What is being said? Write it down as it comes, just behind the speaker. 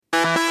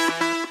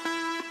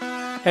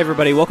Hey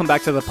everybody, welcome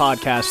back to the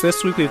podcast.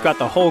 This week we've got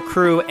the whole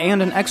crew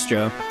and an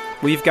extra.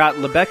 We've got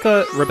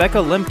Rebecca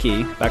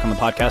Lemke back on the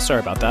podcast. Sorry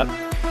about that.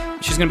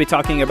 She's going to be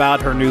talking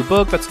about her new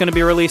book that's going to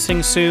be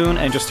releasing soon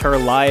and just her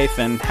life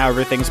and how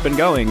everything's been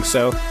going.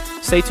 So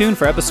stay tuned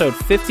for episode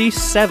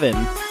 57,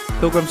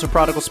 Pilgrims and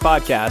Prodigals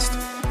podcast.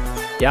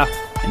 Yeah,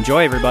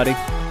 enjoy everybody.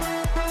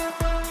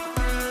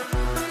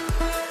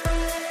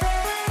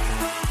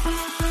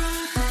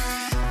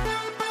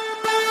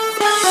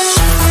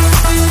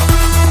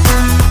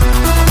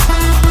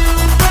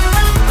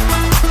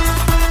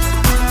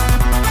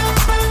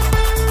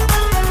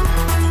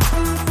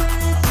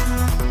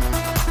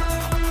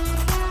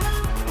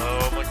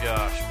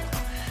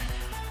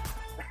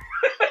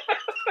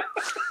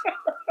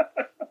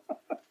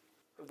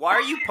 Why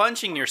are you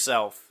punching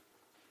yourself?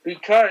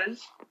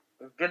 Because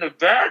I've been a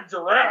bad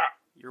giraffe.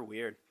 You're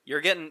weird. You're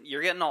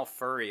getting all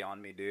furry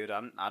on me, dude.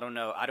 I don't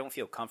know. I don't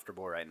feel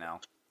comfortable right now.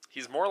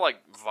 He's more like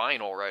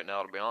vinyl right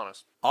now, to be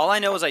honest. All I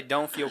know is I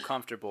don't feel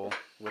comfortable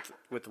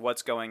with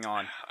what's going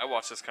on. I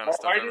watch this kind of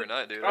stuff every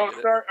night, dude. Oh,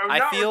 sorry. I'm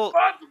not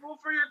responsible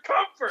for your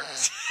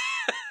comfort.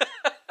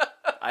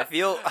 I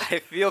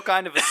feel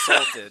kind of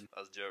assaulted. That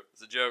was a joke.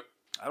 It's a joke.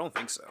 I don't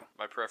think so.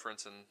 My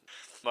preference and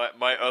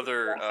my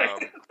other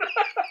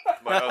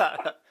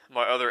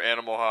my other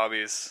animal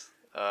hobbies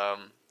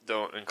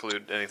don't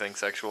include anything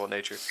sexual in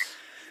nature.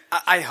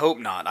 I hope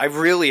not. I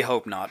really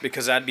hope not,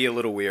 because that'd be a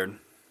little weird.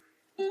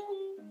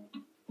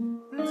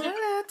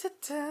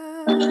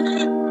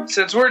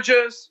 Since we're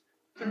just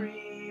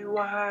three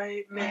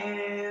white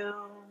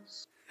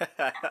males,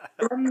 I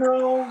don't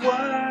know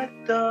what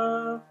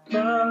the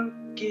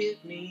fuck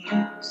it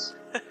means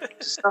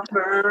to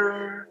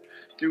suffer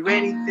through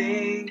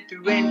anything,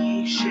 through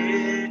any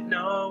shit.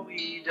 No,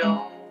 we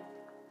don't.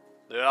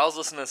 Dude, I was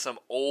listening to some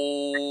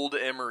old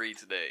Emery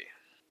today.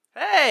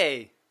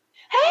 Hey!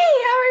 Hey,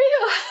 how are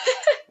you?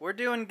 We're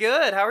doing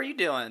good. How are you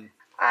doing?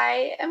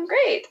 I am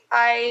great.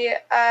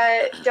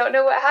 I don't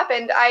know what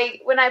happened.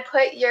 When I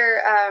put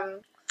your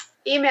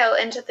email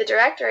into the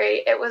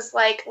directory, it was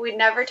like we'd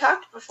never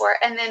talked before,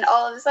 and then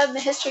all of a sudden the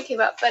history came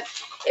up, but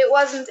it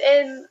wasn't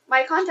in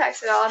my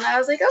contacts at all, and I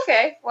was like,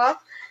 okay, well,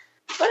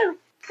 whatever.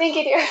 Thank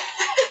you, dear.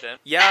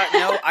 Yeah,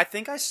 no, I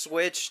think I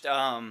switched.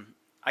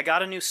 I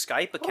got a new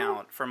Skype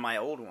account from my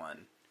old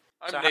one.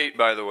 I'm Nate,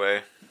 by the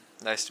way.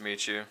 Nice to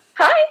meet you.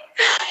 Hi.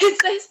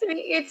 It's nice to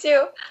meet you,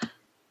 too.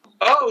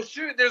 Oh,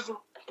 shoot, there's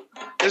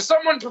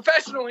someone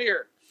professional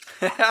here.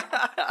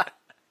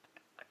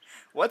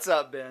 What's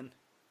up, Ben?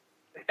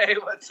 Hey,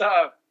 what's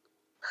up?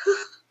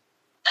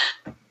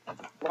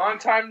 Long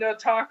time no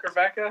talk,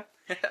 Rebecca.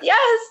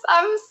 Yes,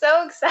 I'm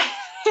so excited.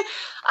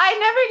 I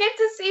never get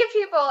to see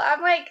people.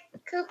 I'm like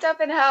cooped up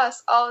in the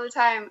house all the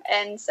time,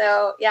 and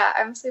so yeah,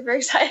 I'm super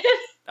excited.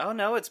 Oh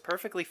no, it's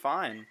perfectly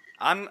fine.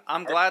 I'm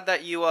glad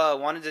that you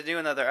wanted to do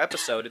another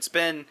episode. It's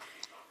been,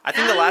 I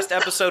think the last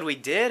episode we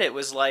did, it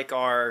was like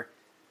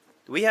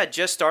we had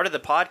just started the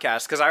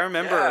podcast, because I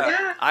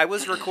remember I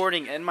was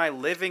recording in my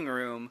living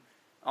room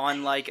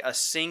on like a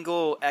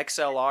single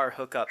XLR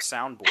hookup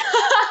soundboard.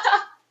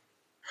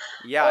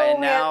 Yeah, oh,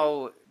 and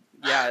now,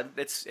 yeah,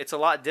 it's a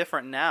lot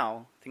different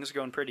now. Things are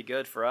going pretty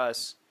good for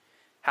us.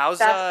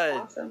 How's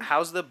awesome.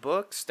 How's the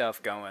book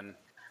stuff going?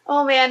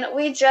 Oh man,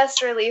 we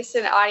just released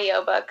an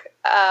audiobook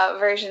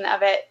version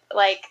of it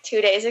like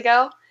 2 days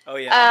ago. Oh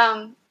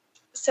yeah.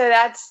 So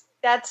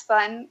that's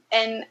fun.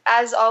 And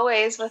as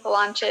always with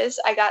launches,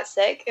 I got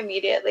sick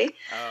immediately.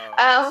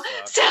 Oh,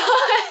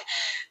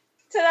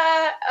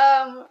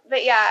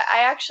 but yeah,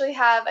 I actually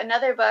have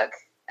another book,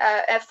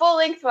 a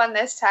full-length one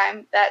this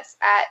time, that's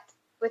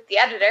with the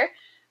editor.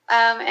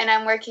 And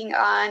I'm working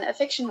on a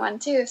fiction one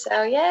too,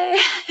 so yay.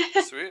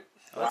 Sweet.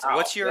 Wow.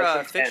 What's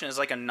your fiction? Is it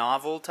like a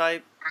novel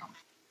type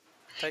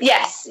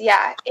Yes, thing?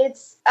 Yeah.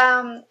 It's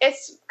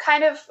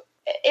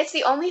it's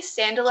the only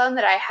standalone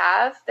that I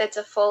have that's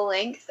a full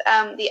length.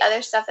 The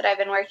other stuff that I've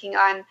been working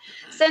on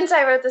since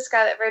I wrote The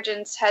Scarlet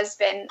Virgins has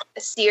been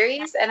a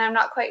series, and I'm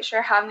not quite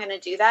sure how I'm going to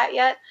do that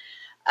yet.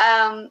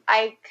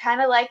 I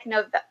kind of like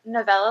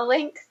novella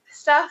length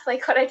stuff,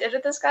 like what I did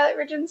with The Scarlet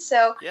Virgins.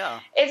 So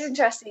yeah, it's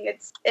interesting.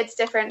 It's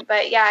different,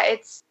 but yeah,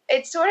 it's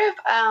sort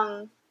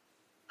of.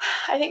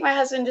 I think my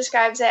husband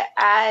describes it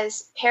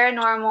as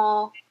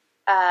paranormal,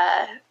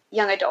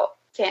 young adult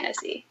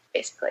fantasy,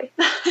 basically.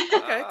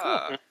 Okay,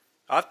 cool.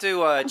 I'll have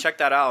to check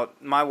that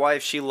out. My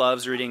wife, she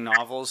loves reading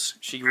novels.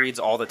 She reads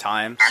all the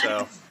time,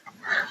 so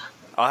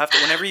I'll have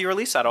to. Whenever you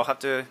release that, I'll have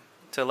to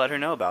let her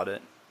know about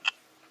it.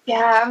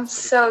 Yeah, I'm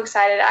so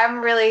excited. I'm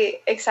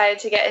really excited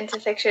to get into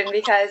fiction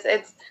because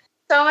it's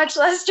so much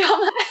less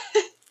drama.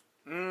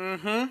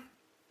 Mm-hmm.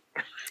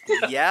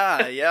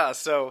 Yeah.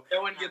 So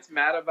no one gets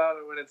mad about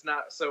it when it's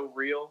not so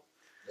real.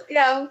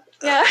 Yeah.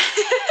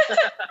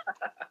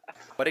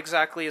 What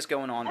exactly is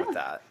going on with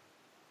that?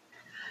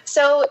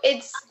 So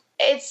it's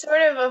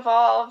sort of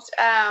evolved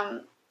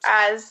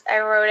as I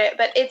wrote it,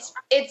 but it's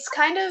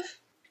kind of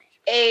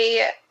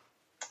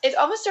it's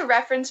almost a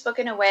reference book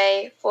in a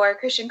way for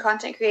Christian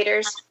content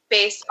creators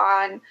based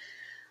on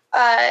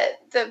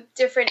the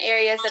different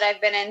areas that I've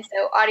been in.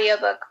 So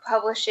audiobook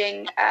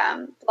publishing,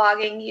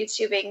 blogging,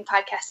 YouTubing,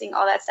 podcasting,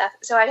 all that stuff.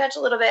 So I touch a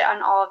little bit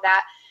on all of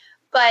that.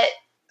 But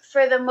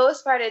for the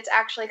most part, it's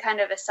actually kind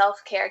of a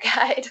self-care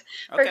guide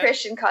for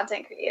Christian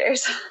content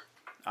creators.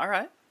 All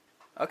right.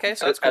 Okay,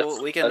 so that's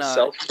cool. We can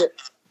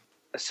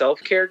a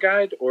self-care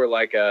guide, or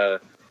like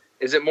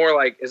is it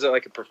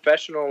like a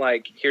professional,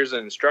 like here's the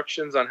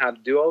instructions on how to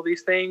do all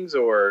these things,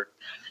 or?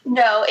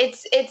 No,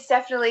 it's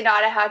definitely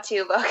not a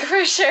how-to book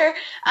for sure.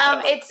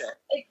 It's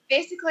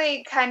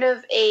basically kind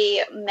of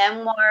a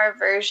memoir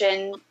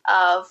version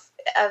of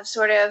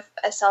sort of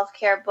a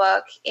self-care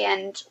book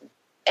and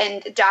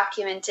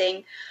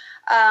documenting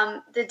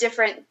the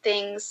different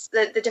things,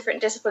 the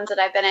different disciplines that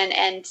I've been in,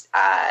 and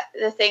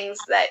the things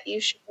that you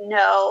should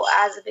know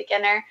as a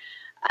beginner.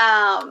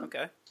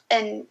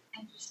 And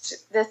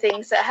just the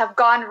things that have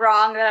gone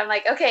wrong that I'm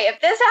like, okay,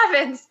 if this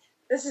happens,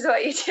 this is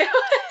what you do.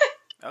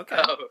 Okay.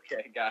 Oh,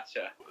 okay,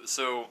 gotcha.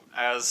 So,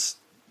 as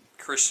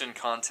Christian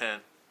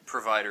content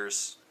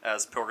providers,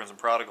 as Pilgrims and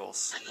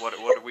Prodigals, what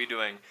are we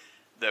doing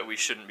that we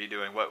shouldn't be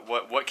doing?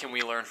 What can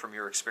we learn from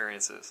your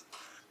experiences?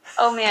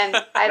 Oh man,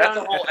 That's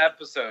a whole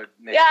episode.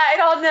 Nate. Yeah, I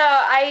don't know.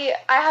 I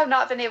have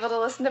not been able to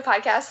listen to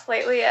podcasts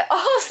lately at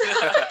all. So.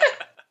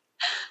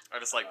 I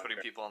just like putting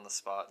people on the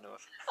spot. No.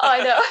 Oh,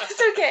 I know.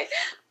 It's okay.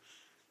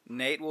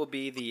 Nate will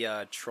be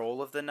the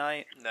troll of the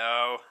night.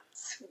 No.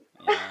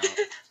 Yeah.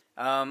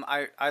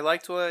 I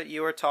liked what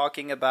you were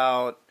talking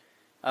about.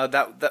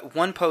 That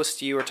one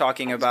post you were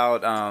talking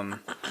about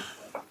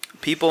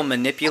people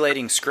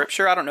manipulating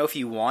scripture. I don't know if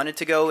you wanted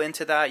to go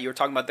into that. You were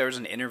talking about there was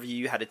an interview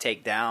you had to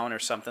take down or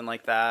something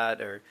like that.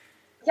 Or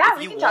yeah,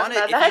 if you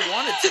wanted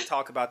to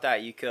talk about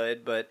that, you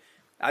could. But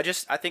I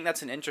think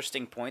that's an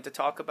interesting point to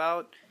talk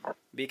about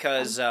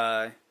because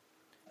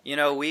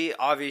we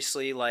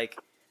obviously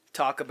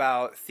talk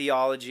about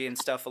theology and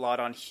stuff a lot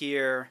on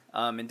here,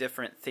 and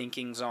different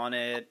thinkings on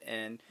it,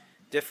 and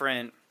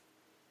different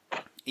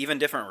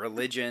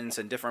religions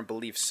and different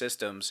belief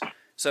systems.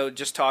 So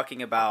just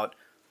talking about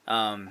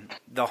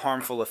the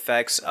harmful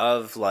effects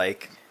of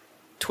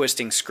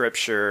twisting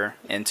scripture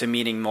into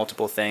meaning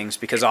multiple things,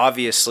 because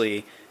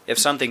obviously if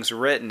something's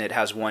written, it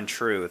has one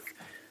truth.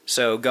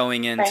 So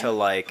going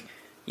into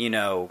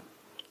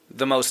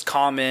the most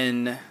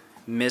common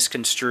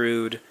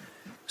misconstrued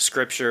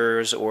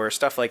scriptures or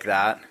stuff like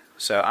that.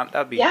 So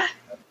that'd be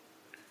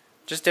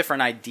just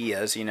different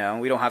ideas, We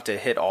don't have to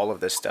hit all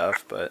of this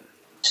stuff, but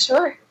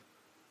sure.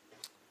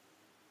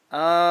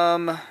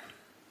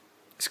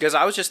 It's because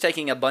I was just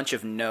taking a bunch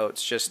of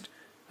notes, just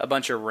a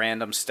bunch of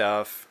random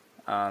stuff.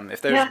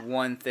 If there's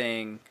one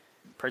thing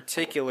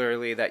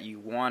particularly that you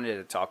wanted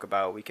to talk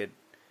about, we could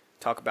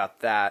talk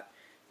about that.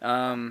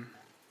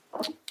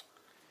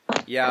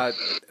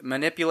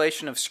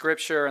 Manipulation of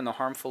scripture and the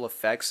harmful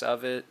effects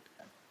of it.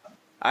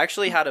 I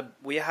actually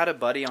we had a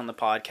buddy on the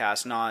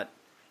podcast not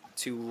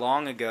too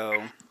long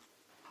ago.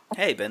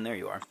 Hey, Ben, there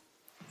you are.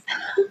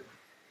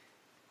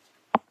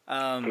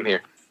 I'm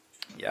here.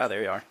 Yeah,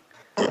 there you are.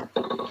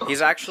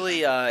 He's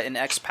actually an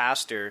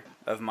ex-pastor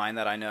of mine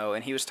that I know,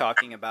 and he was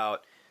talking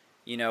about,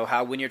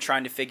 how when you're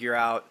trying to figure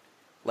out,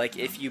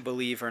 if you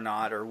believe or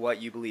not, or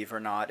what you believe or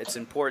not, it's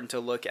important to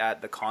look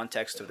at the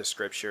context of the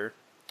scripture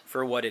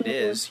for what it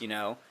is,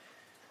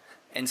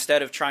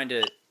 Instead of trying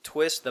to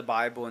twist the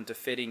Bible into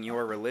fitting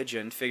your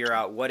religion, figure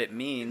out what it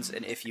means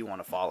and if you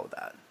want to follow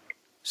that.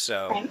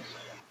 So,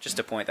 just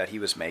a point that he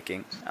was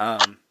making.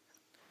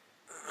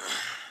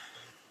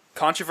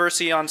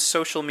 Controversy on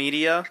social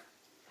media.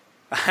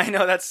 I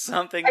know that's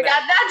something I got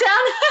that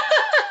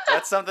down.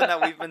 That's something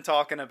that we've been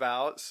talking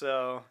about,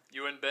 so...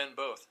 You and Ben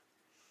both.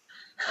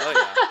 Oh,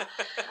 yeah.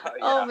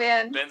 Oh,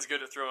 man. Ben's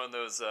good at throwing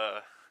those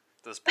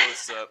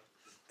posts up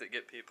that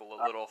get people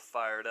a little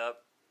fired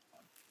up.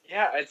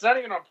 Yeah, it's not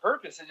even on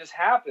purpose. It just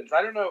happens.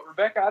 I don't know,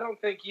 Rebecca. I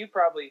don't think you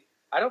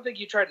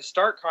tried to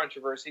start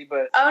controversy,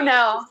 but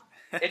no,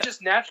 it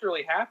just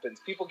naturally happens.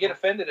 People get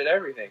offended at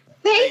everything.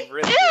 They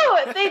really do.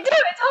 They do.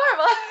 It's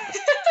horrible.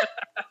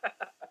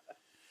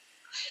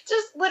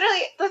 Just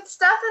literally the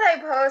stuff that I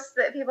post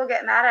that people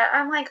get mad at.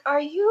 I'm like,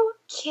 are you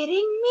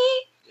kidding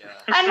me?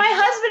 Yeah. And my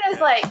husband is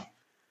like,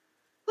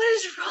 what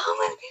is wrong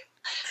with you?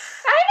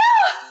 I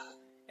know.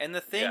 And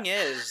the thing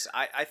is,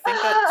 I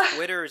think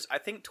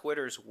that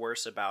Twitter's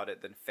worse about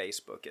it than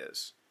Facebook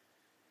is.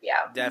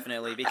 Yeah.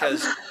 Definitely,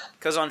 because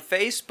on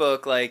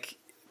Facebook,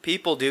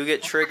 people do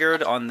get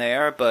triggered on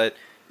there, but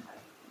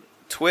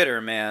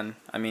Twitter, man,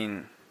 I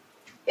mean...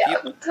 Yeah,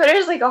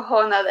 Twitter's a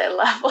whole nother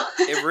level.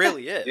 It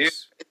really is. Dude,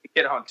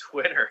 get on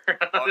Twitter.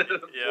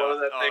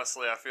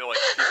 Honestly, I feel like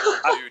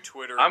people do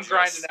Twitter. I'm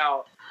grinding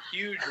out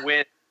huge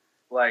wins,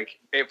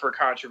 for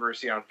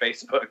controversy on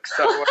Facebook.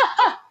 So,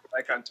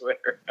 on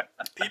Twitter.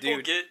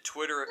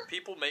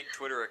 People make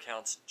Twitter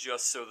accounts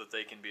just so that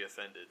they can be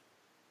offended.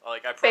 I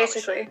promise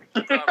Basically.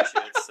 you. I promise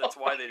you. That's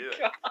why they do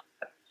it.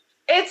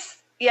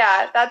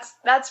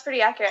 That's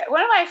pretty accurate.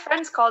 One of my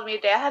friends called me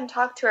today. I hadn't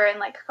talked to her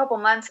in a couple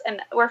months,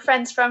 and we're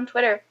friends from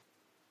Twitter.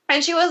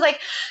 And she was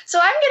like, "So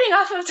I'm getting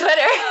off of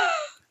Twitter."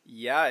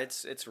 Yeah,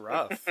 it's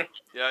rough.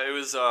 Yeah, it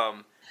was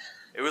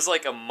It was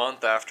like a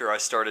month after I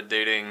started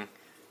dating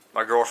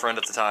my girlfriend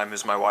at the time,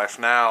 who's my wife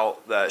now,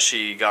 that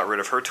she got rid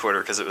of her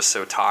Twitter because it was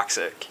so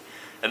toxic.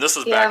 And this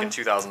was back in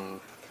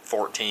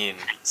 2014,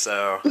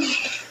 so...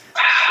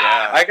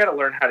 Yeah. I gotta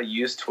learn how to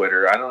use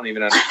Twitter. I don't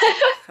even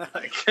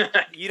understand.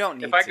 You don't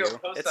need to. If I go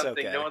post It's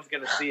something, okay. no one's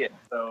gonna see it.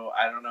 So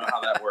I don't know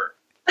how that works.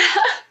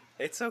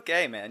 It's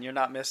okay, man. You're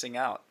not missing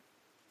out.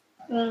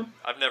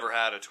 I've never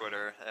had a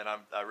Twitter, and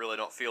I really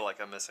don't feel like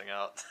I'm missing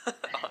out.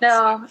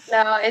 No,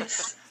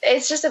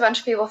 it's just a bunch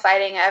of people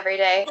fighting every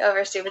day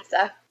over stupid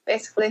stuff.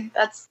 Basically,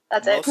 that's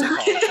Mostly it.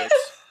 politics.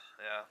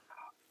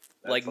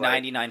 Yeah. Like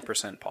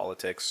 99%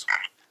 politics.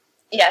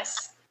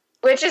 Yes,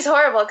 which is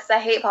horrible because I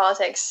hate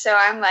politics. So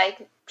I'm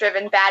like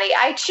driven batty.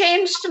 I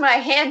changed my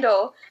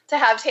handle to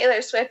have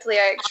Taylor Swift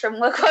lyrics from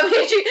 "Look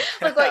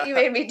what you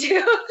made me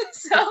do."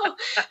 So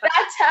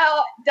that's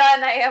how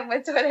done I am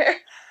with Twitter.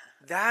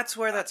 That's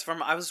where that's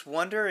from. I was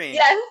wondering.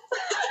 Yes.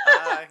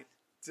 I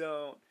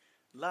don't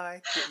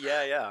like it.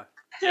 Yeah. Yeah,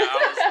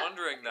 I was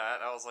wondering that.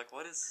 I was like,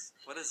 what is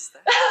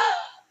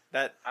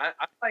that? I'm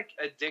like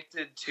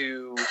addicted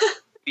to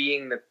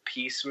being the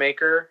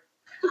peacemaker.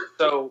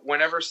 So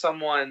whenever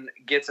someone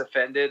gets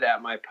offended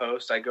at my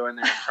post, I go in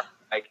there and try to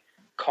like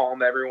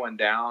calm everyone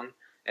down,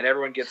 and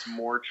everyone gets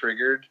more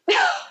triggered.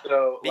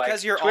 So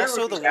Because you're Twitter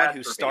also would be the bad one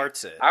who for me.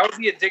 starts it. I would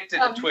be addicted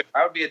to Twitter.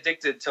 I would be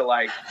addicted to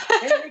like,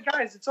 hey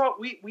guys, it's all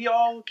we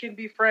all can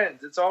be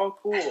friends. It's all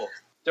cool.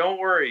 Don't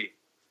worry.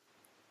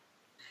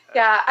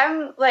 Yeah,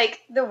 I'm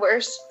like the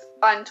worst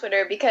on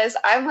Twitter because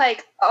I'm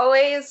like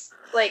always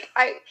like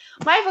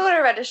my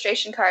voter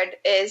registration card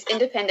is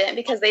independent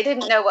because they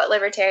didn't know what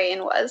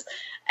libertarian was.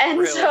 And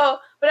Really? so,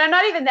 but I'm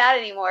not even that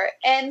anymore.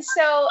 And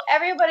so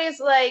everybody's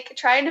like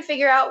trying to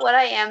figure out what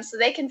I am so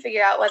they can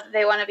figure out whether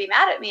they want to be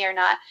mad at me or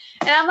not.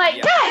 And I'm like,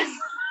 Yeah.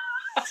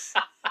 yes.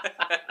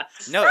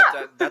 No,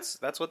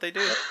 that's what they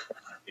do.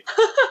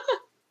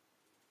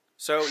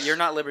 So you're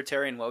not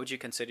libertarian. What would you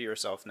consider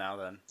yourself now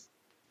then?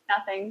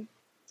 Nothing.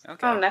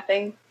 Okay. I'm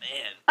nothing.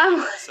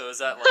 Man. So is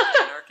that like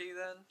anarchy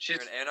then? She's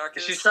You're an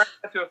anarchist? She's trying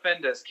not to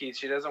offend us, Keith.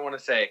 She doesn't want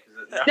to say.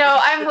 No,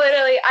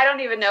 I don't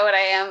even know what I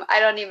am. I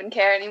don't even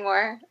care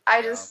anymore.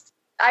 I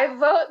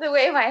vote the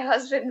way my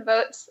husband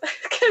votes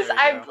because There you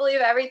I go.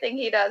 believe everything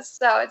he does.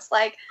 So it's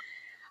like,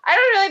 I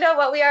don't really know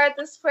what we are at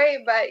this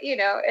point, but you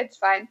know, it's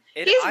fine.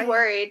 He's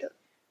worried.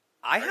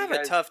 I Are have you a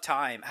guys- tough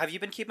time. Have you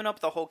been keeping up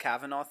with the whole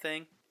Kavanaugh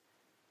thing?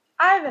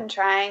 I've been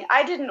trying.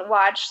 I didn't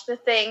watch the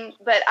thing,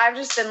 but I've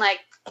just been like,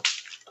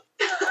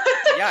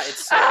 Yeah,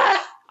 it's silly.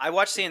 I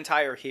watched the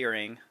entire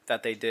hearing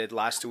that they did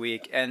last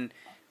week, and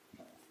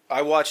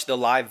I watched the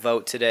live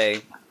vote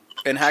today,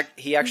 and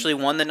he actually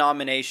won the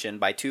nomination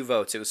by 2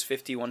 votes. It was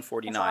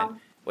 51-49, Wow.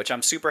 which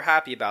I'm super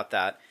happy about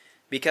that,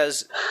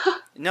 because,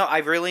 no, I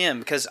really am,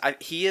 because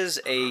he is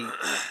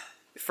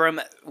from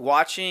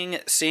watching,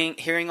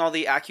 hearing all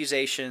the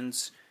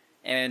accusations,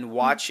 and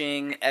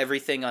watching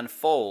everything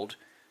unfold,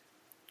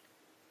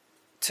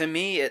 to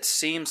me it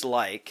seems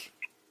like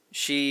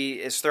she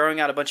is throwing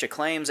out a bunch of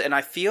claims, and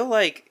I feel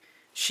like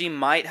she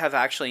might have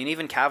actually, and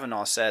even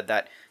Kavanaugh said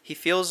that he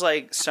feels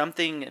like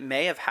something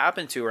may have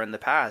happened to her in the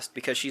past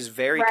because she's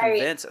very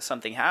convinced that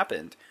something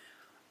happened.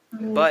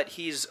 Mm-hmm. But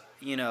he's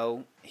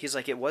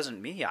like, it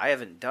wasn't me. I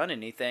haven't done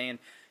anything. And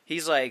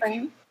he's like,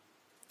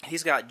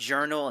 he's got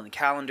journal and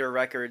calendar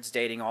records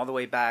dating all the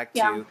way back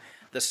to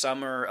the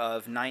summer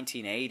of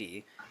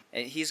 1980.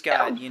 And he's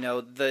got,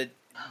 the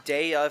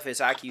day of his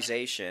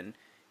accusation,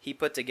 he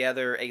put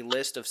together a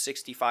list of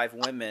 65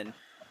 women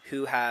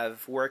who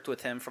have worked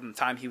with him from the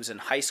time he was in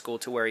high school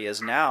to where he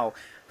is now,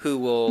 who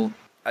will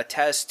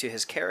attest to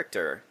his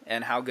character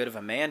and how good of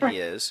a man he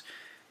is.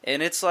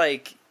 And it's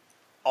like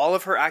all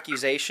of her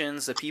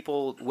accusations,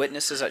 the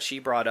witnesses that she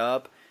brought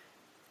up,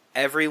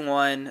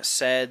 everyone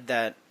said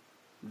that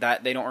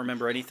they don't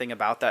remember anything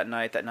about that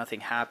night, that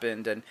nothing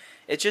happened. And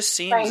it just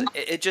seems,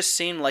 it just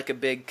seemed like a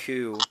big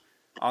coup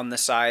on the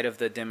side of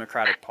the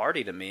Democratic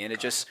Party to me. And it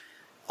just,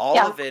 all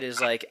of it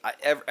is like,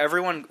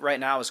 everyone right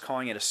now is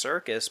calling it a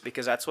circus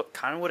because that's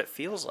kind of what it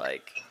feels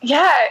like.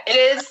 Yeah, it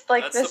is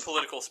like That's this. the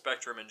political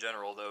spectrum in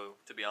general, though,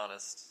 to be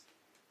honest.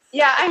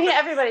 Yeah, I mean,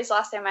 everybody's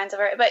lost their minds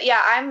over it. But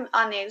yeah, I'm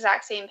on the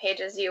exact same page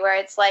as you, where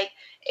it's like,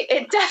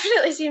 it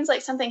definitely seems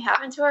like something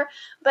happened to her.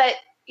 But,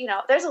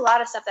 there's a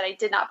lot of stuff that I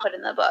did not put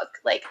in the book.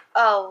 Like,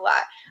 a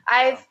lot.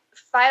 I've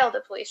filed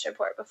a police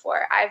report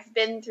before. I've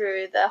been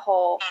through the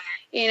whole,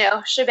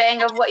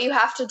 shebang of what you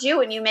have to do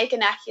when you make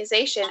an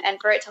accusation and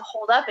for it to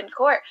hold up in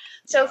court.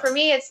 So for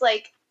me, it's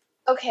like,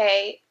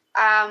 okay,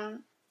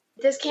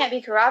 this can't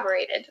be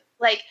corroborated.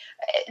 Like,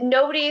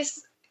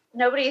 nobody's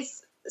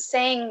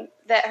saying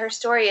that her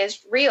story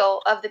is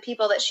real of the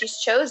people that she's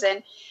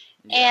chosen,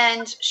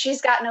 and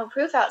she's got no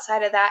proof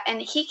outside of that,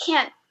 and he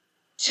can't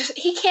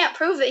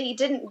prove that he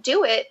didn't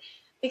do it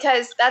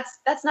because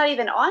that's not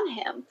even on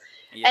him.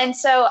 And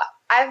so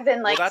I've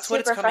been like, well, that's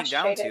what it's coming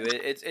frustrated. down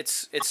to.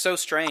 It's so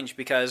strange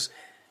because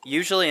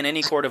usually in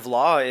any court of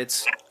law,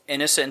 it's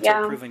innocent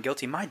until proven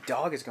guilty. My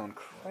dog is going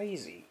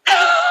crazy.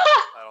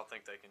 I don't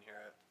think they can hear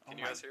it. Can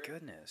you guys hear it?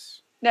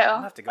 Goodness. No.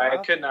 I'll have to go I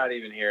out could there. not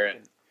even hear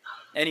it.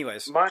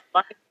 Anyways,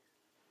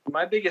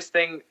 my biggest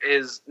thing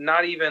is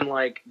not even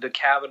like the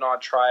Kavanaugh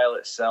trial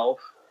itself,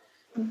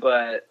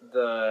 but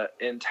the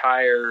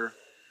entire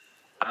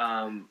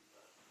I'll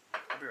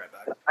be right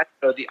back.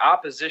 the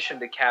opposition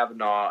to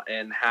Kavanaugh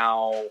and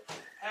how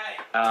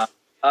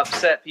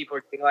upset people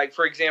are getting. Like,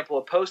 for example,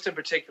 a post in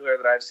particular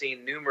that I've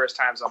seen numerous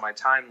times on my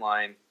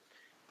timeline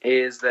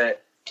is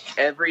that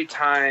every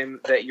time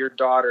that your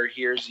daughter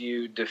hears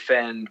you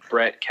defend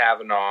Brett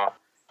Kavanaugh,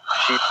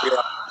 she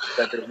realizes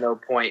that there's no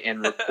point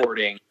in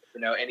reporting,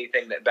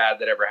 anything that bad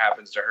that ever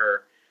happens to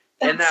her.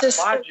 And that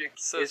logic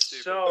is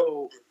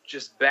so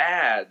just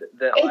bad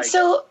that it's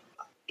so,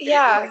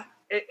 yeah.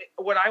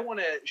 What I want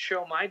to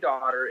show my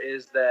daughter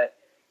is that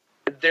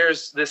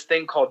there's this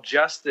thing called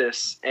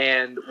justice,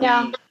 and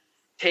we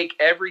take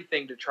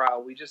everything to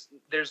trial. We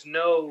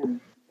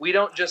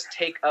don't just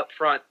take up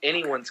front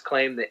anyone's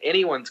claim that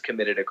anyone's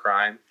committed a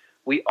crime.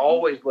 We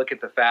always look at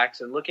the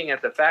facts, and looking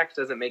at the facts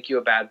doesn't make you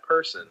a bad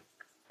person.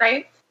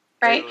 Right.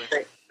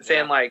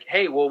 Saying like,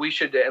 hey, well, we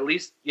should at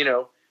least,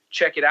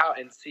 check it out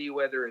and see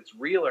whether it's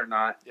real or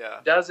not.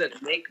 Yeah.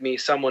 Doesn't make me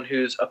someone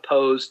who's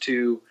opposed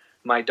to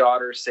my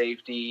daughter's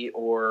safety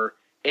or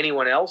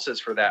anyone else's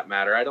for that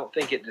matter. I don't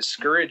think it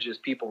discourages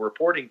people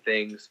reporting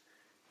things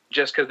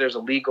just because there's a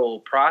legal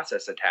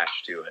process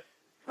attached to it.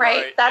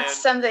 Right. That's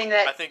something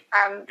that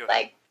I'm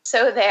like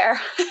so there.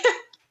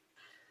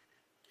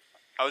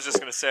 I was just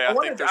going to say, I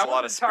think there's a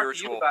lot of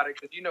spiritual. Talk to you about it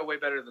because you know way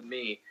better than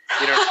me.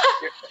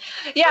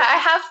 Yeah,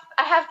 I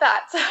have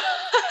thoughts.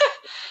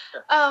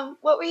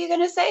 What were you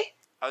going to say?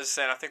 I was just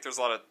saying, I think there's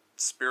a lot of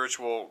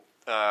spiritual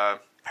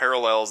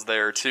parallels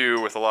there too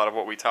with a lot of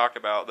what we talk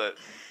about. That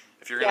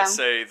if you're going to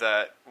say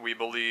that we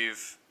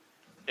believe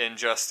in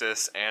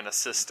justice and a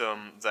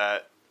system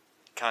that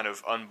kind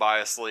of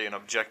unbiasedly and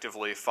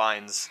objectively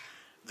finds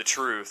the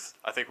truth,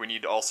 I think we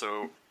need to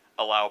also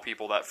allow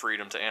people that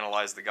freedom to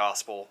analyze the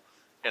gospel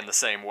in the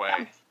same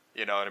way,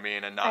 you know what I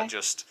mean? And not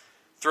just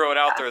throw it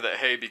out there that,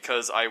 hey,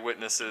 because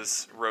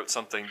eyewitnesses wrote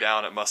something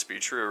down, it must be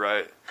true,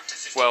 right?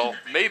 Well,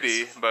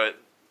 maybe, but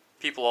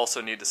people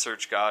also need to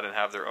search God and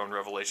have their own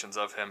revelations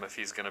of Him if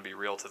He's going to be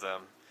real to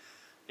them,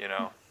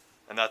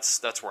 And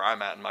that's where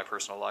I'm at in my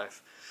personal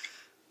life.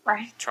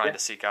 Right. Trying to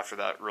seek after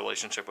that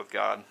relationship with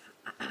God.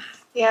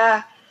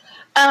 Yeah.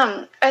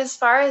 As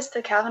far as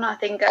the Kavanaugh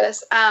thing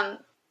goes,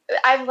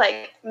 I've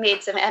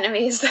made some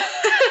enemies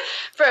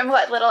from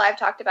what little I've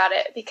talked about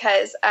it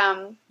because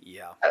I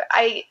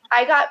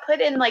got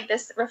put in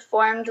this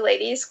Reformed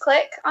ladies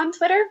clique on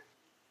Twitter,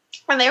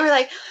 and they were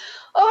like,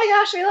 "Oh my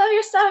gosh, we love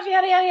your stuff,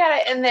 yada yada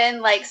yada," and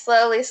then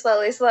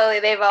slowly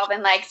they've all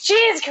been like,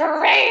 "She's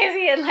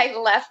crazy," and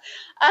left.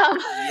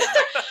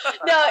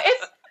 No,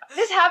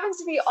 this happens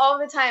to me all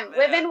the time. Man.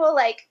 Women will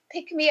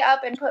pick me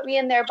up and put me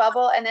in their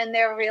bubble, and then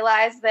they'll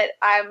realize that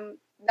I'm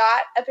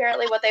not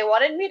apparently what they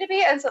wanted me to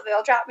be, and so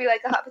they'll drop me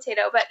like a hot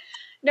potato. But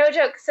no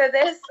joke. So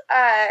this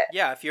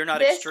if you're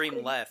not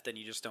extreme left, then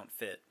you just don't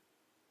fit.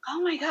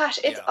 Oh my gosh,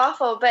 it's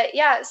awful. But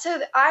yeah,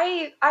 so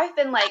I've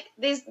been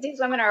these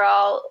women are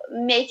all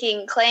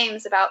making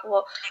claims about,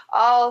 well,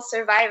 all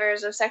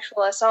survivors of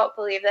sexual assault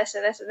believe this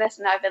and this and this,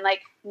 and I've been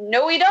like,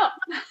 no, we don't.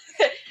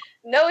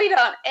 No, we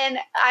don't. And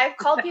I've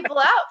called people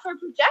out for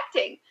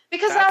projecting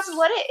because that's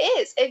what it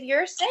is. If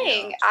you're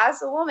saying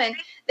as a woman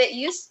that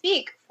you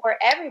speak for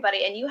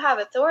everybody and you have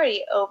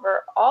authority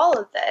over all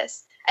of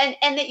this and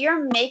that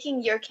you're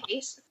making your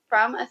case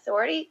from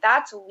authority,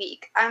 that's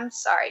weak. I'm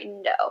sorry.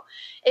 No.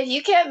 If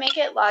you can't make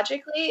it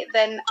logically,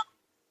 then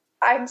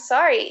I'm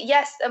sorry.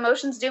 Yes,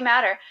 emotions do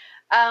matter.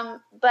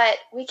 But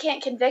we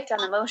can't convict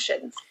on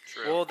emotions.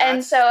 Well,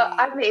 and so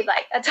I've made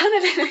a ton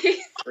of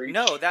enemies.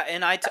 No,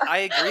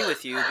 I agree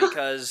with you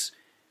because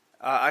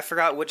I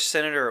forgot which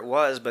senator it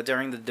was, but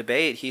during the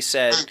debate he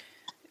said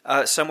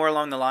somewhere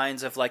along the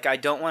lines of I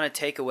don't want to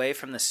take away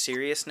from the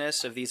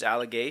seriousness of these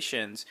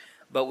allegations,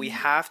 but we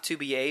have to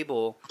be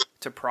able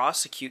to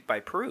prosecute by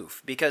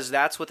proof because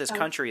that's what this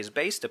country is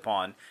based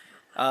upon.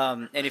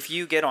 And if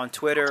you get on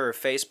Twitter or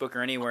Facebook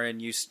or anywhere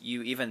and you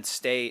even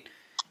state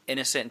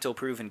innocent until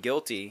proven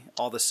guilty,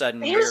 all of a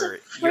sudden you're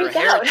a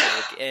heretic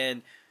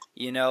and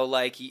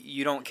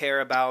you don't care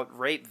about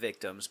rape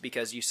victims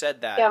because you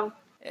said that.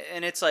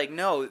 And it's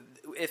no,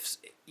 if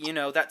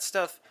that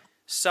stuff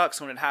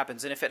sucks when it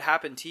happens, and if it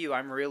happened to you,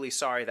 I'm really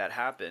sorry that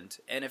happened.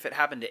 And if it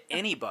happened to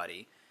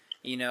anybody,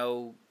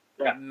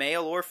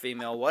 male or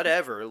female,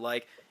 whatever,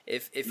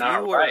 if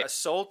you were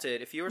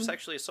assaulted, if you were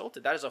sexually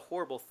assaulted, that is a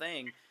horrible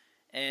thing.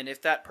 And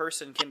if that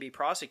person can be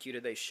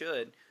prosecuted, they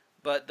should.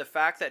 But the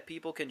fact that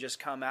people can just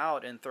come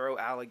out and throw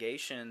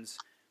allegations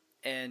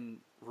and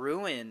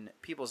ruin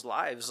people's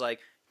lives,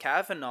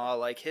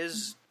 Kavanaugh,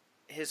 his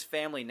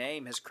family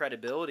name, his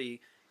credibility,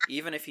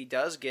 even if he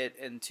does get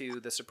into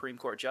the Supreme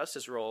Court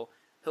justice role,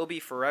 he'll be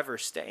forever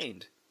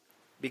stained.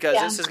 Because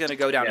this is going to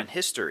go down in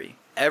history.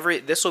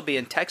 This will be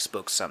in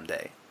textbooks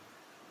someday.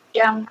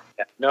 Yeah.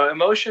 No,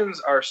 emotions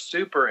are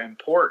super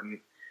important,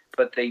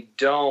 but they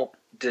don't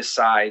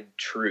decide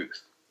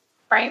truth.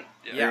 Right.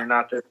 They're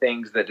not the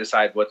things that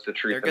decide what's the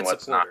truth and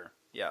what's not.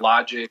 Yeah.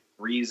 Logic,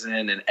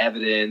 reason, and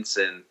evidence,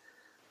 and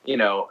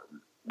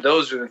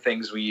those are the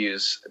things we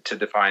use to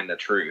define the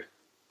truth.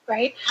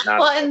 Right.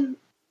 And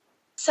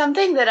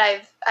something that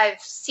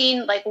I've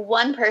seen like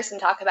one person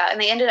talk about,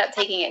 and they ended up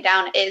taking it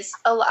down, is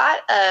a lot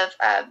of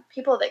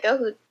people that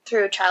go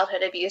through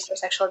childhood abuse or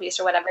sexual abuse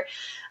or whatever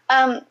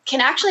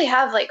can actually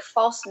have like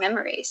false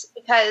memories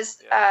because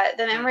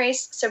the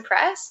memories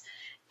suppress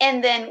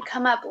and then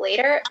come up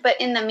later. But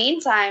in the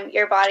meantime,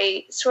 your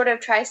body sort of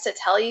tries to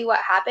tell you what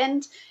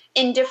happened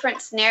in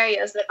different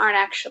scenarios that aren't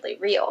actually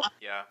real.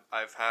 Yeah,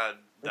 I've had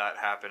that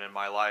happen in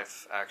my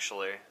life,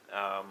 actually.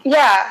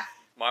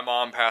 My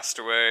mom passed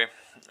away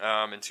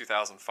in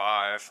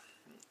 2005,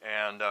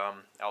 and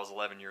I was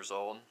 11 years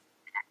old.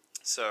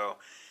 So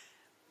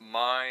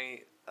my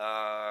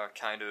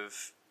kind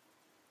of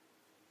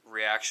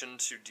reaction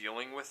to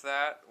dealing with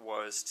that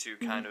was to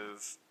kind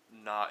of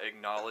not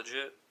acknowledge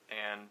it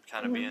and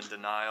kind of be in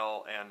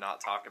denial and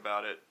not talk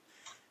about it,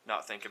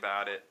 not think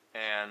about it.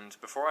 And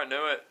before I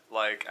knew it,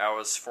 like, I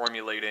was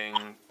formulating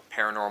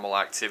paranormal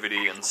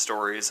activity and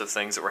stories of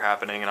things that were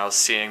happening, and I was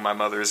seeing my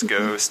mother's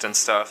ghost and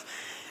stuff.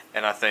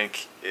 And I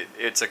think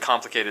it's a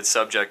complicated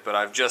subject, but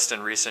I've just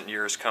in recent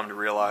years come to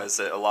realize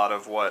that a lot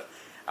of what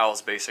I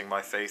was basing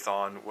my faith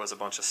on was a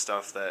bunch of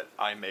stuff that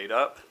I made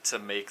up to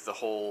make the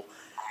whole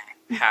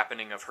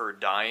happening of her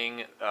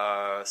dying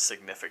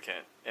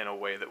significant in a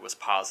way that was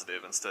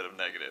positive instead of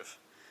negative.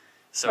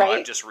 So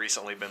I've just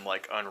recently been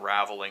like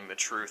unraveling the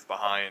truth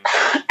behind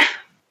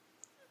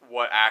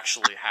what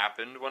actually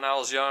happened when I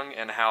was young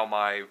and how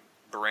my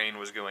brain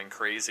was going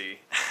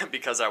crazy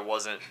because I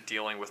wasn't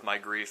dealing with my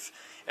grief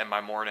and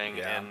my mourning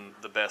in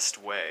the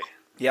best way.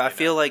 Yeah, I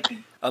feel like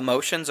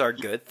emotions are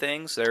good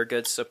things. They're a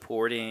good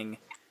supporting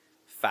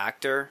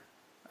factor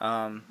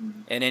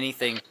in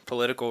anything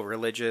political,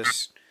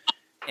 religious,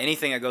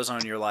 anything that goes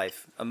on in your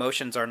life.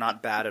 Emotions are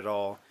not bad at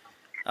all.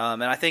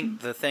 And I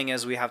think the thing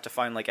is we have to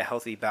find like a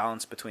healthy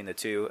balance between the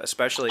two,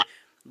 especially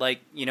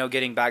like,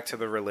 getting back to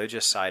the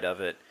religious side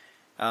of it.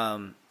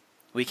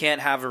 We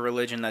can't have a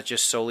religion that's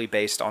just solely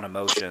based on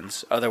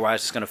emotions.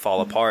 Otherwise, it's going to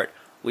fall apart.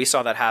 We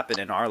saw that happen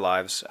in our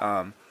lives.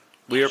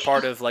 We were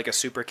part of like a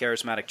super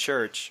charismatic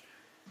church.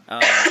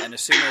 And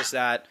as soon as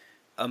that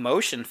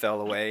emotion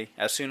fell away,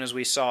 as soon as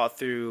we saw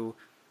through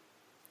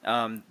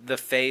the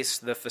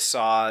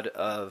facade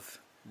of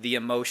the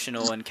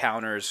emotional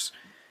encounters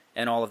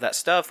and all of that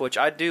stuff, which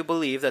I do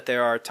believe that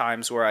there are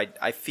times where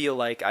I feel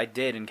like I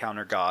did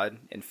encounter God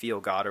and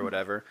feel God or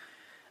whatever.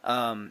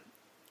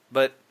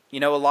 But,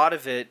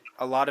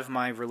 a lot of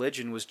my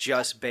religion was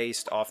just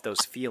based off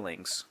those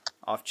feelings,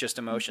 off just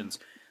emotions.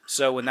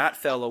 So when that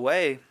fell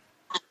away,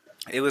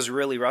 it was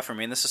really rough for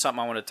me. And this is something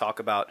I want to talk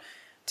about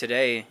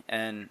today.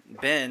 And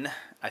Ben,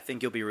 I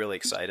think you'll be really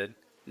excited.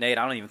 Nate,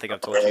 I don't even think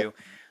I've told you.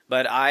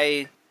 But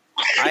I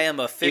am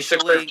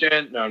officially... He's a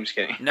Christian? No, I'm just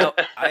kidding. No,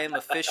 I am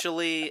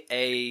officially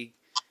a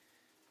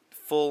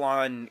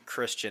full-on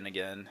Christian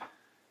again.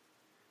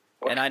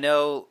 And I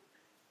know...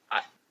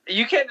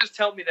 You can't just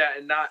tell me that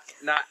and not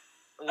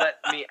let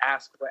me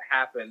ask what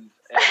happened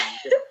and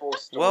get a full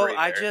story. Well, there.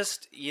 I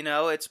just,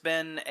 it's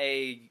been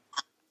a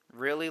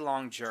really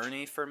long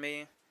journey for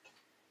me.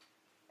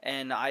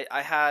 And I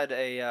had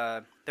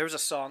there was a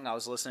song I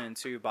was listening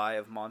to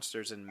of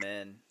Monsters and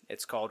Men.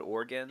 It's called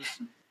Organs.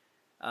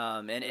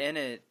 And in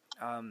it,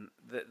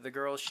 the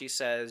girl, she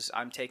says,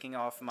 I'm taking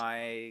off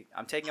my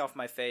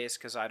face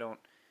because I don't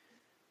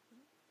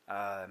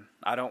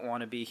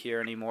want to be here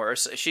anymore. Or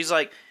she's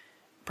like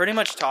pretty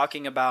much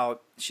talking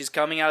about she's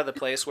coming out of the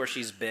place where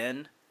she's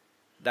been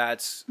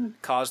that's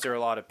caused her a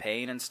lot of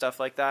pain and stuff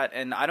like that.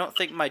 And I don't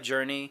think my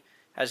journey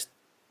has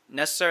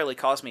necessarily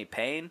caused me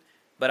pain,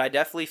 but I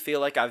definitely feel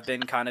like I've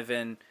been kind of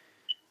in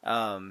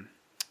kind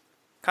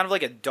of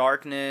like a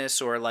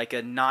darkness or like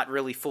a not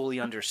really fully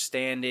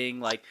understanding.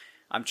 Like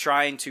I'm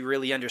trying to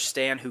really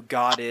understand who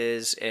God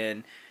is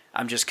and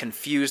I'm just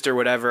confused or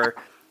whatever.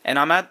 And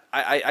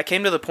I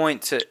came to the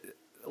point to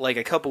like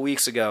a couple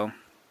weeks ago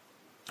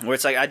where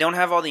it's like I don't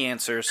have all the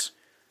answers.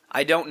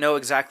 I don't know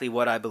exactly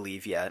what I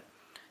believe yet.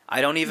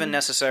 I don't even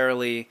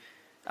necessarily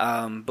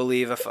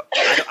believe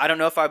I don't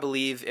know if I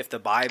believe if the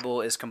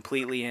Bible is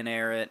completely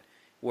inerrant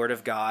Word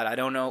of God. I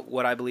don't know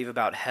what I believe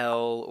about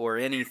hell or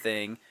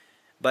anything,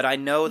 but I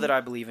know that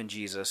I believe in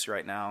Jesus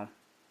right now,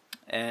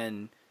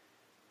 and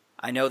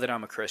I know that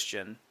I'm a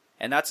Christian,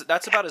 and that's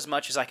about as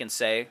much as I can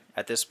say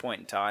at this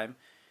point in time.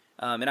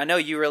 And I know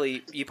you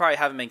probably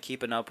haven't been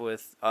keeping up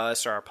with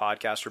us or our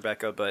podcast,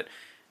 Rebecca, but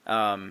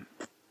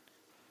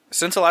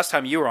since the last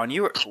time you were on,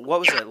 what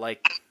was it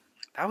like?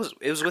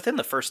 It was within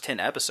the first 10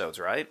 episodes,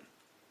 right?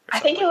 I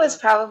think it was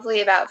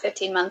probably about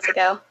 15 months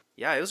ago.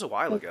 Yeah, it was a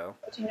while ago.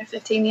 14 or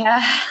 15,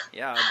 yeah.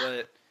 Yeah,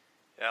 but...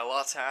 Yeah,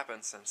 lots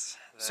happened since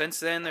then. Since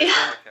then,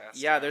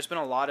 there's been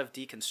a lot of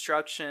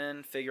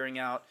deconstruction, figuring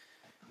out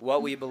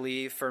what we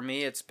believe. For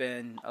me, it's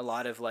been a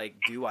lot of, like,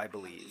 do I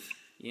believe?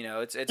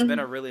 It's been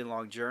a really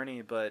long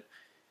journey, but,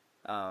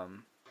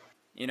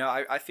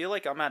 I feel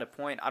like I'm at a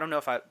point. I don't know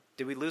if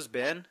did we lose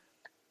Ben?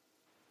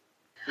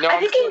 No,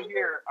 I'm still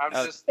here. I'm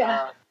just...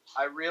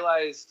 I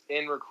realized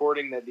in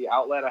recording that the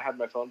outlet I had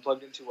my phone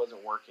plugged into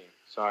wasn't working,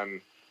 so I'm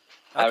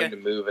having to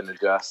move and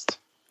adjust.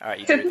 All right,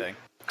 you do your thing.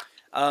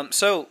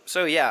 So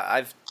yeah,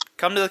 I've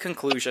come to the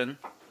conclusion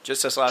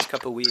just this last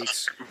couple of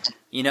weeks.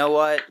 You know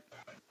what?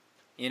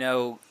 You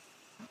know,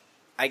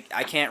 I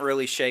can't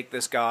really shake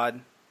this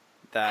God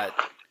that,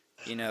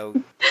 you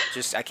know,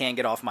 just I can't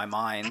get off my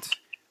mind.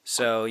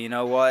 So you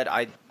know what?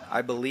 I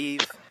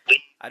believe.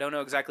 I don't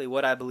know exactly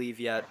what I believe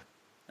yet.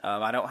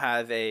 I don't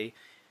have a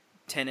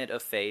tenet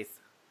of faith,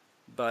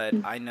 but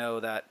I know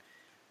that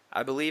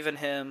I believe in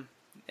Him,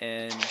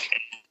 and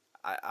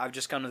I've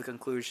just come to the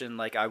conclusion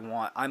like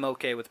I'm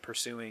okay with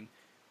pursuing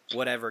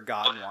whatever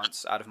God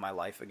wants out of my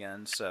life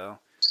again. So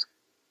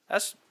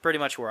that's pretty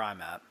much where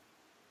I'm at.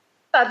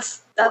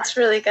 That's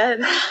really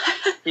good.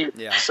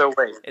 Yeah. So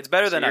wait, it's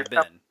better than I've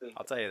been.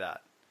 I'll tell you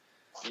that.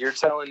 You're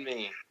telling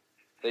me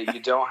that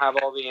you don't have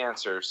all the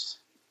answers,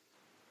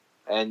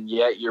 and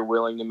yet you're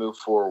willing to move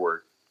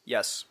forward.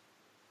 Yes.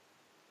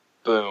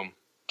 Boom.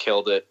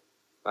 Killed it.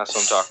 That's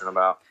what I'm talking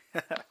about.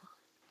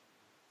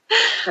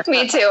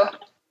 Me too.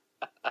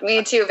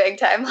 Me too, big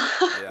time.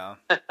 Yeah.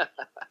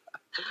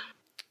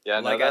 Yeah,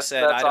 no, like I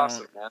said, that's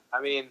awesome, man.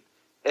 I mean,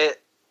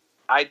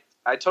 I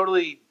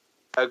totally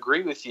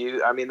agree with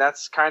you. I mean,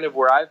 that's kind of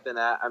where I've been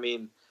at. I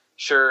mean,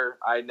 sure,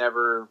 I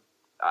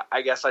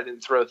guess I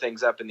didn't throw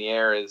things up in the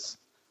air as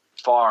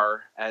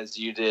far as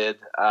you did.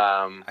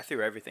 I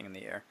threw everything in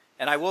the air.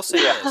 And I will say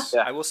this.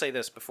 Yeah. I will say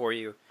this before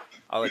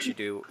I'll let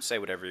you say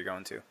whatever you're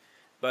going to.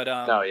 But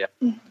no, yeah.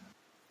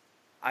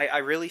 I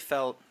really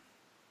felt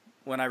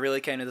when I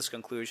really came to this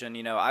conclusion,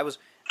 you know,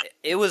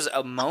 it was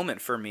a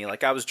moment for me.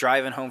 Like I was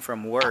driving home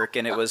from work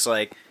and it was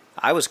like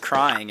I was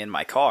crying in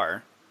my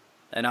car,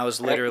 and I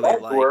was literally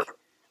like,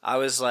 I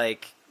was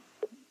like,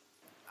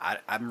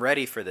 I'm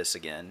ready for this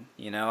again.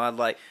 You know,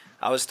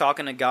 I was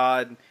talking to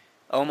God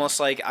almost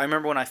like I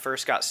remember when I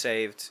first got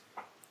saved,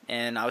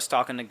 and I was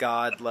talking to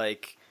God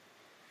like,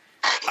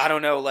 I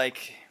don't know,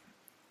 like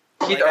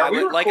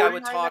I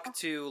would talk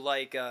to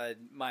like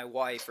my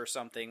wife or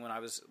something when I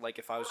was like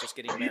if I was just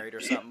getting married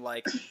or something.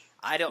 Like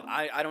I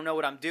don't know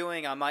what I'm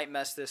doing. I might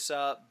mess this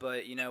up,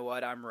 but you know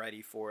what? I'm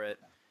ready for it.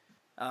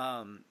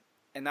 And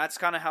that's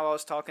kind of how I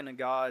was talking to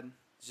God.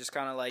 It's just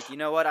kind of like, you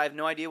know what? I have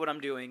no idea what I'm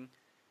doing.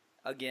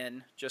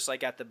 Again, just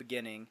like at the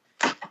beginning.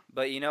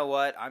 But you know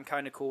what? I'm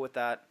kind of cool with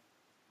that.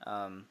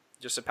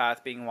 Just a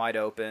path being wide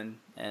open,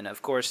 and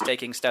of course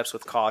taking steps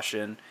with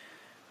caution.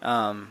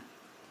 But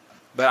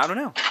I don't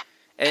know.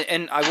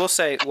 And I will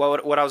say,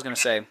 what I was going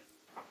to say,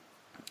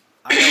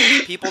 I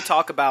know people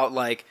talk about,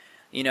 like,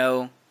 you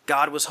know,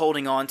 God was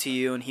holding on to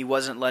you and He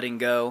wasn't letting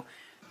go.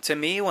 To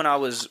me, when I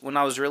was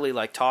really,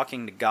 like,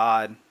 talking to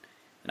God,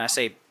 and I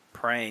say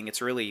praying,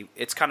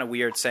 it's kind of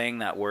weird saying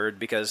that word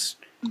because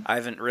I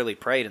haven't really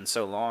prayed in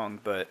so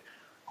long, but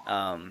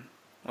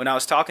when I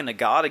was talking to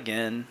God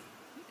again,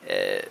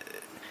 it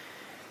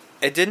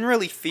didn't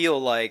really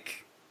feel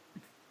like,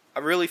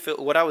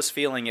 what I was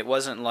feeling, it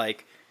wasn't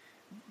like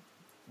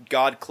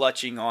God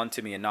clutching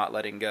onto me and not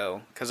letting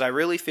go, because I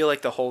really feel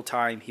like the whole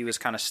time He was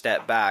kind of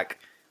stepped back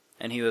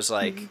and He was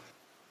like,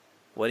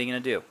 what are you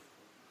going to do?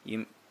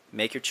 You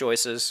make your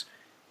choices.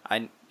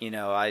 I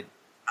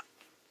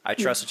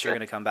trust that you're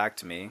going to come back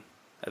to me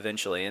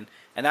eventually. And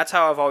that's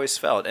how I've always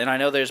felt. And I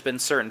know there's been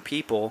certain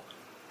people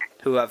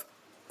who have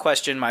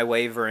questioned my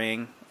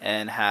wavering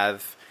and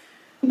have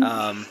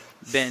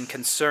been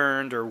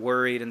concerned or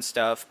worried and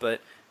stuff. But,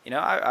 you know,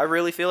 I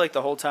really feel like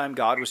the whole time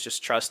God was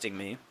just trusting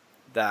me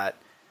that,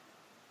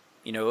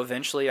 you know,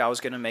 eventually I was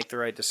going to make the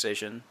right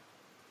decision.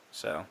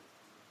 So,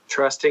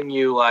 trusting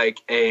you like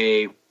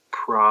a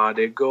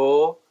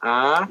prodigal,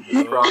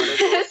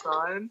 prodigal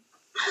son.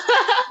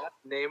 That's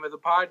the name of the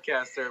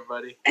podcast,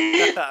 everybody.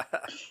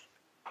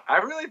 I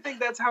really think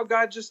that's how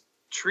God just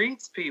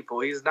treats people.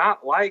 He's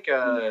not like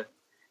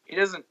he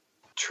doesn't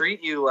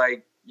treat you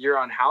like you're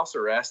on house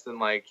arrest and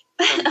like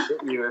come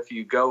get you if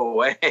you go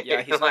away.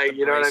 Yeah, he's like,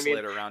 you know what I mean?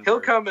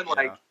 He'll come and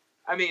like. Yeah.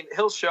 I mean,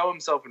 he'll show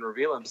himself and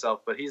reveal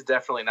himself, but he's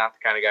definitely not the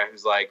kind of guy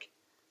who's like,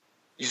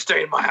 you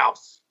stay in my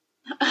house.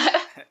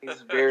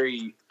 He's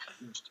very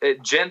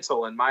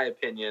gentle, in my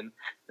opinion,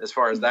 as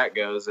far as that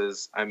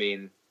goes. I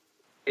mean,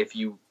 if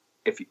you're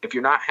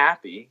not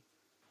happy,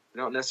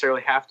 you don't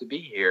necessarily have to be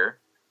here.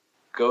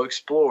 Go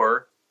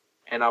explore,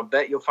 and I'll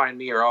bet you'll find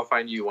me or I'll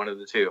find you, one of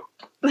the two.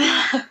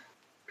 No,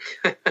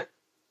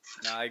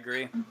 I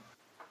agree.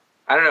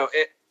 I don't know.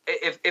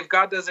 If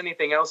God does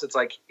anything else, it's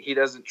like He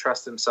doesn't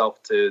trust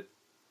Himself to,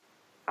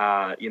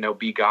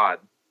 be God.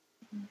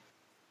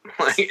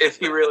 Like if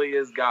He really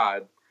is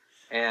God,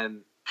 and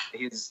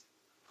He's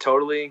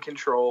totally in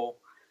control,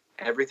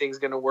 everything's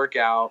going to work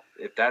out.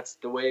 If that's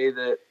the way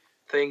that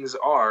things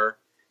are,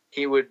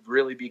 He would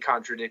really be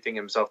contradicting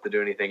Himself to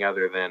do anything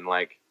other than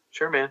like,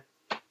 sure, man,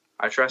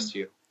 I trust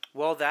you.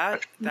 Well,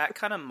 that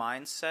kind of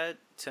mindset,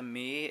 to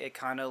me, it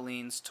kind of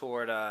leans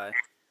toward kind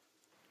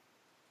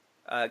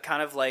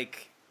of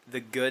like the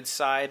good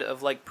side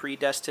of like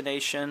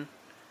predestination,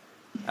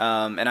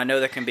 and I know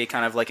there can be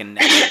kind of like a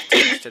negative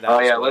touch to that. Oh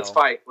yeah, well. Let's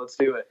fight. Let's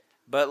do it.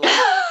 But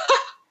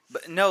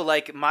no,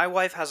 like my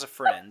wife has a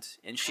friend,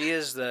 and she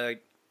is the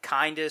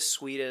kindest,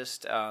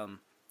 sweetest,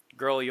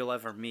 girl you'll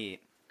ever meet.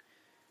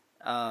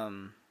 But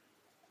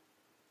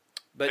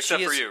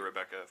except for you,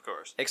 Rebecca, of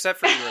course. Except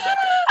for you,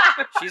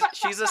 Rebecca.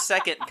 She's the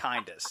second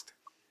kindest.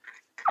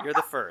 You're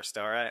the first,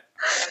 all right?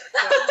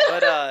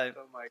 But oh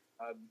my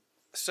God.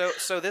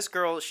 So this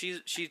girl,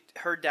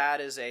 her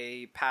dad is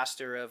a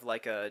pastor of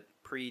like a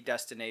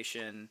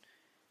predetermination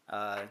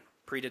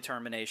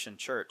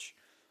church,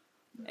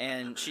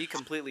 and she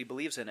completely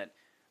believes in it.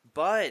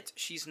 But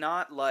she's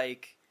not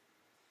like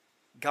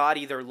God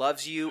either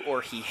loves you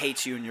or he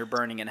hates you and you're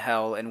burning in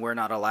hell and we're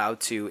not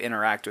allowed to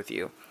interact with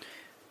you.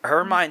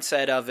 Her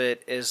mindset of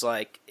it is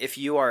like, if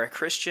you are a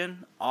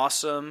Christian,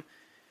 awesome.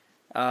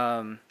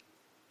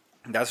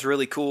 That's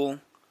really cool.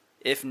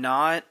 If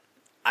not,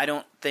 I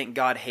don't think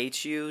God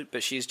hates you,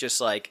 but she's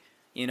just like,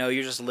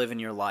 you're just living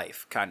your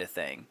life kind of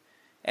thing.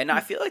 And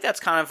I feel like that's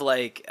kind of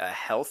like a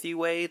healthy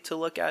way to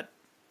look at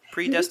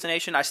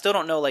predestination. I still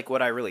don't know like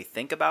what I really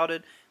think about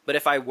it, but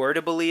if I were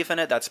to believe in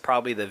it, that's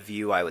probably the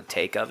view I would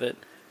take of it.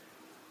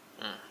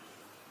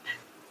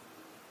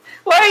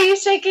 Why are you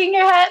shaking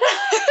your head?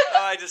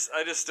 I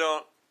just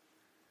don't.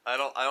 I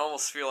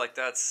almost feel like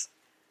that's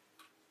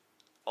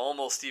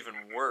almost even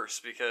worse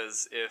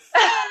because if.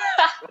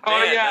 Oh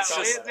man, yeah,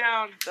 lay it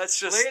down. That's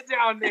just lay it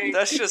down, Nate.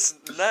 That's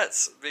just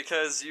nuts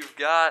because you've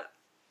got.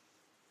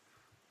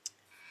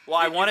 Well,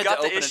 I wanted to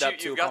open it up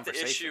to a conversation. You've got the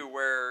conversation. issue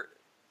where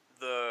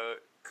the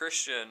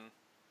Christian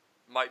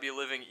might be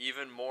living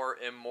even more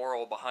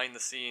immoral behind the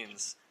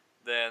scenes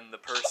than the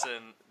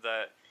person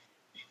that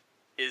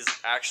is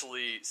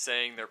actually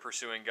saying they're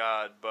pursuing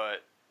God,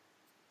 but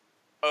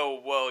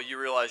oh, well, you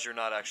realize you're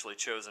not actually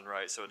chosen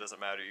right, so it doesn't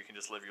matter, you can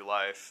just live your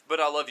life.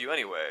 But I love you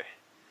anyway.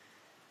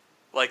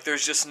 Like,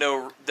 there's just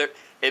no...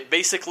 it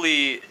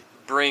basically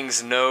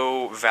brings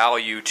no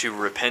value to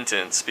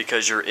repentance,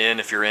 because you're in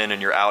if you're in,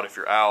 and you're out if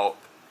you're out.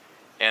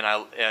 And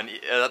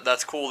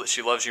that's cool that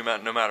she loves you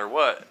no matter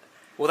what.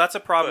 Well, that's a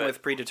problem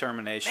with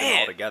predetermination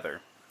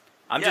altogether.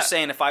 I'm just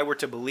saying, if I were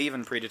to believe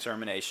in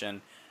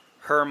predetermination,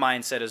 her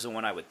mindset is the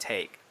one I would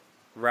take,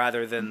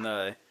 rather than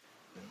the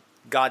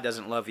God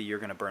doesn't love you, you're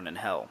going to burn in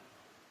hell.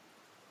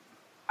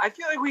 I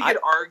feel like we could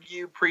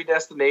argue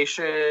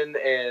predestination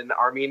and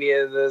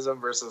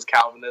Arminianism versus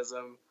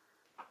Calvinism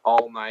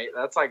all night.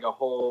 That's like a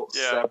whole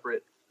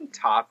separate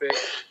topic,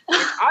 which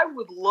I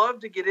would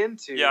love to get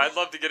into. Yeah, I'd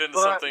love to get into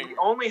but something. We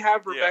only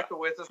have Rebecca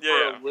with us for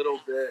a little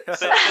bit.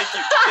 So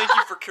thank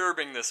you for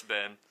curbing this,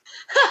 Ben.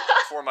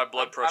 Before my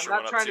blood pressure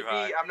went up too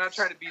high. I'm not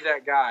trying to be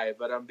that guy,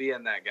 but I'm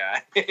being that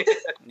guy.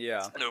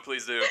 Yeah. No,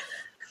 please do.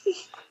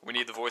 We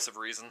need the voice of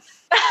reason.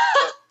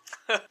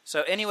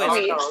 So,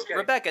 anyways,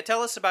 Rebecca,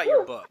 tell us about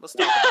your book. Let's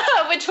talk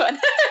about Which one?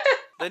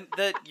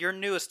 your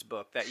newest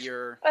book that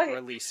you're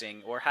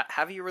releasing, or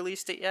have you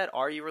released it yet?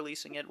 Are you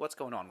releasing it? What's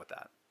going on with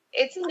that?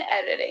 It's in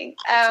editing.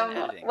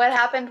 What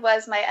happened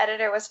was my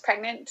editor was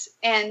pregnant,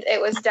 and it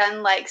was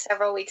done like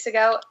several weeks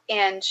ago,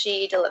 and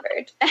she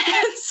delivered.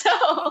 And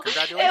so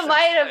it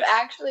might have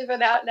actually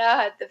been out now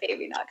had the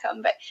baby not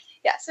come. But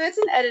yeah, so it's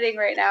in editing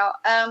right now.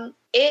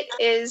 It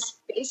is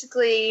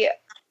basically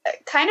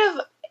kind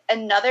of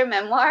another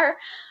memoir,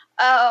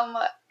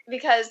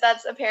 because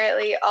that's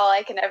apparently all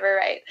I can ever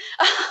write.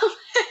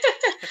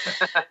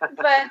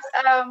 But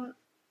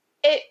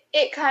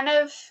it kind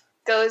of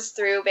goes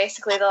through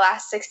basically the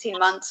last 16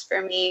 months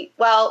for me.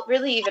 Well,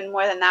 really even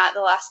more than that, the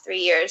last 3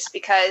 years,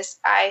 because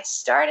I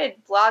started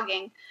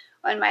blogging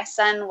when my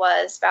son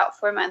was about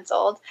 4 months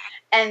old,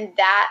 and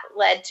that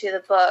led to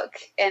the book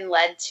and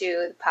led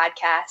to the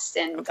podcast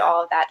and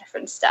all of that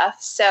different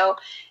stuff. So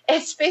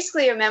it's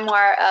basically a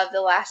memoir of the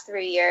last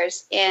 3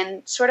 years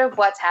and sort of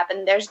what's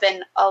happened. There's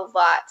been a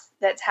lot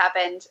that's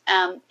happened,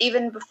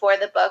 even before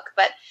the book,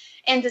 but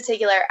in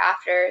particular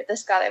after The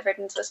Scarlet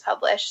Virgins was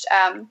published.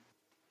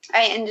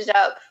 I ended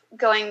up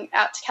going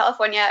out to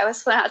California. I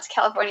was flown out to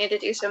California to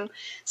do some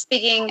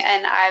speaking,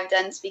 and I've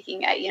done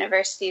speaking at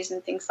universities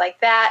and things like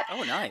that.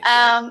 Oh,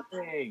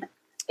 nice.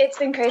 It's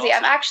been crazy.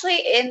 Awesome. I'm actually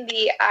in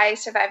the I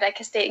Survived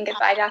Ica State and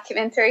Goodbye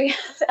documentary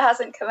that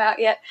hasn't come out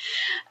yet.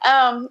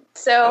 Oh,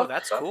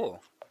 that's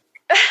cool.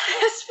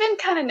 It's been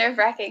kind of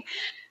nerve-wracking.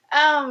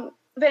 But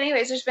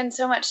anyways, there's been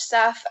so much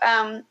stuff.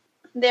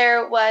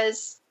 There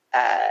was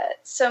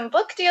some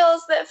book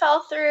deals that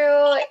fell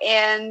through,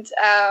 and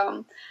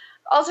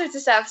all sorts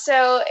of stuff.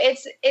 So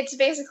it's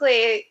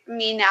basically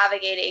me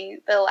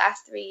navigating the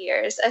last 3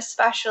 years,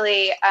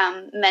 especially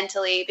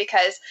mentally,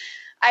 because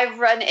I've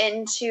run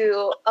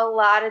into a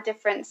lot of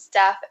different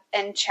stuff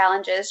and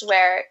challenges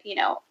where,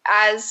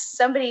 as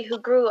somebody who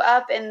grew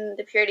up in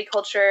the purity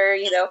culture,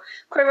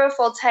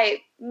 quiverful type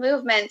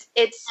movement,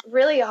 it's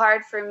really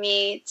hard for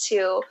me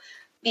to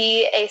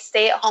be a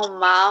stay-at-home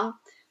mom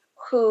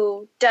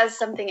who does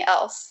something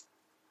else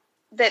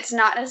that's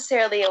not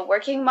necessarily a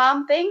working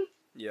mom thing.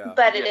 Yeah.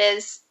 But it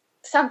is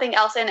something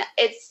else, and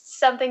it's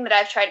something that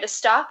I've tried to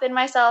stop in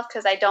myself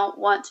because I don't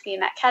want to be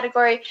in that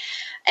category.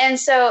 And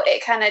so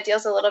it kind of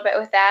deals a little bit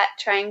with that,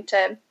 trying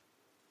to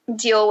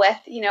deal with,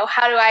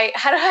 how do I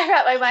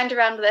wrap my mind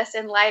around this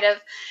in light of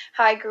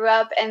how I grew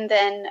up, and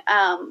then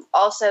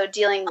also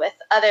dealing with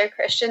other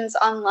Christians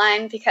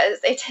online,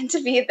 because they tend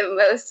to be the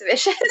most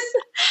vicious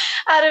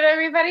out of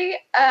everybody.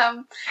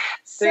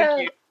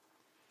 Thank you.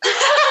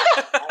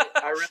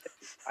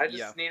 I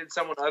just needed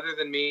someone other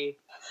than me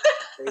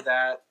to say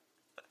that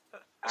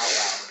out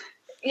loud.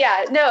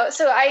 Yeah, no,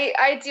 so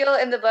I deal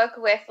in the book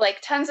with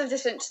like tons of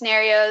different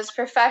scenarios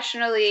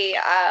professionally,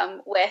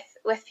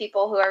 with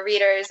people who are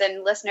readers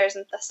and listeners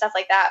and stuff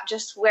like that,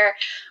 just where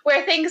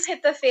things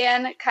hit the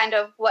fan, kind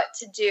of what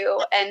to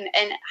do and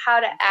how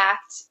to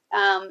act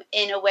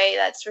in a way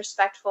that's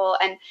respectful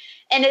and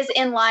is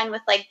in line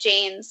with like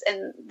James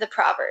and the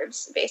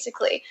Proverbs,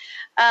 basically.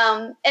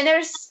 And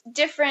there's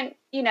different,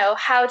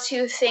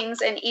 how-to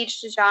things in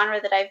each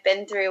genre that I've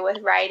been through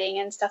with writing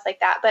and stuff like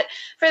that. But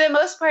for the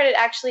most part, it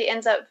actually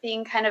ends up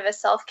being kind of a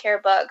self-care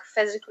book,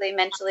 physically,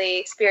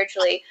 mentally,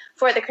 spiritually,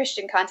 for the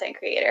Christian content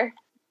creator.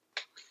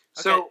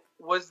 So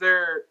was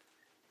there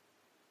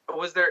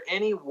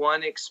any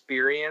one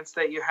experience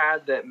that you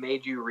had that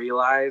made you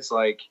realize,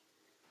 like,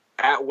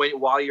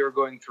 while you were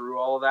going through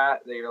all of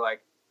that you're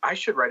like, I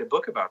should write a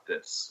book about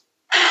this?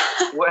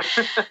 What?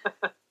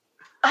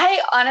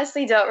 I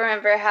honestly don't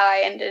remember how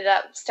I ended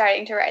up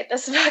starting to write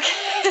this book.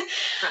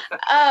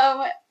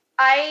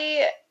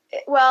 I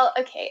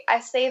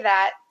say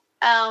that.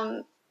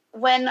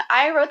 When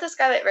I wrote The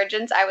Scarlet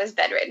Virgins, I was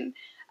bedridden.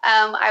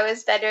 I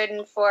was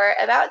bedridden for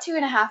about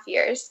 2.5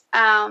 years.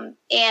 And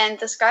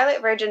The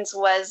Scarlet Virgins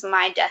was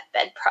my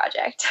deathbed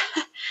project.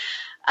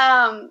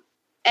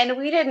 And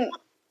we didn't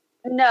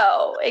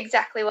know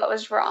exactly what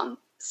was wrong.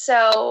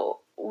 So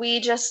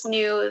we just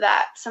knew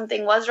that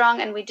something was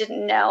wrong, and we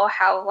didn't know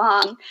how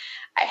long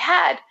I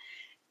had.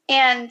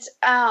 And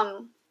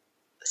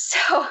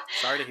so...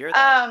 Sorry to hear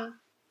that.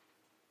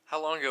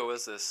 How long ago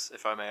was this,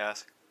 if I may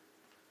ask?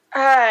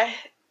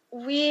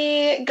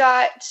 We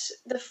got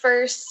the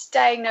first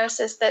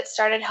diagnosis that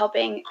started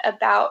helping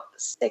about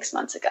 6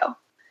 months ago.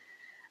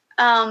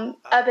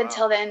 Up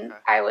until then,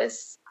 I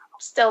was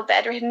still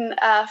bedridden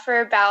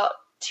for about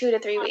 2 to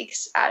 3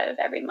 weeks out of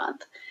every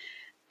month.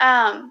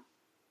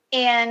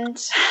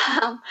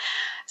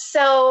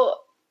 So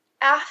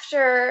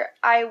after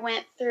I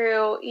went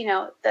through,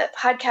 the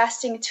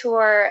podcasting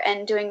tour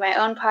and doing my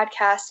own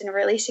podcast and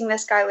releasing The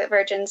Scarlet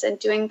Virgins and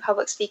doing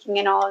public speaking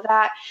and all of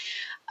that,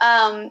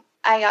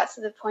 I got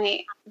to the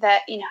point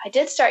that, I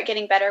did start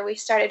getting better. We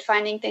started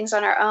finding things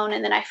on our own,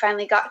 and then I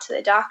finally got to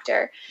the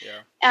doctor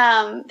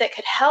that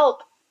could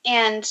help.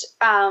 And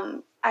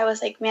I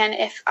was like, man,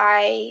 if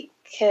I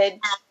could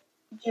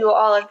do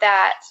all of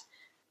that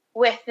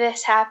with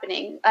this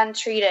happening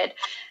untreated,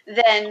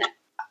 then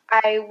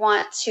I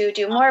want to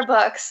do more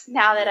books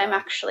now that I'm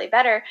actually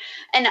better.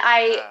 And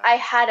I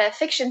had a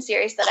fiction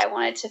series that I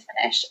wanted to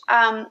finish.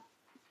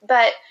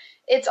 But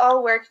it's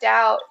all worked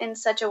out in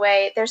such a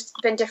way. There's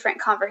been different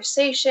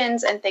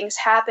conversations and things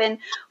happen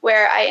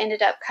where I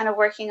ended up kind of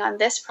working on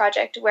this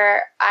project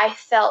where I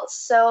felt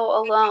so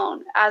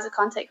alone as a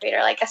content creator,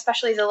 like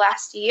especially the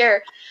last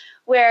year,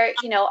 where,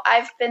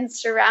 I've been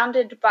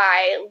surrounded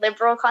by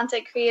liberal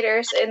content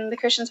creators in the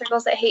Christian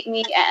circles that hate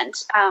me and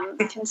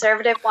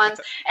conservative ones.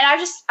 And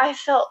I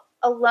felt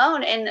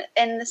alone in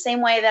the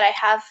same way that I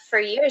have for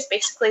years,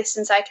 basically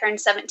since I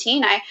turned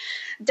 17. I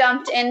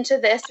dumped into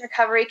this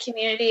recovery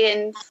community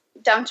and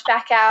dumped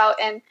back out,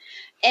 and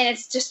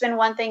it's just been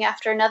one thing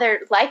after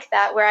another like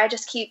that, where I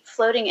just keep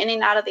floating in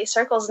and out of these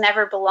circles,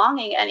 never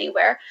belonging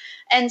anywhere.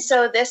 And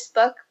so this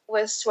book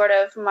was sort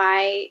of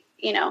my,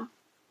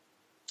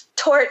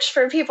 torch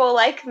for people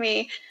like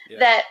me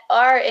that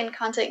are in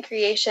content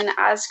creation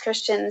as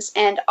Christians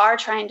and are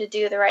trying to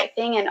do the right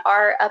thing and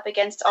are up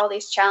against all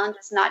these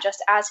challenges, not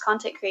just as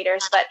content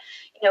creators, but,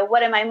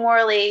 what am I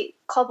morally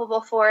culpable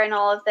for in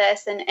all of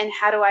this? And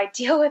how do I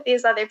deal with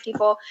these other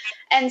people?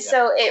 And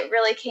so it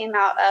really came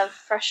out of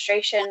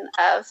frustration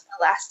of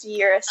the last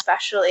year,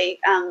 especially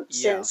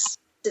since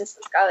The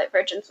Scarlet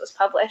Virgins was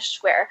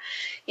published, where,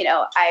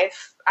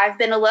 I've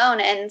been alone.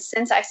 And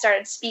since I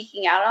started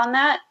speaking out on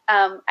that,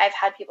 I've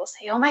had people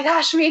say, oh my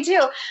gosh, me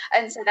too.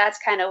 And so that's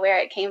kind of where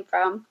it came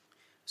from.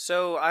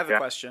 So I have a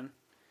question.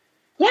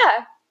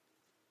 Yeah.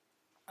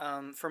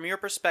 From your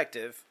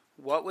perspective,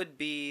 what would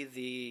be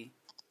the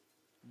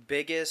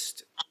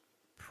biggest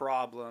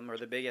problem or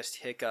the biggest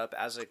hiccup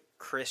as a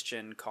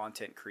Christian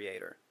content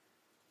creator?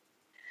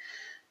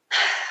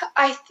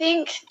 I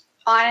think,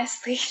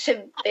 honestly,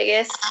 the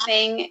biggest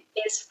thing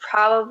is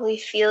probably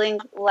feeling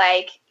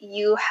like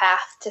you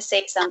have to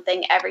say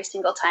something every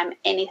single time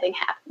anything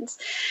happens.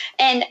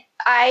 And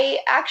I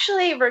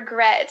actually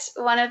regret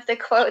one of the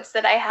quotes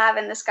that I have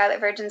in The Scarlet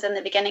Virgins in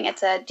the beginning.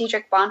 It's a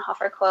Dietrich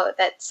Bonhoeffer quote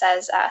that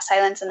says,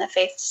 silence in the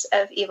face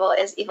of evil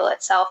is evil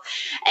itself.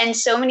 And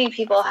so many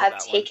people have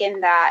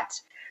taken that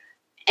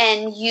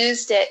and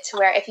used it to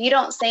where if you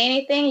don't say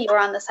anything, you're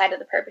on the side of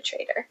the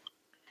perpetrator.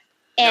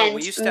 And no,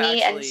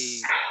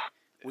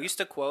 we used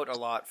to quote a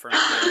lot from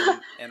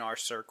him in our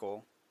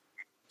circle.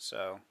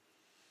 So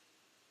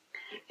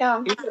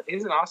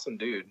he's an awesome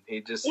dude.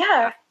 He just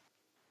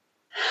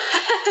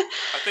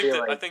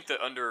I think that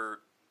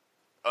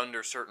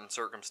under certain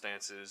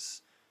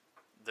circumstances,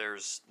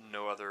 there's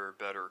no other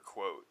better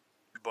quote.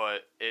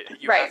 But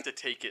you have to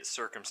take it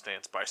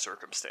circumstance by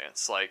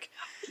circumstance. Like,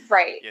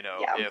 you know,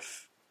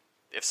 if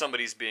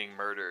somebody's being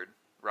murdered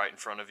right in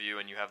front of you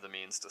and you have the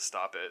means to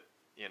stop it,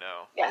 you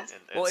know, and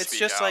well, it's speak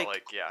just out,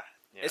 like you know.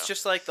 It's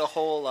just like the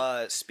whole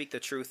speak the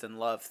truth in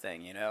love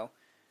thing, you know?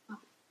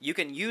 You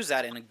can use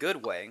that in a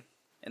good way,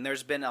 and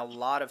there's been a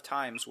lot of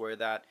times where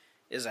that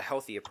is a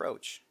healthy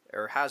approach,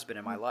 or has been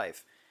in my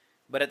life.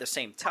 But at the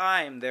same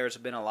time, there's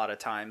been a lot of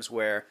times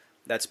where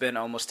that's been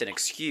almost an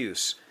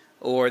excuse,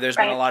 or there's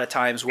been a lot of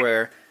times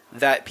where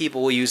that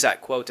people will use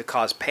that quote to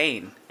cause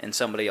pain in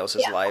somebody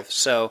else's life.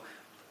 So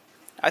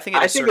I think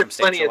it is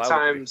circumstantial.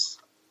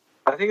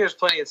 I think there's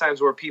plenty of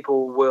times where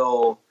people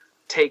will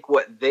take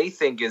what they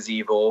think is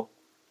evil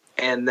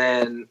and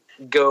then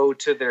go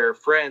to their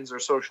friends or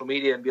social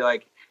media and be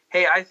like,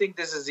 hey, I think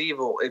this is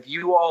evil. If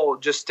you all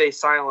just stay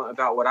silent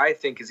about what I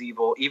think is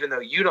evil, even though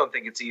you don't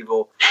think it's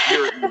evil,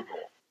 you're evil.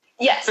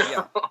 Yes.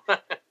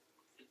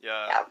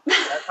 Yeah.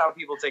 That's how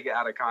people take it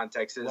out of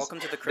context. Welcome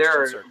to the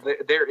Christian circle.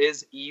 There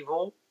is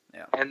evil,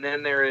 and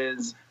then there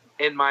is,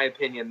 in my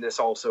opinion, this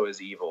also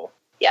is evil.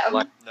 Yeah.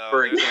 Like,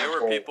 for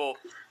example,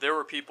 there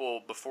were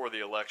people before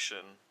the election.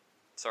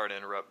 Sorry to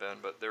interrupt, Ben,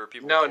 but there were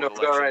people. No,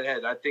 go right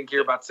ahead. I think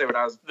you're about to say what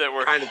I was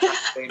kind of trying to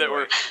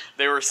say.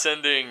 They were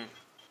sending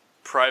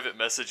private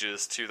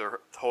messages to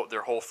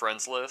their whole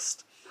friends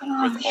list with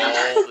all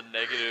the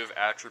negative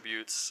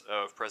attributes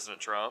of President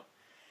Trump.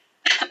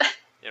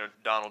 You know,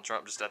 Donald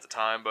Trump just at the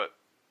time, but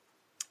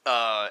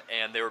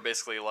and they were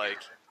basically like,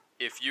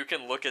 if you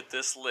can look at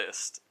this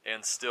list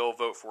and still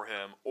vote for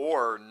him,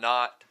 or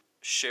not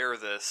share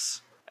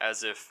this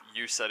as if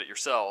you said it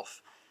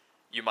yourself,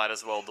 you might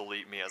as well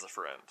delete me as a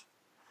friend.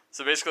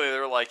 So basically,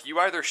 they're like, you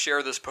either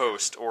share this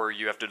post or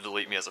you have to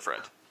delete me as a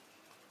friend.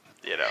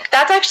 You know,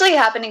 that's actually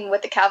happening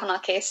with the Kavanaugh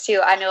case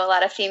too. I know a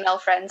lot of female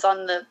friends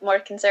on the more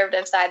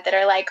conservative side that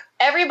are like,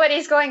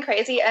 everybody's going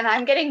crazy, and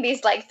I'm getting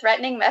these like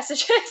threatening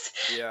messages.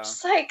 Yeah,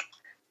 just like,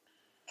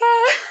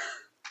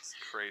 it's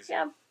crazy.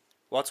 Yeah.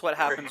 Well, it's what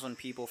happens when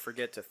people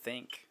forget to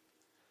think.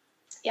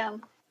 Yeah.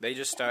 They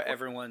just start.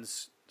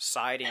 Everyone's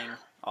siding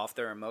off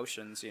their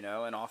emotions, you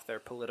know, and off their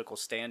political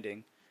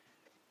standing.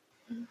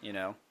 You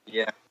know.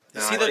 Yeah. No,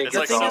 see, the thing is,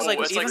 like, it's even like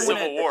when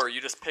Civil War. You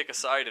just pick a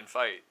side and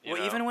fight.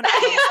 Well, even when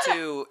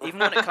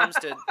it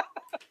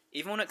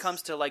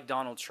comes to like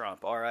Donald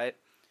Trump, all right,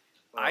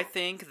 I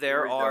think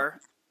there are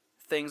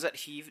things that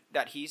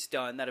he's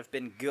done that have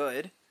been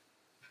good,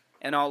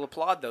 and I'll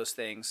applaud those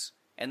things.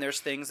 And there's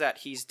things that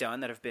he's done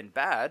that have been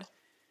bad,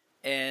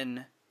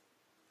 and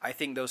I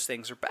think those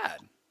things are bad.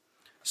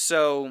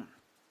 So,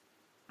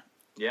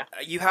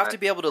 you have to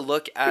be able to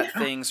look at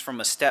things from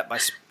a step by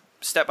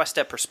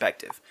step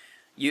perspective.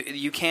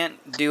 You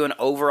can't do an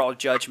overall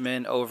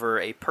judgment over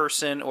a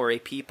person or a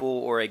people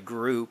or a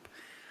group.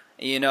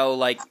 You know,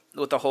 like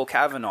with the whole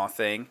Kavanaugh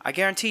thing, I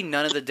guarantee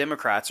none of the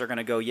Democrats are going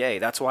to go yay.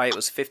 That's why it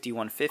was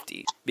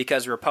 51-50,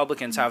 because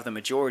Republicans have the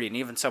majority, and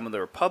even some of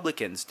the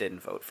Republicans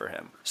didn't vote for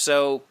him.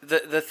 So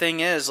the thing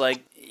is,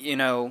 like, you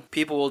know,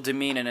 people will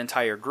demean an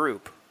entire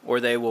group, or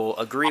they will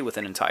agree with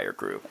an entire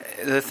group.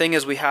 The thing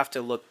is, we have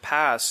to look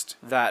past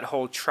that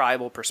whole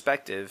tribal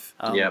perspective,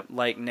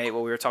 like Nate,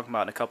 what we were talking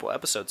about a couple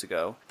episodes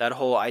ago, that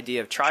whole idea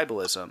of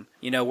tribalism.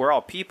 You know, we're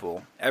all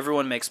people.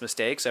 Everyone makes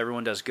mistakes.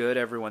 Everyone does good.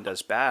 Everyone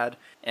does bad.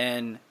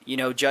 And, you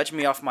know, judge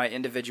me off my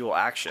individual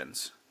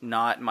actions,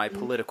 not my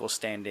political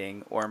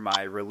standing or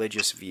my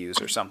religious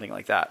views or something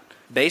like that.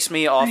 Base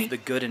me off the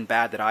good and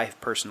bad that I have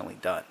personally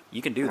done.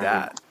 You can do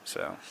that.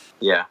 So.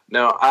 Yeah.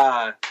 No,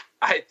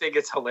 I think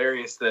it's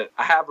hilarious that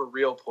I have a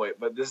real point,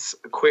 but this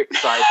quick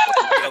side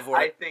point,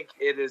 I think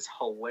it is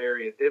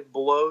hilarious. It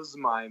blows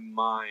my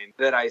mind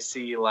that I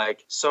see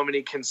like so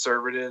many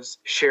conservatives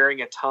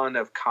sharing a ton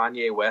of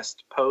Kanye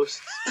West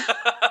posts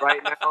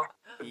right now.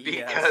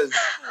 Because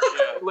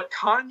look,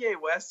 Kanye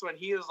West, when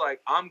he was like,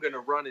 I'm going to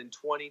run in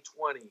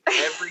 2020,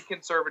 every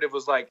conservative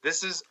was like,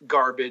 this is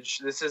garbage.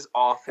 This is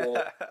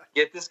awful.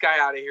 Get this guy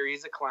out of here.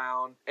 He's a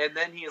clown. And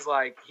then he's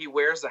like, he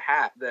wears a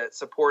hat that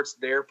supports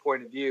their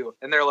point of view.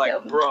 And they're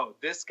like, bro,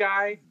 this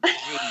guy,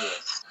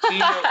 genius. He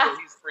knows what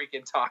he's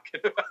freaking talking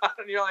about.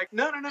 And you're like,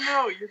 no.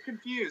 You're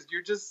confused.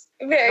 You're just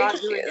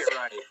not doing it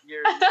right.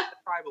 You're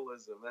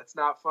tribalism. That's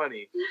not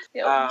funny.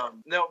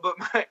 No, but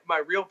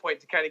my real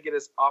point to kind of get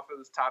us off of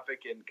this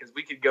topic, and because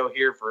we could go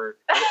here for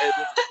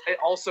it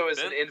also is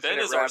an infinite Ben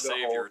is rabbit our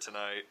savior hole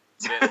tonight.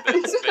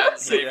 Ben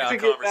saved the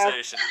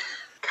conversation.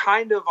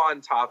 Kind of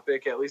on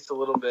topic, at least a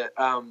little bit.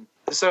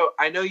 So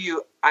I know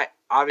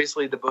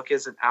obviously the book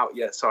isn't out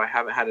yet, so I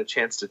haven't had a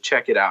chance to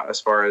check it out as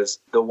far as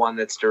the one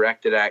that's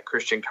directed at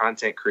Christian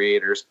content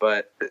creators,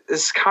 but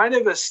it's kind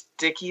of a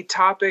sticky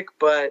topic.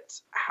 But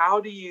how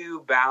do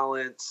you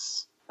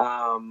balance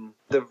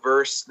the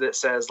verse that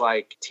says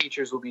like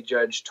teachers will be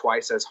judged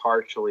twice as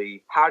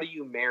harshly? How do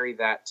you marry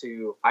that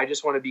to, I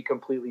just want to be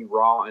completely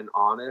raw and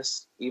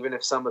honest, even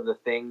if some of the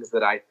things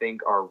that I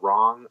think are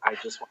wrong, I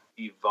just want to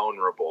be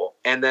vulnerable.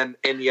 And then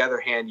in the other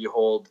hand, you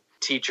hold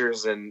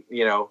teachers and,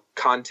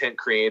 content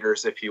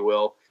creators, if you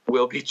will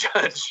be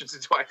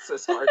judged twice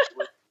as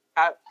harshly.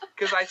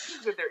 Because I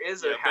think that there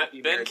is a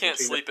happy Ben marriage. can't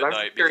between sleep them. at I'm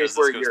night curious because this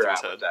where goes you're through his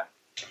at head. with that.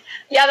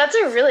 Yeah, that's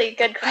a really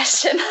good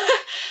question.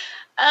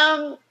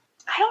 I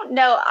don't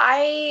know.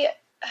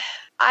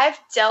 I've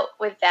dealt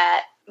with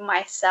that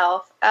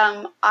myself.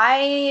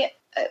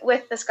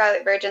 With the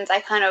Scarlet Virgins,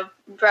 I kind of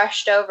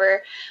brushed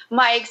over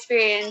my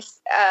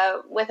experience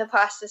with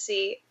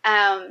apostasy,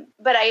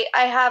 but I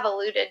have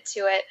alluded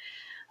to it.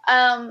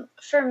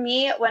 For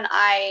me, when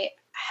I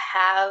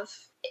have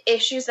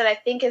issues that I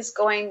think is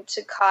going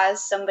to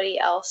cause somebody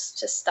else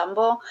to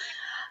stumble,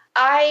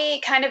 I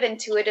kind of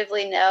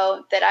intuitively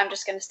know that I'm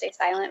just going to stay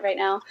silent right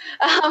now.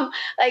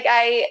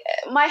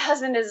 My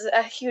husband is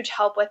a huge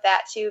help with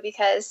that too,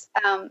 because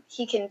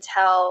he can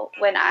tell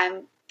when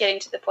I'm getting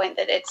to the point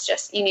that it's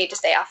just, you need to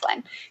stay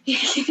offline. You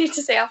need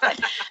to stay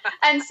offline.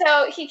 And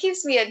so he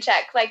keeps me in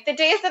check. Like the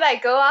days that I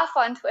go off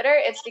on Twitter,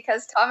 it's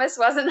because Thomas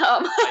wasn't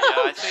home.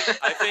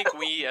 I think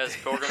we as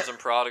Pilgrims and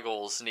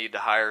Prodigals need to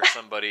hire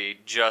somebody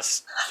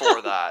just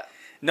for that.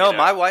 No,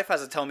 my wife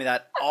has to tell me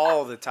that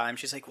all the time.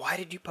 She's like, "Why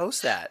did you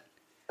post that?"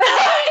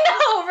 I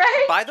know,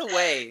 right? By the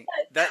way,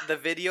 the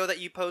video that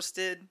you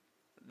posted,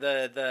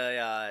 what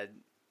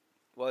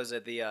was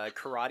it? The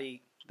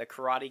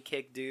karate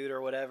kick dude or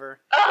whatever.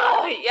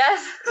 Oh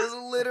yes, it was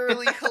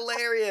literally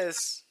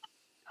hilarious.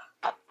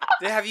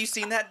 Have you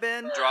seen that,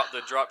 Ben?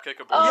 The drop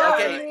kick of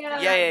okay. Yeah.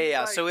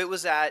 Yeah. Like, so it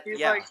was at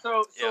he's like,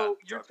 so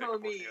you're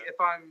telling me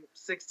if I'm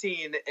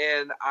 16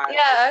 and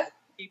I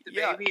keep the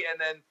baby, and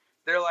then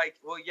they're like,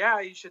 well, yeah,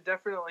 you should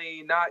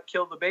definitely not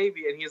kill the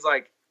baby, and he's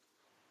like,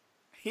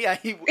 yeah,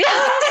 he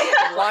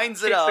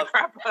winds it up.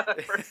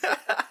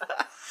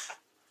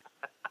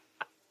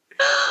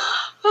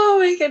 Oh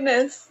my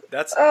goodness.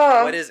 That's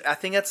what is. I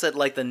think that's at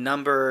like the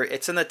number.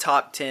 It's in the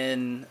top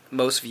 10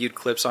 most viewed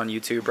clips on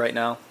YouTube right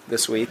now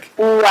this week.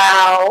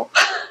 Wow.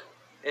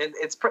 And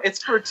it's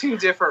for two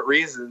different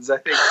reasons. I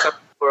think some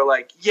people are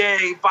like,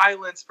 "Yay,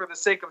 violence for the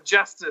sake of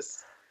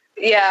justice."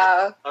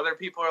 Yeah. Other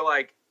people are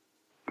like,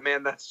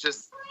 "Man, that's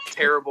just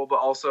terrible, but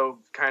also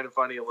kind of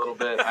funny a little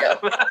bit."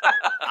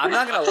 I'm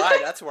not gonna lie,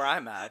 that's where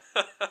I'm at.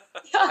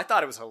 I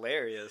thought it was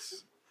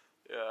hilarious.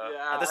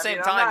 Yeah. At the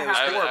same time, it was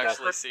I haven't horrible.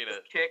 actually seen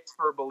it. Kicked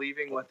for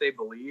believing what they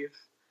believe.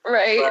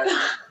 Right.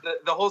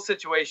 But the whole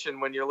situation,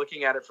 when you're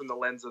looking at it from the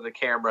lens of the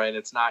camera and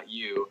it's not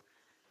you,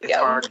 it's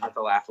hard not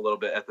to laugh a little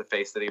bit at the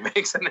face that he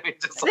makes, and then he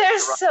just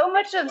there's so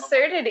much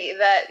absurdity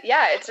that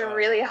it's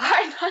really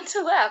hard not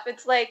to laugh.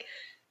 It's like,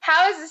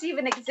 how does this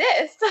even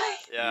exist?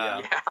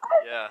 Yeah.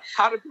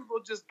 How do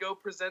people just go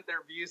present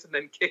their views and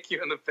then kick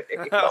you in the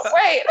face?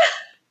 Right.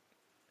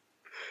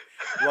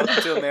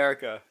 Welcome to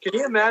America. Can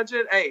you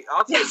imagine? Hey,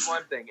 I'll tell you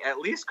one thing. At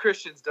least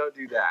Christians don't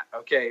do that,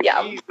 okay?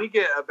 Yeah. We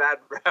get a bad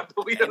rap,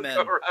 but we don't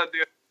go around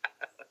doing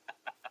that.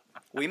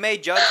 We may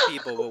judge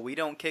people, but we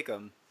don't kick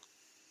them.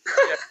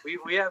 Yeah,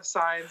 we have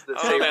signs that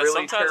say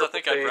really sometimes I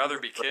think I'd rather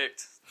be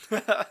kicked. I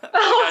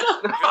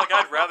feel like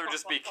I'd rather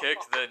just be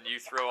kicked than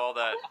you throw all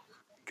that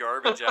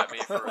garbage at me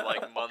for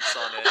like months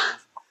on end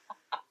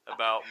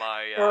about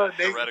my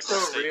heretical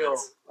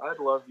statements. I'd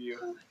love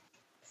you.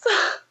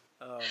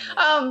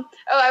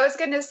 I was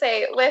gonna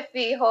say, with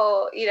the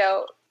whole,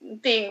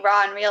 being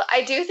raw and real,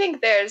 I do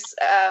think there's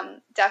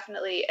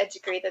definitely a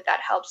degree that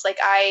helps. Like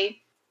I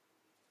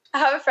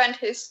have a friend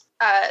who's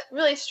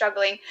really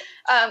struggling,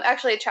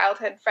 actually a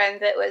childhood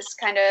friend that was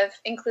kind of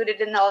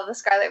included in all of the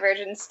Scarlet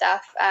Virgin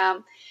stuff,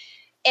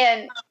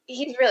 and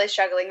he's really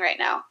struggling right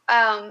now.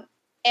 And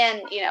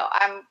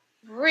I'm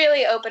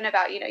really open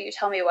about, you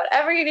tell me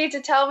whatever you need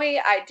to tell me.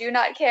 I do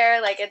not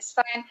care. Like, it's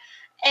fine.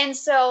 And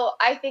so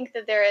I think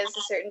that there is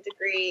a certain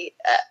degree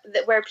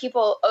that where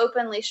people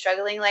openly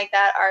struggling like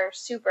that are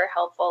super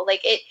helpful.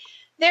 Like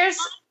there's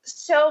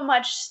so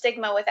much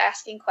stigma with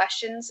asking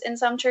questions in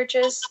some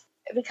churches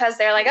because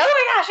they're like, oh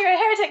my gosh, you're a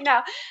heretic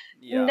now.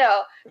 Yeah.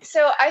 No.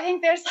 So I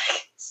think there's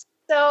like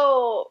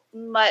so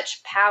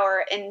much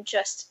power in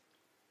just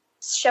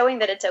showing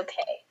that it's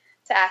okay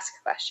to ask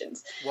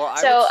questions. Well,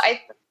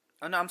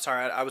 oh no, I'm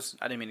sorry. I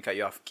didn't mean to cut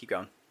you off. Keep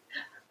going.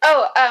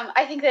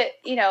 I think that,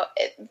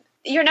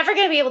 you're never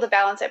going to be able to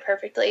balance it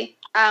perfectly.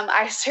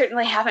 I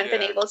certainly haven't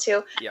been able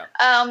to. Yeah.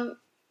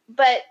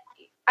 But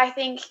I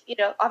think,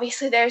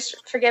 obviously there's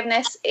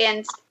forgiveness,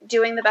 and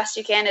doing the best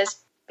you can is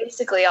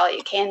basically all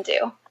you can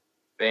do.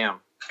 Bam.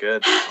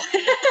 Good.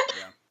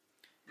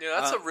 Yeah,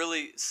 that's a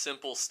really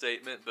simple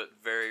statement, but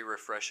very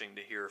refreshing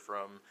to hear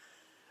from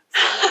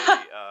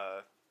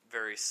a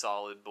very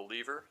solid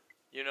believer.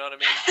 You know what I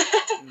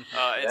mean?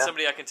 And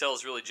somebody I can tell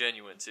is really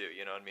genuine too.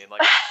 You know what I mean?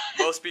 Like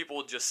most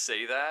people just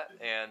say that,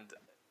 and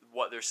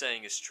what they're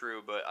saying is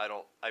true, but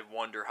I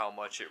wonder how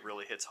much it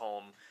really hits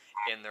home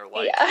in their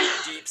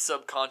deep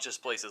subconscious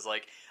places.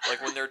 Like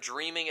when they're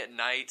dreaming at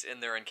night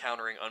and they're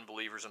encountering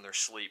unbelievers in their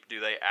sleep, do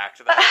they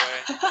act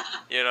that way?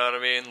 You know what I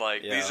mean?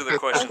 Like these are the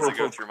questions that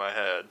go through my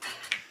head.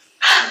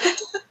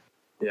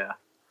 Yeah.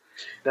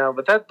 No,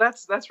 but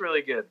that's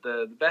really good.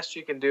 The best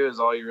you can do is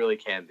all you really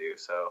can do.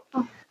 So,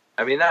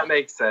 I mean, that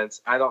makes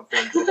sense. I don't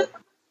think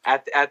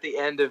at the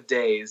end of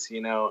days,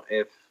 you know,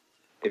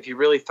 if you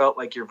really felt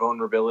like your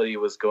vulnerability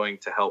was going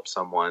to help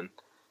someone,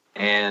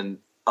 and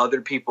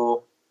other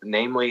people,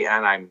 namely,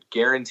 and I'm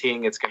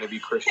guaranteeing it's going to be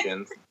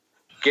Christians,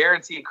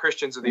 guarantee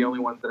Christians are the only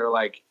ones that are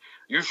like,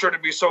 you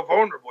shouldn't be so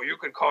vulnerable. You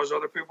could cause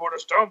other people to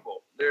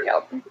stumble. They're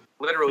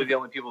literally the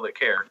only people that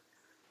care.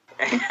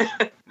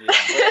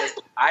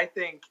 I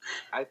think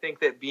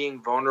that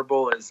being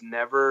vulnerable is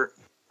never,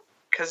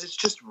 because it's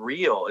just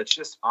real. It's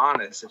just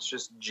honest. It's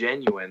just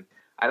genuine.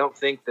 I don't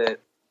think that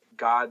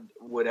God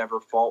would ever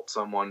fault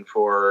someone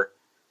for,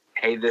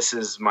 hey, this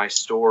is my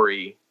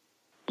story,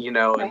 you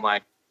know, and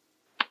like,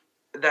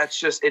 that's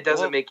just, it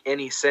doesn't make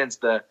any sense.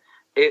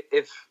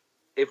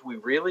 If we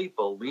really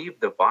believe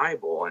the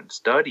Bible and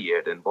study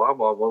it and blah,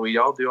 blah, blah, we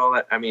all do all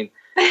that. I mean,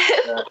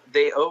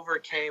 they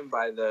overcame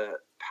by the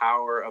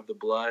power of the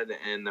blood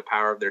and the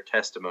power of their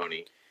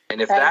testimony.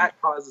 And if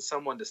that causes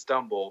someone to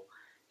stumble,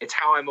 it's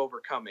how I'm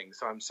overcoming.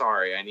 So I'm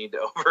sorry, I need to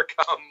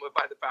overcome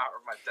by the power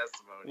of my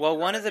testimony. Well,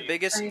 one of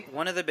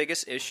the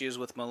biggest issues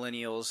with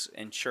millennials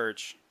in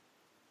church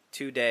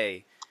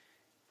today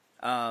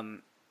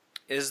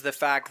is the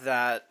fact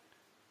that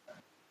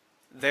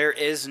there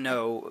is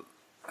no,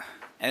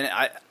 and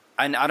I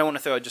don't want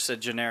to throw out just a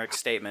generic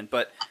statement,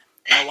 but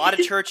in a lot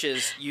of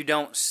churches, you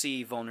don't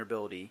see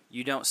vulnerability,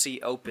 you don't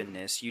see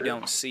openness, you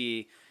don't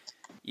see,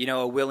 you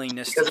know, a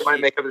willingness because it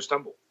might make others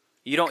stumble.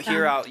 You don't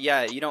hear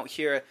you don't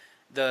hear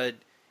the,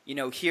 you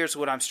know, here's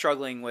what I'm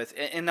struggling with.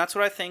 And that's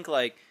what I think,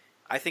 like,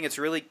 I think it's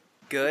really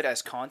good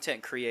as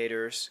content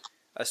creators,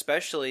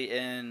 especially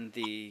in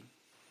the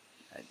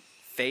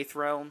faith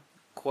realm,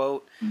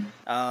 quote,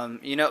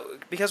 you know,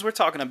 because we're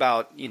talking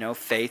about, you know,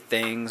 faith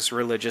things,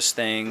 religious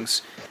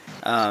things.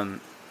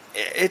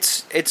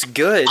 It's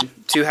good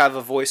to have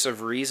a voice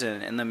of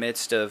reason in the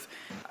midst of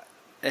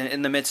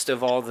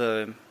all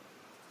the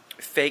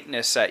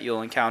fakeness that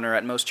you'll encounter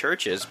at most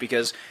churches,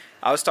 because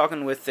I was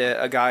talking with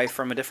a guy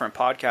from a different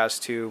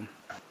podcast who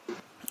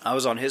I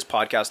was on his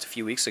podcast a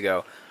few weeks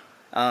ago,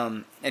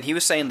 and he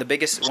was saying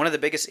one of the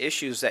biggest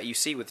issues that you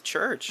see with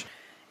church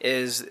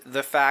is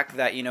the fact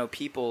that, you know,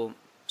 people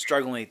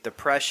struggling with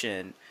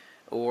depression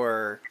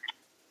or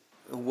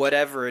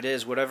whatever it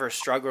is, whatever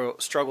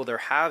struggle they're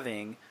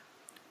having,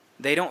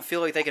 they don't feel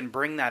like they can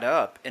bring that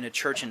up in a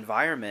church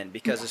environment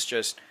because it's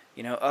just,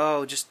 you know,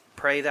 oh, just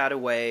pray that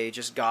away.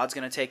 Just God's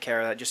going to take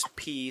care of that. Just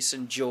peace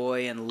and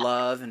joy and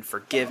love and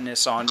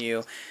forgiveness on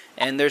you.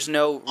 And there's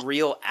no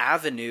real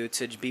avenue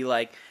to be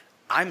like,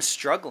 I'm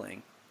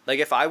struggling. Like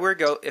if I were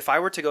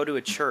to go to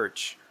a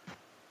church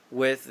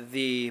with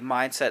the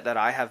mindset that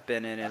I have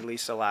been in at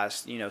least the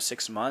last, you know,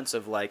 6 months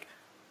of like,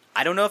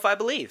 I don't know if I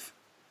believe,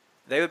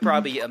 they would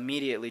probably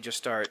immediately just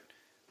start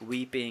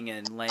weeping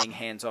and laying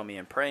hands on me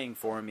and praying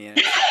for me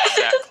and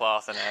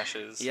sackcloth and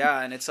ashes.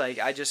 Yeah, and it's like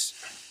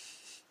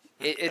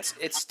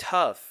it's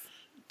tough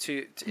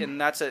to and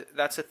that's a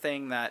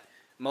thing that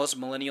most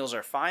millennials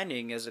are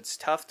finding, is it's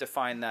tough to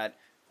find that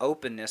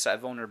openness,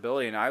 that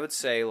vulnerability. And I would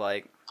say,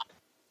 like,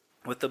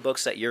 with the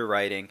books that you're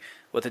writing,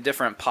 with the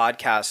different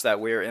podcasts that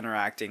we're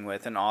interacting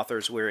with and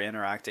authors we're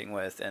interacting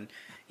with, and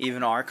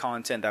even our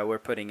content that we're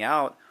putting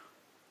out,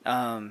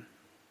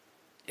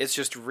 it's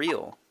just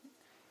real.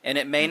 And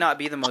it may not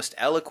be the most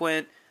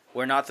eloquent,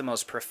 we're not the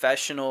most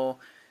professional,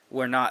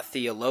 we're not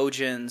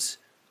theologians.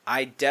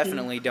 I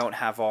definitely don't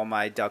have all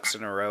my ducks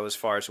in a row as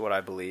far as what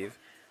I believe.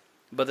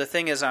 But the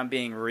thing is, I'm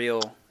being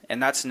real,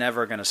 and that's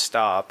never going to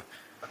stop.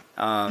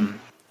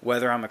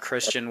 Whether I'm a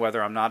Christian,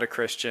 whether I'm not a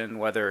Christian,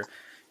 whether,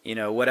 you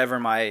know, whatever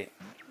my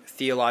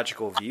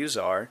theological views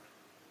are.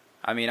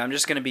 I mean, I'm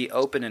just going to be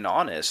open and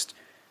honest.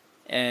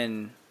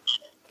 And,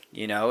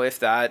 you know, if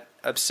that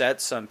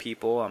upsets some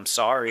people, I'm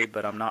sorry,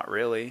 but I'm not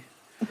really,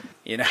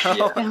 you know?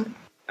 Yeah.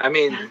 I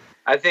mean,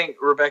 I think,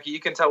 Rebecca, you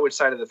can tell which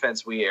side of the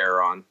fence we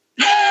err on.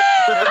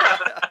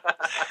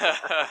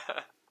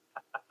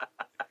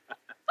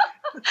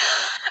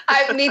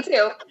 Me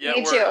too.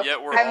 Me too.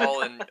 Yet we're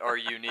all in our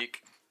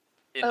unique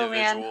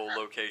individual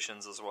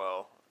locations as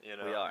well. You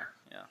know, we are.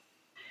 Yeah,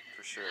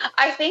 for sure.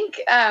 I think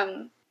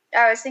I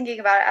was thinking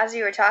about it as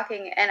you were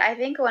talking, and I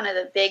think one of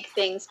the big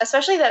things,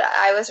 especially that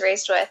I was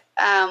raised with,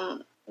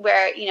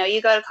 where, you know,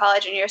 you go to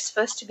college and you're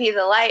supposed to be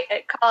the light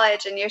at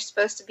college, and you're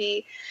supposed to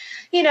be,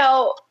 you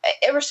know,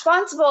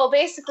 responsible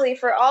basically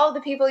for all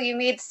the people you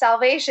meet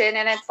salvation,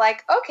 and it's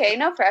like, okay,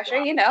 no pressure,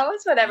 you know,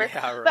 it's whatever.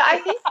 Yeah, right.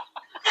 But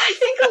I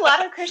think a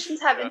lot of Christians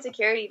have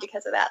insecurity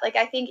because of that. Like,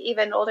 I think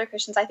even older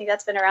Christians, I think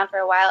that's been around for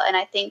a while, and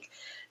I think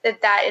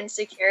that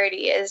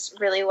insecurity is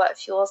really what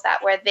fuels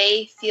that, where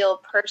they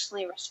feel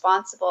personally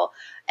responsible,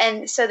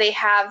 and so they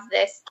have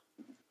this,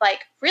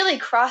 like, really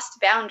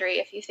crossed boundary.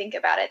 If you think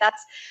about it,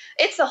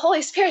 it's the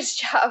Holy Spirit's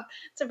job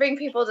to bring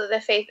people to the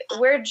faith.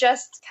 We're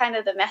just kind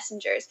of the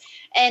messengers.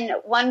 And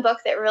one book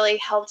that really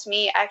helped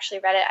me, I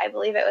actually read it, I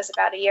believe it was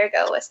about a year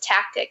ago, was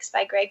Tactics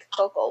by Greg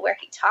Koukl, where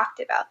he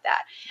talked about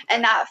that.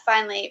 And that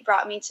finally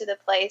brought me to the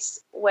place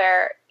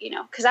where, you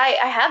know, because I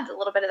had a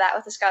little bit of that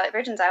with the Scarlet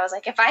Virgins. I was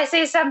like, if I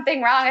say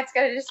something wrong, it's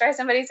going to destroy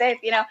somebody's faith,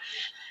 you know.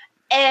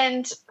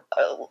 And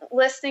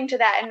listening to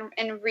that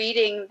and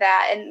reading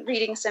that and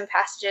reading some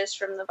passages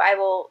from the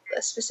Bible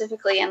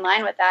specifically in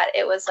line with that,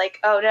 it was like,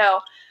 oh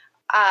no,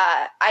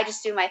 I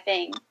just do my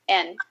thing,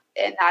 and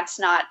that's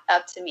not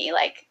up to me.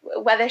 Like,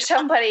 whether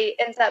somebody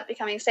ends up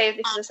becoming saved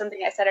because of something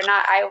I said or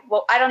not,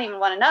 I don't even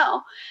want to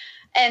know.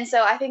 And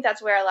so I think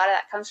that's where a lot of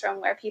that comes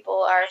from, where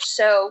people are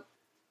so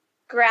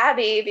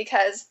grabby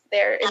because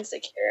they're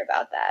insecure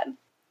about that.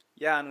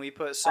 Yeah, and we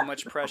put so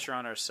much pressure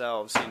on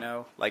ourselves, you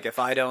know? Like, if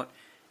I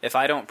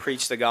don't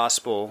preach the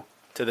gospel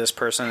to this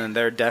person, then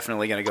they're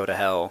definitely going to go to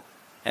hell,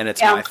 and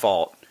it's my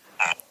fault.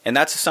 And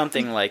that's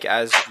something, like,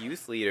 as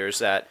youth leaders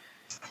that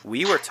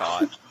we were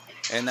taught,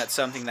 and that's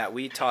something that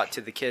we taught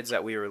to the kids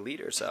that we were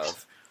leaders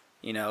of.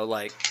 You know,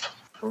 like,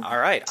 all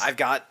right, I've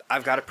got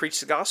to preach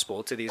the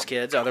gospel to these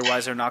kids,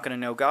 otherwise they're not going to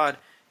know God.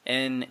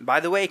 And by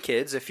the way,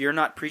 kids, if you're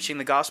not preaching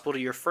the gospel to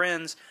your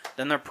friends,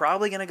 then they're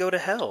probably going to go to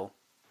hell.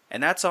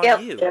 And that's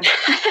on you.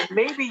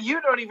 Maybe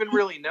you don't even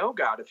really know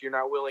God if you're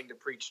not willing to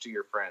preach to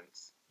your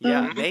friends.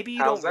 Yeah, maybe you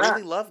don't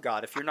really love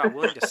God if you're not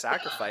willing to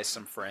sacrifice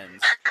some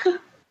friends.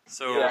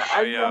 So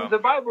yeah, the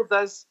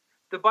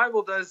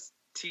Bible does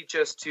teach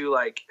us to,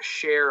 like,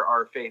 share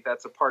our faith.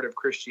 That's a part of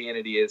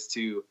Christianity, is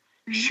to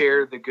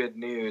share the good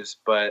news.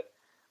 But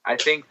I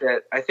think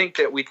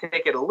that we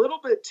take it a little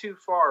bit too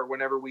far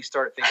whenever we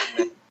start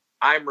thinking that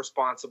I'm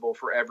responsible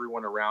for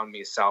everyone around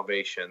me's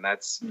salvation.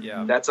 That's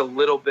a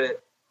little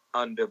bit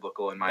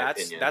unbiblical in my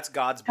opinion. That's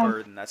God's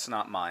burden. That's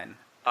not mine.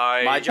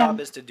 My job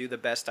is to do the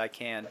best I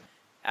can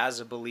as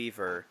a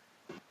believer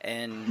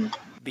and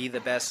be the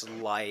best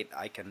light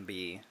I can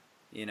be.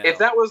 You know, if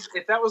that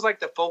was like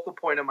the focal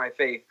point of my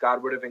faith,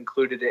 God would have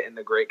included it in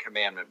the Great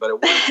Commandment. But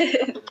it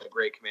wasn't in the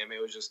Great Commandment.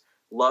 It was just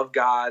love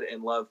God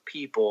and love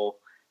people,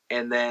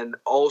 and then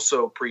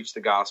also preach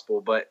the gospel.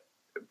 But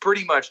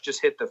pretty much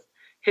just hit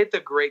the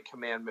Great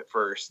Commandment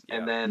first,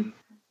 and then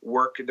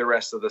work the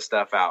rest of the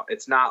stuff out.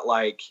 It's not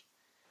like,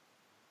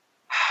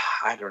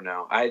 I don't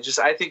know. I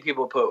think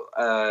people put,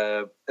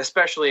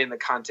 especially in the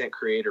content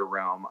creator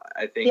realm,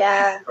 I think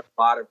people put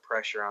a lot of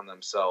pressure on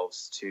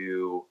themselves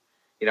to,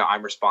 you know,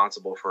 I'm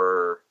responsible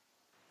for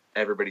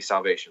everybody's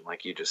salvation,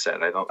 like you just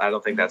said. I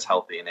don't think that's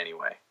healthy in any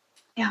way.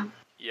 Yeah.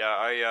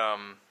 Yeah,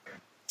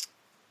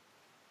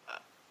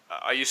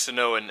 I used to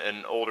know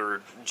an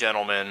older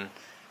gentleman.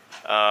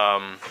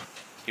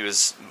 He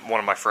was one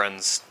of my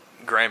friend's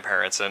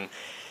grandparents, and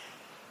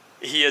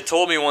he had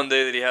told me one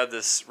day that he had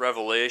this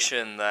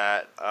revelation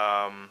that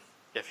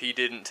if he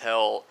didn't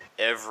tell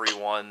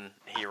everyone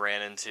he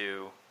ran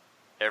into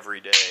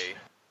every day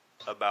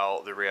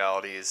about the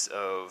realities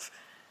of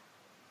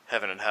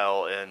heaven and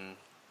hell in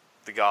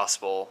the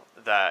gospel,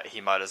 that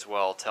he might as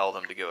well tell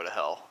them to go to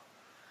hell.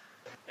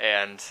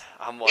 And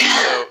I'm like,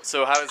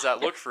 so how does that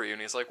look for you?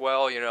 And he's like,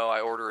 well, you know,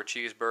 I order a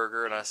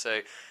cheeseburger and I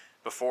say,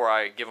 before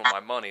I give them my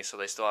money so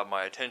they still have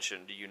my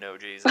attention, do you know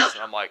Jesus?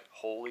 And I'm like,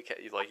 holy cow,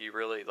 like, you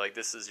really, like,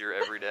 this is your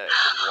everyday?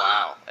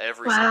 Wow.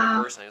 Every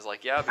single person. He's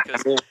like, yeah,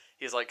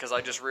 because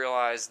I just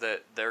realized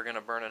that they're going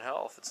to burn in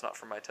hell if it's not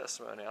for my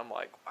testimony. I'm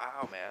like,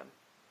 wow, man.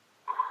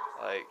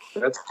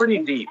 Like, that's pretty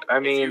deep. I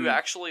mean, if you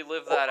actually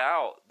live that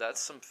out,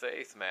 that's some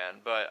faith, man.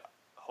 But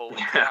holy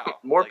cow.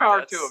 More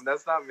power to him.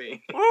 That's not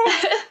me.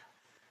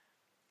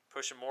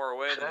 Pushing more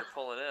away than you're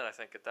pulling in, I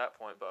think, at that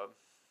point, bub.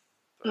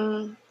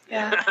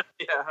 Yeah.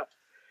 Yeah.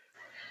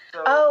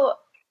 So,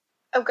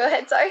 go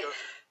ahead. Sorry.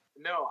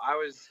 No, I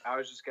was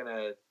just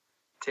gonna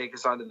take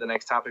us on to the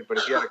next topic, but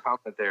if you had a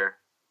comment there.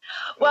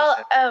 Well,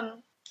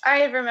 I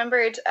had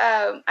remembered.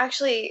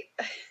 Actually,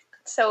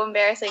 it's so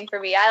embarrassing for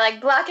me. I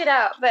like block it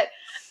out, but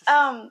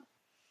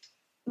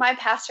my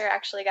pastor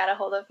actually got a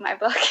hold of my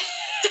book.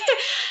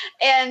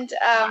 And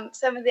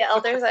some of the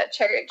elders at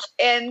church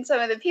and some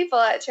of the people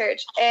at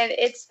church. And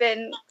it's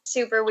been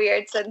super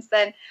weird since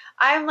then.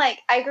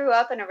 I grew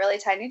up in a really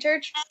tiny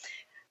church.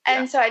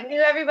 And so I knew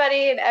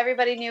everybody and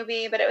everybody knew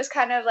me, but it was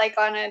kind of like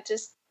on a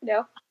just, you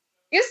know,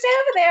 you stay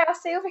over there, I'll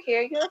stay over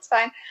here. You know, it's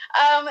fine.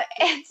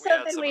 And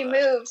so then we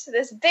moved to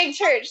this big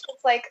church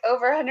that's like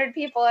over 100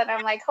 people. And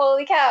I'm like,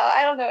 holy cow,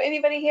 I don't know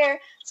anybody here.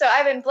 So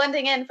I've been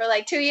blending in for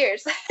like 2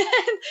 years.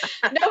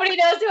 Nobody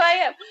knows who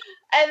I am.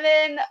 And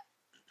then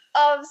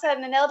all of a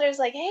sudden an elder's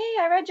like, hey,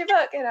 I read your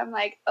book. And I'm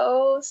like,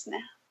 oh,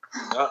 snap.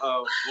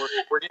 Uh-oh.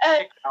 We're getting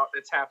kicked out.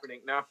 It's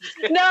happening. No.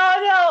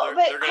 No.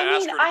 But I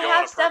mean, I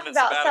have stuff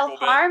about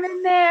self-harm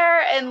in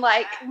there and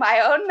like my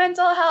own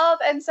mental health.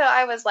 And so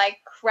I was like,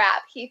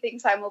 crap, he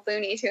thinks I'm a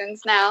Looney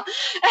Tunes now.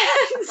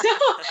 And so,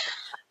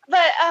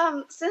 but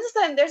since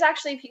then, there's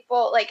actually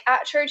people like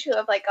at church who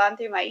have like gone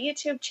through my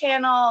YouTube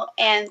channel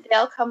and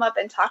they'll come up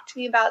and talk to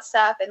me about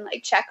stuff and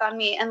like check on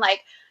me. And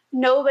like,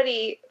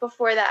 nobody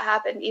before that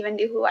happened even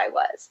knew who I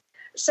was.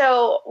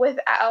 So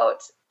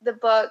without the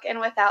book and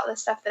without the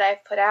stuff that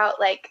I've put out,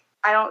 like,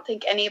 I don't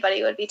think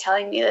anybody would be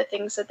telling me the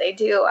things that they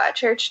do at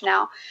church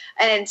now.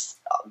 And it's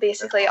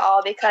basically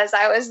all because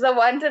I was the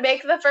one to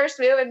make the first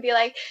move and be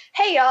like,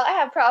 hey, y'all, I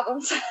have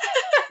problems.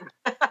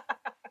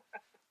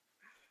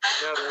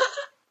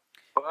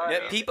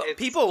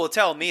 People will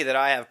tell me that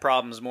I have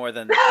problems more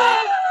than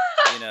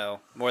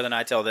more than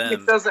I tell them. He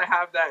doesn't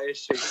have that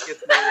issue. He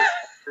gets noticed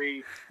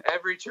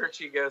every church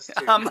he goes to.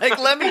 I'm like,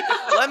 let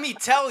me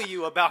tell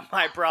you about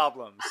my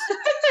problems.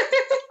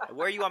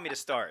 Where do you want me to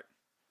start?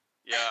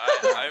 Yeah,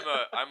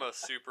 I'm a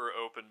super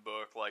open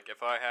book. Like,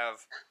 if I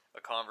have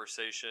a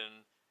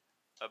conversation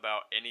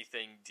about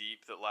anything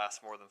deep that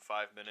lasts more than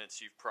 5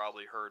 minutes, you've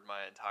probably heard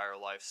my entire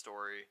life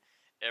story,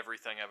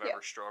 everything I've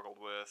ever struggled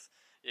with.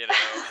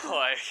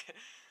 Like,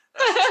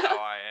 that's just how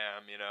I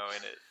am. And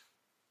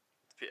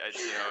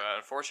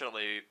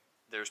unfortunately,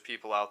 there's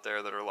people out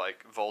there that are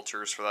like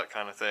vultures for that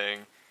kind of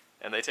thing,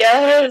 and they take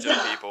advantage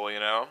of people,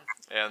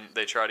 and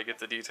they try to get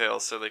the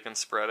details so they can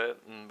spread it,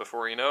 and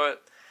before you know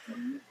it,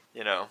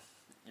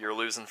 you're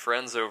losing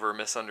friends over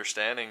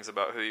misunderstandings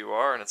about who you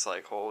are, and it's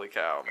like, holy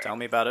cow, man. Tell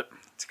me about it.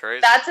 It's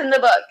crazy. That's in the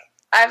book.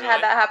 I've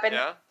had that happen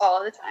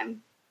all the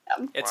time.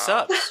 It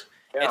sucks.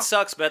 Yeah. It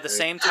sucks, but at the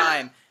same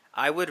time,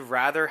 I would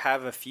rather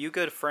have a few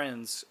good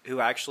friends who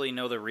actually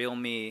know the real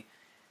me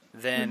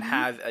than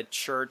have a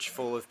church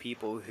full of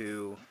people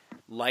who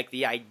like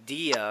the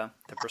idea,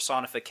 the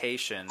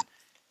personification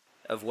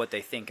of what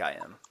they think I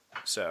am.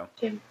 So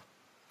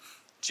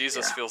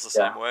Jesus feels the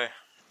same way.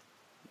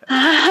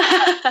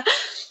 I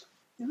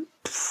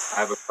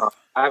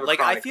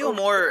feel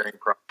more,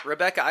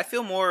 Rebecca, I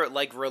feel more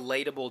like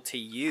relatable to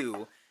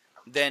you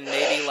than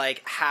maybe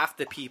like half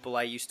the people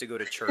I used to go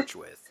to church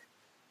with.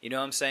 You know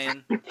what I'm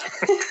saying?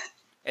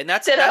 And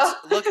that's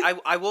look,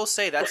 I will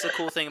say that's the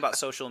cool thing about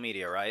social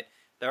media, right?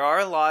 There are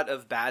a lot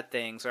of bad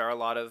things. There are a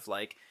lot of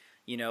like,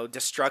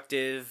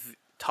 destructive,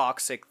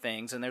 toxic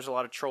things, and there's a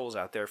lot of trolls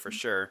out there for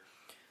sure.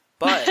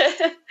 But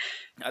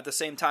at the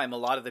same time, a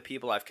lot of the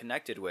people I've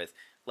connected with,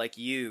 like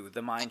you,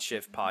 the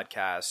Mindshift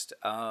podcast,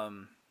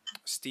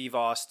 Steve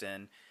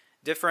Austin,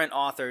 different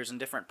authors and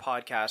different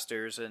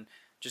podcasters and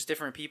just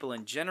different people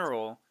in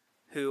general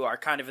who are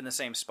kind of in the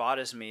same spot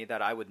as me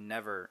that I would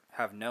never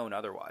have known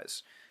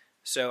otherwise.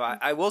 So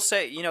I will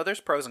say,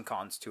 there's pros and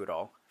cons to it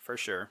all, for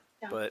sure.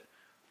 Yeah. But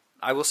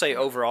I will say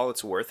overall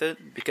it's worth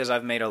it because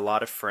I've made a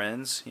lot of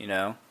friends,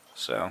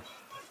 so.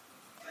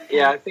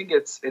 Yeah, I think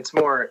it's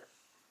more,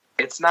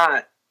 it's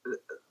not,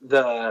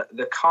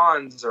 the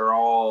cons are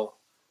all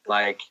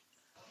like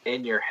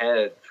in your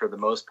head for the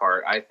most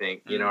part, I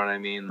think. You know what I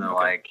mean?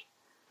 Like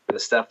the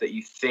stuff that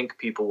you think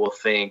people will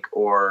think,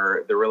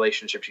 or the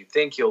relationships you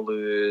think you'll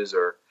lose,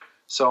 or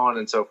so on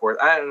and so forth.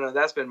 I don't know.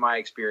 That's been my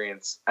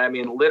experience. I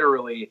mean,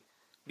 literally.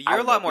 But you're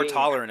a lot more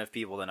tolerant of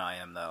people than I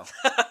am, though.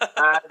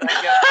 I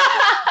guess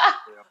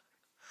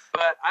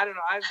but I don't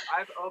know.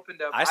 I've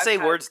opened up. I say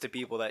words to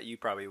people that you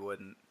probably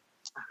wouldn't.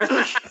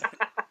 I've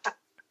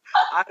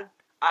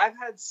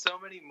had so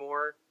many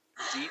more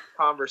deep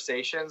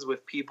conversations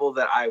with people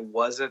that I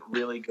wasn't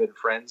really good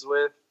friends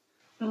with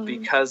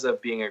because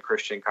of being a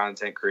Christian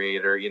content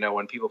creator.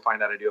 When people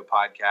find out I do a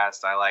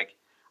podcast, I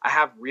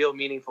have real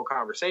meaningful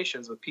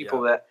conversations with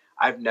people that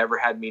I've never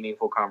had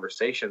meaningful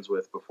conversations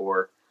with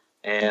before.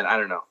 And I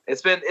don't know.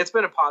 It's been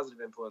a positive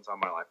influence on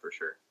my life for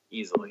sure.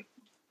 Easily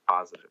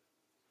positive.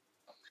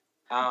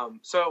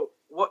 So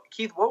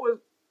Keith, what was,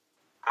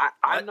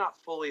 I'm not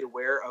fully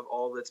aware of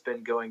all that's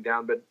been going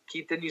down, but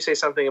Keith, didn't you say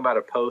something about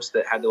a post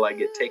that had to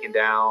get taken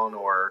down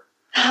or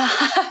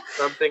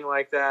something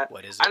like that?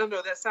 What is it? I don't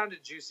know. That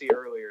sounded juicy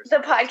earlier. So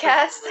the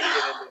podcast. Get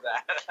into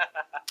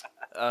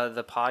that.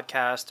 The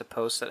podcast, a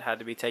post that had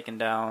to be taken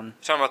down. You're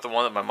talking about the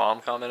one that my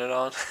mom commented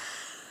on?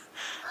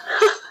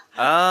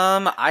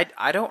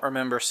 I don't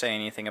remember saying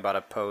anything about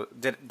a post.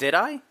 Did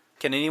I?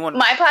 Can anyone?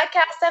 My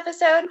podcast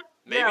episode?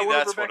 Maybe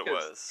that's what it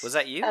was. Was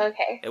that you?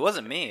 Okay. It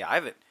wasn't me.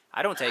 I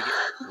don't take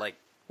it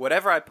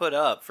whatever I put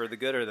up, for the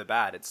good or the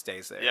bad, it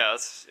stays there. Yeah, it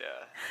was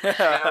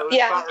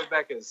about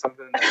Rebecca's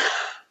something.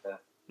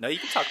 No, you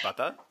can talk about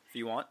that if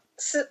you want.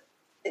 So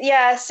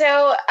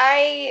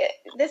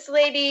this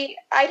lady,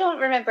 I don't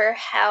remember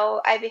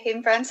how I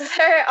became friends with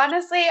her,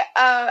 honestly.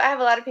 I have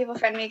a lot of people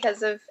friend me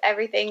because of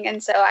everything,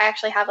 and so I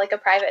actually have a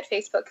private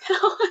Facebook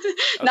now,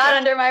 not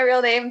under my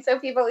real name, so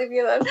people leave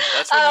me alone.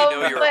 That's when you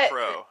know you're a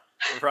pro.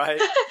 Right?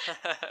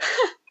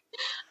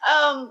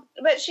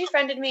 But she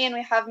friended me, and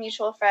we have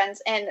mutual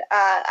friends, and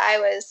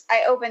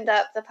I opened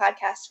up the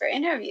podcast for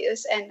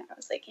interviews, and I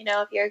was like,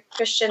 if you're a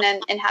Christian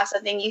and have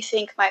something you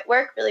think might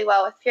work really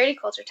well with purity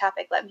culture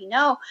topic, let me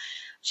know.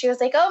 She was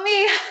like, oh,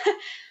 me.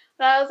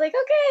 And I was like,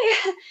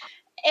 okay.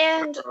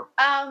 And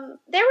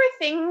there were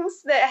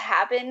things that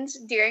happened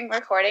during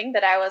recording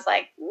that I was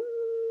like, okay.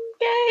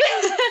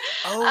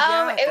 Oh,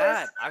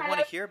 yeah, I want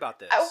to hear about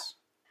this.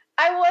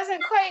 I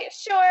wasn't quite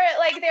sure.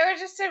 There was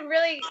just some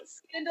really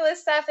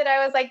scandalous stuff that I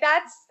was like,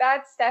 that's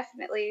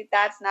definitely,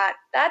 that's not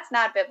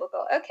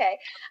biblical. Okay.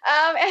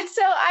 And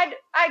so I'd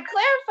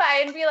clarify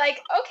and be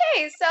like,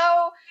 okay,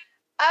 so,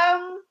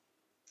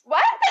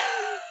 what?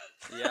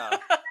 Yeah.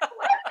 What?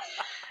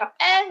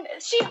 And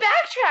she'd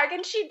backtrack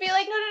and she'd be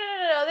like,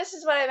 no, this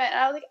is what I meant. And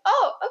I was like,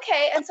 oh,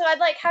 okay. And so I'd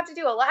have to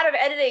do a lot of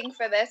editing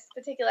for this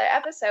particular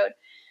episode.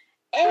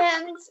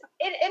 And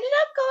it ended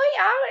up going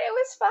out. It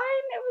was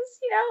fine. It was,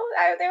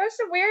 there was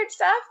some weird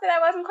stuff that I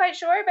wasn't quite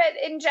sure, but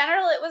in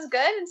general, it was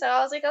good. And so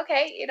I was like,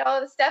 okay,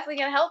 it's definitely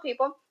going to help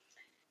people.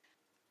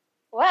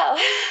 Well,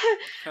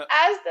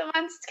 as the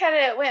months kind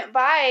of went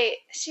by,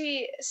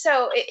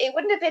 it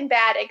wouldn't have been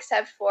bad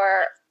except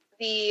for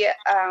the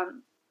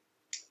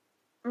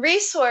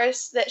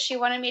resource that she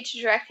wanted me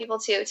to direct people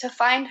to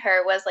find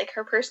her was like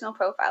her personal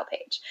profile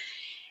page.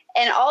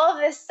 And all of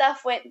this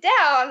stuff went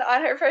down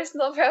on her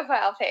personal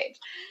profile page.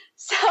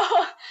 So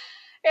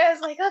it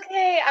was like,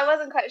 okay, I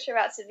wasn't quite sure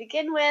about to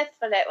begin with,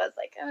 but it was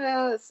like,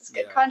 oh, this is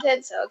good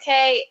content, so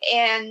okay.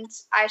 And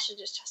I should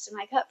just trusted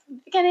my gut from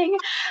the beginning.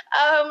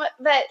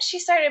 But she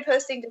started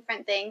posting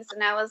different things,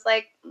 and I was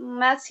like,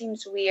 that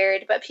seems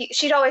weird. But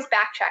she'd always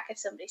backtrack if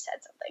somebody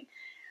said something.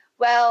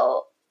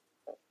 Well,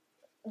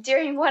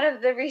 during one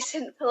of the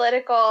recent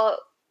political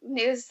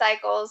news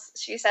cycles,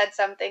 she said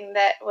something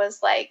that was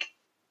like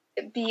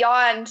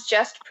beyond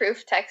just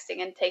proof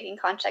texting and taking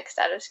context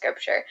out of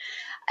scripture.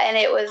 And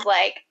it was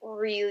like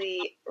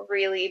really,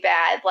 really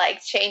bad,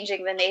 like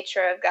changing the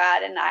nature of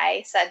God. And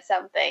I said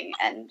something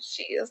and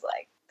she was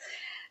like,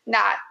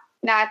 not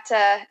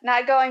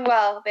going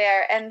well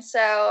there. And so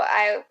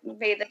I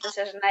made the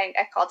decision. I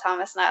called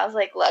Thomas and I was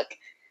like, look,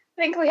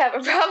 I think we have a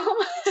problem.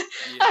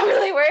 I'm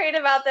really worried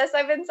about this.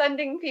 I've been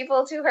sending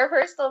people to her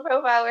personal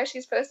profile where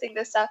she's posting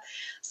this stuff.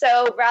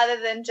 So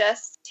rather than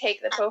just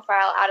take the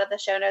profile out of the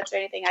show notes or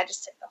anything, I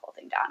just took the whole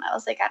thing down. I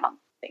was like, I don't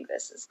think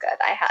this is good.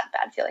 I had a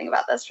bad feeling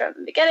about this from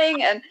the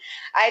beginning, and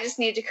I just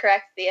need to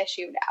correct the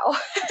issue now.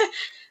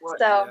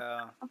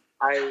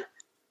 I,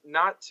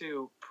 not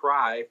to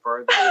pry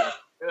farther than I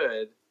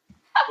could,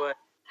 but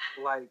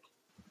like,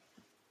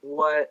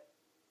 what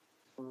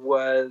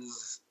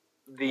was...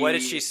 What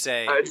did she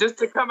say? Just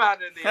to come out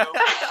in the open,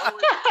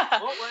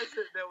 what was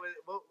it that was?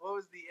 What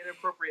was the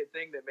inappropriate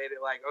thing that made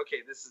it like? Okay,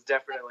 this is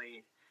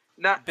definitely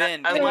not.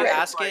 Ben, can you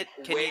ask it?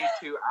 Can you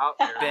too out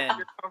there? Ben, if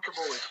you're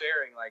comfortable with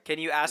sharing, like, can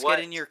you ask it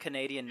in your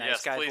Canadian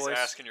nice guy voice? Yes, please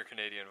ask in your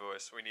Canadian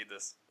voice. We need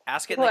this.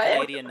 Ask it in the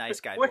Canadian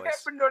nice guy voice. What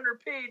happened on her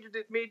page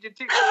that made you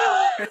take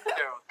the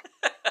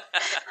down?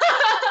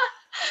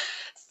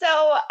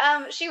 So,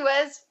 she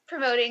was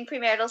promoting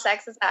premarital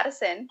sex as not a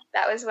sin.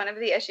 That was one of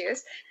the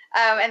issues.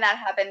 And that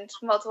happened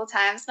multiple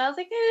times. And I was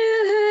like,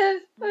 I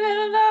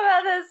don't know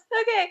about this.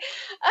 Okay.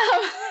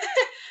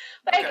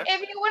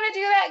 If you want to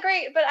do that,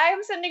 great. But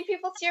I'm sending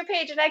people to your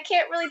page and I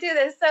can't really do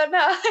this. So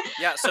no.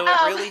 Yeah, so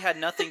it really had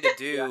nothing to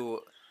do...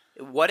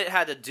 What it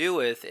had to do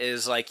with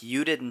is, like,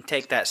 you didn't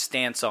take that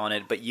stance on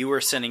it, but you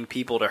were sending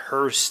people to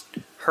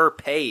her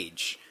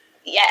page.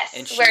 Yes,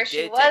 and where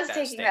she was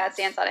taking that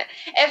stance on it.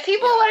 If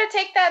people want to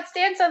take that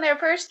stance on their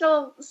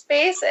personal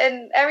space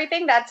and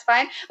everything, that's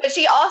fine. But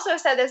she also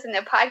said this in the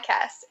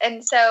podcast.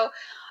 And so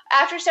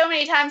after so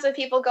many times of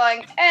people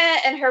going,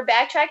 and her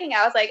backtracking,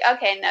 I was like,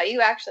 okay, no, you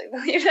actually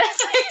believe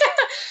this.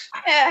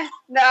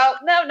 No,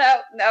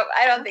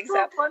 I don't think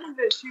so. It's so funny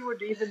that she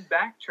would even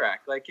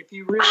backtrack. Like, if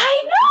you really...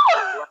 I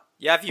know!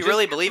 Yeah, if you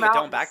really believe it,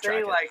 don't backtrack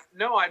it. Like,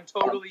 no, I'm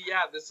totally,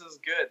 this is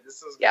good.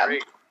 This is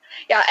great.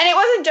 Yeah, and it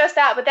wasn't just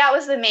that, but that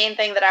was the main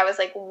thing that I was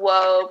like,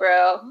 "Whoa,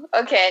 bro!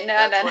 Okay, no."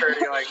 Where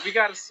you're like, we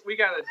gotta switch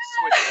it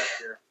up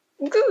here.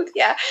 Good,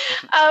 yeah.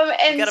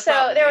 And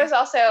so there was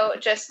also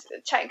just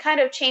kind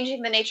of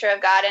changing the nature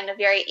of God in a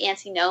very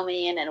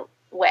antinomian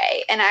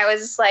way, and I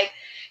was just like,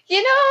 the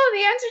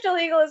answer to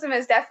legalism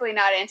is definitely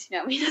not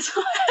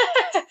antinomianism.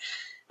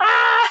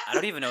 I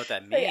don't even know what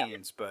that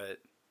means, but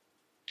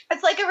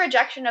it's like a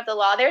rejection of the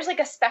law. There's like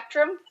a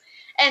spectrum,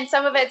 and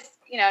some of it's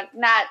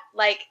not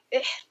like.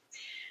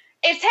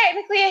 It's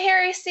technically a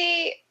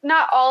heresy.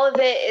 Not all of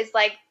it is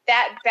like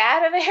that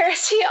bad of a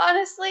heresy,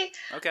 honestly.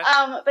 Okay.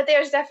 But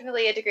there's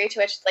definitely a degree to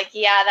which it's like,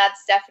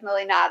 that's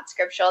definitely not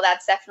scriptural. That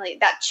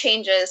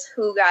changes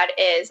who God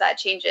is. That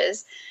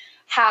changes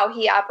how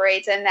he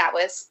operates, and that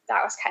was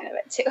kind of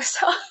it too.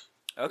 So.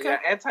 Okay. Yeah,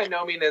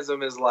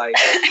 antinomianism is like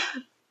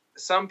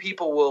some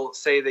people will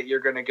say that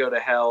you're going to go to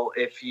hell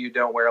if you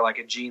don't wear like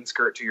a jean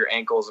skirt to your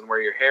ankles and wear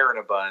your hair in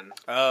a bun.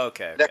 Oh,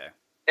 okay.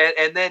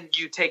 And then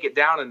you take it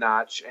down a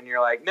notch, and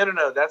you're like,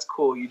 no, that's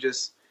cool. You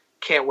just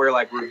can't wear,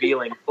 like,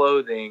 revealing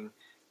clothing.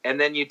 And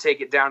then you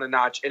take it down a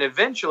notch. And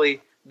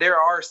eventually, there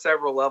are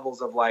several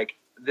levels of, like,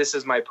 this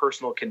is my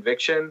personal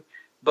conviction.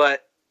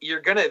 But you're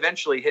going to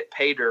eventually hit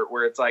pay dirt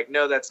where it's like,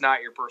 no, that's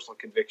not your personal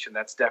conviction.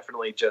 That's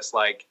definitely just,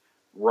 like,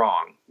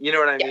 wrong. You know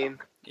what I mean?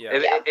 Yeah.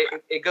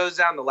 It goes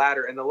down the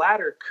ladder. And the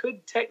ladder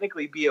could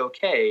technically be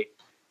okay.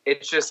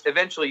 It's just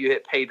eventually you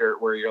hit pay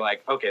dirt where you're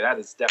like, okay,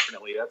 that's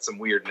some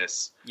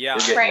weirdness. Yeah,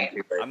 right.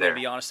 I'm going to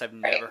be honest, I've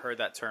never heard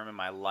that term in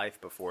my life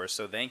before,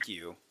 so thank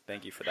you.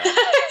 Thank you for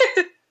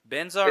that.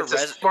 Ben's our it's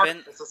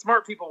a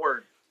smart people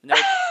word. No,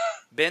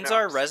 Ben's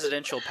our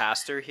residential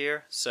pastor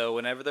here, so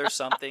whenever there's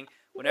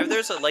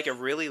a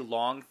really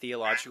long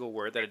theological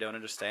word that I don't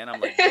understand,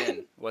 I'm like,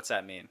 Ben, what's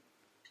that mean?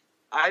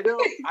 I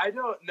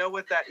don't know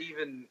what that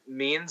even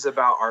means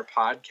about our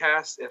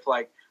podcast. If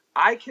like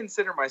I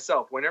consider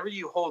myself, whenever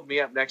you hold me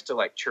up next to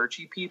like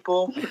churchy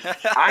people,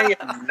 I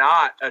am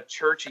not a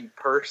churchy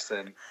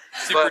person.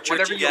 But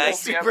whenever you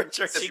hold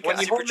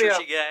me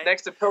up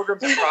next to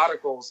Pilgrims and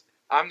Prodigals,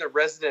 I'm the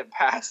resident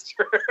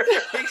pastor.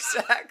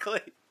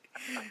 Exactly.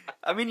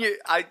 I mean, you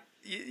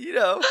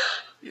know.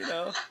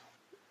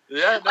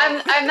 Yeah, no.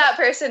 I'm that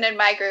person in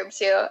my group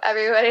too.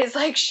 Everybody's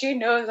like, she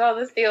knows all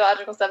this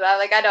theological stuff. I'm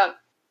like, I don't.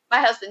 My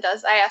husband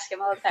does. I ask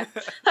him all the time.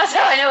 That's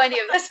how I know any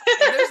of this.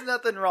 And there's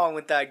nothing wrong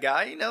with that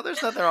guy. You know,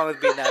 there's nothing wrong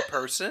with being that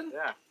person.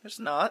 Yeah. There's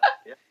not.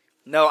 Yeah.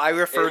 No, I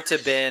refer to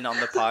Ben on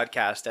the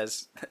podcast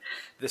as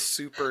the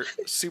super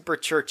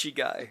churchy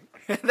guy.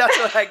 That's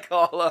what I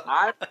call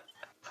him.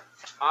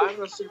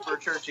 I'm a super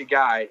churchy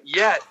guy,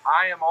 yet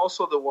I am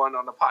also the one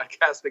on the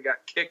podcast that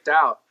got kicked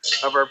out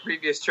of our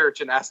previous church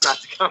and asked not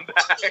to come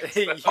back.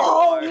 So,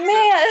 oh,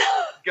 man.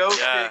 Go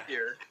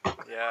figure.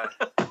 Yeah.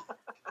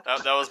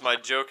 That was my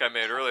joke I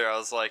made earlier. I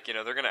was like,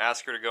 they're going to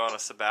ask her to go on a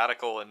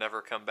sabbatical and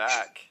never come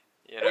back.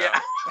 Yeah.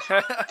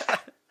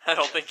 I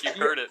don't think you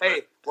heard it.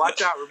 Hey,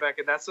 watch out,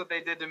 Rebecca. That's what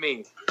they did to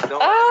me.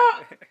 Don't.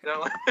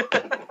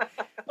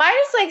 Mine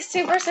is like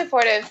super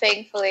supportive,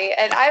 thankfully.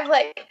 And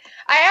I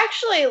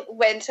actually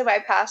went to my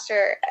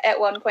pastor at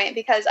one point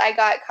because I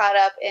got caught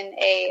up in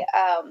a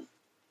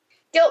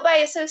guilt by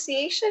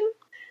association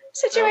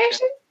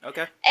situation.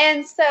 Okay.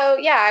 And so,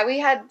 yeah, we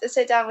had to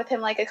sit down with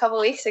him like a couple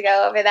weeks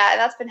ago over that, and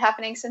that's been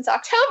happening since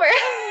October.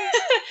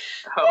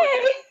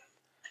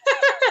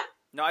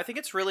 No, I think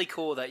it's really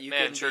cool that you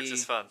can church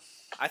is fun.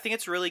 I think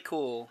it's really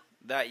cool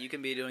that you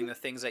can be doing the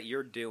things that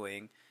you're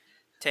doing,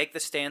 take the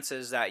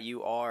stances that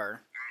you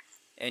are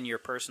in your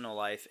personal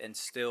life, and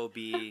still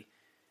be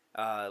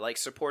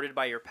supported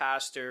by your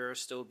pastor,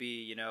 still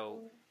be,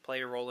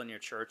 play a role in your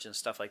church and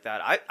stuff like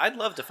that. I'd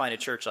love to find a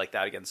church like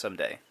that again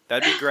someday.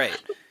 That'd be great.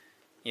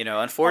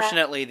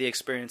 Unfortunately, the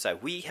experience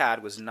that we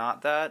had was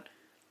not that,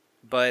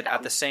 but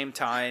at the same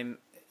time,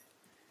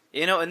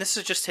 and this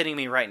is just hitting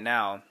me right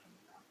now,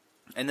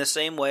 in the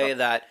same way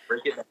that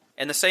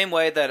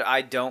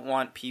I don't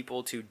want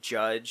people to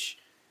judge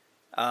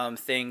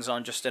things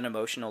on just an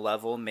emotional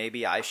level,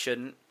 maybe I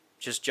shouldn't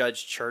just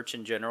judge church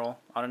in general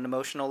on an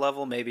emotional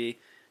level. Maybe,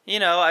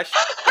 I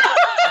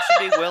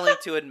should be willing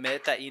to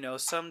admit that,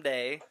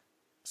 someday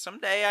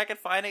I could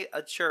find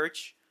a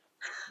church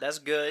that's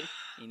good,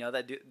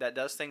 that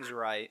does things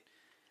right.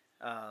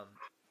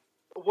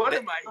 What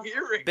am I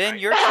hearing? Ben,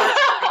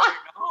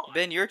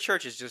 right your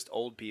church is just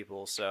old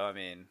people, so I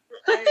mean.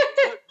 Hey,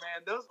 look,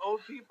 man, those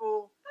old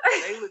people,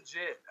 they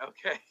legit,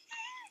 okay?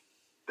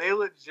 They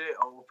legit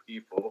old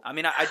people. I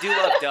mean, I do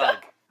love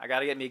Doug. I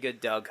gotta get me a good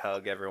Doug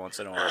hug every once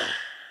in a while.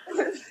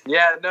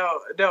 Yeah, no,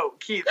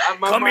 Keith,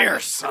 my Come mind here,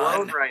 is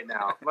son. blown right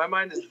now. My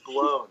mind is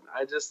blown.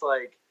 I just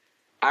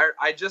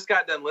I just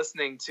got done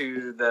listening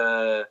to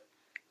the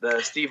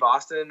Steve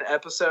Austin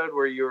episode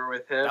where you were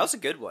with him. That was a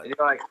good one. And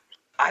you're like,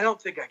 I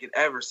don't think I could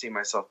ever see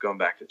myself going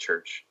back to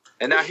church.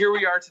 And now here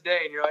we are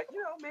today, and you're like,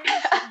 maybe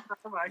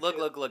sometime I could.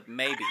 Look,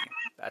 maybe.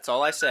 That's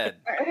all I said.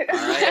 All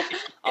right?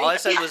 All I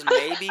said was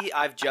maybe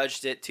I've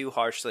judged it too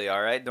harshly, all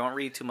right? Don't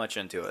read too much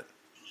into it.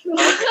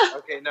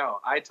 Okay, no,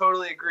 I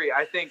totally agree.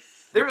 I think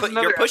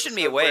you're pushing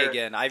me away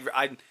again.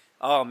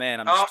 Oh man,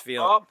 I'm just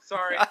feeling. Oh,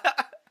 sorry.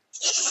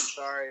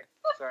 sorry.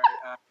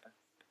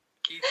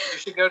 Keith, you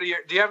should go to your.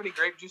 Do you have any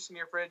grape juice in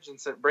your fridge? And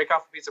break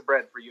off a piece of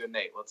bread for you and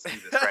Nate. Let's do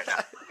this right now.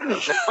 No, I'm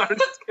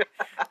just kidding.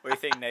 What do you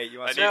think, Nate?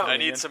 I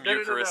need some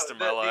Eucharist in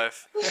my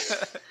life.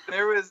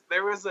 There was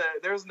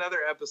another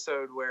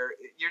episode where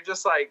you're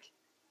just like,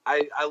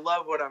 I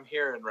love what I'm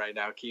hearing right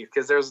now, Keith,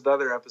 because there's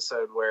another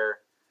episode where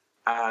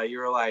you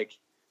were like,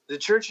 the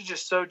church is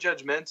just so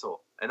judgmental,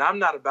 and I'm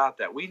not about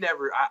that.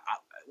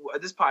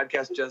 This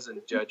podcast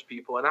doesn't judge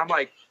people, and I'm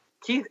like,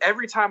 Keith,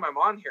 every time I'm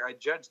on here, I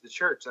judge the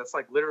church. That's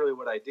like literally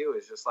what I do.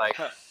 Is just like,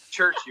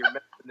 church, you're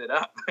messing it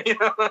up. You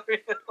know what I mean?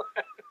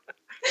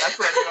 That's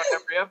what I do on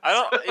every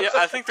episode.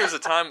 I think there's a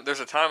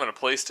time and a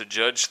place to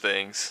judge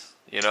things.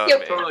 You know, Yep.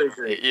 what I mean? Totally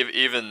agree.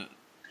 Even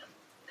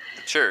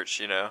the church,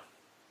 Yeah.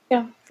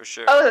 for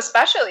sure. Oh,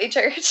 especially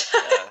church.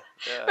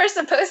 Yeah. We're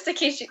supposed to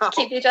keep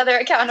each other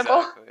accountable.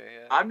 Exactly,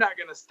 yeah. I'm not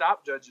going to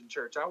stop judging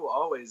church. I will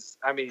always,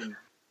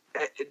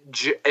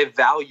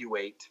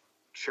 evaluate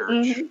church.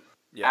 Mm-hmm.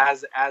 Yeah.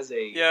 as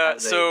a.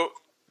 So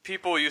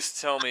people used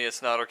to tell me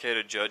it's not okay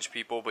to judge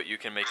people, but you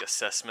can make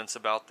assessments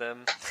about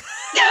them.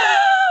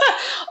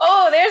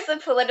 Oh, there's the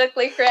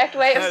politically correct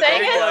way of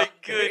saying There you it. go.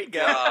 Like, There you good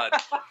go. God.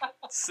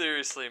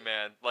 Seriously,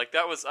 man. Like,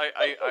 that was,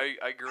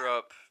 I grew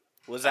up.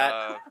 Was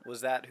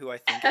that who I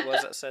think it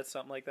was that said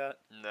something like that?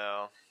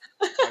 No.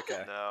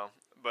 Okay. No.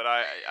 But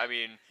I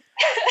mean,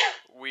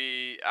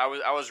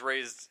 I was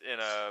raised in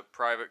a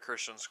private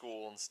Christian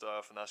school and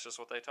stuff, and that's just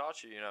what they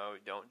taught you.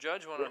 Don't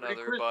judge one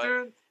another,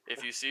 but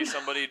if you see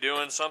somebody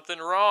doing something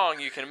wrong,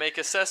 you can make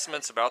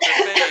assessments about their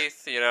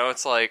faith.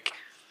 It's like,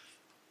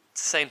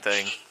 same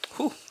thing.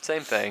 Whew.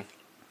 Same thing.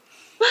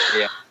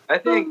 Yeah, I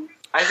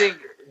think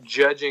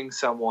judging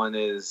someone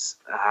is,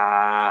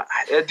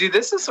 dude.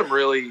 This is some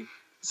really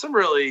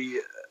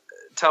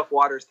tough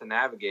waters to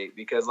navigate,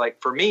 because, like,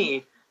 for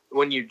me,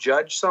 when you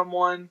judge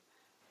someone,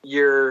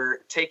 you're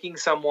taking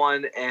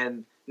someone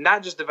and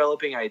not just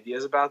developing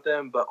ideas about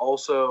them, but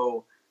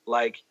also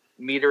like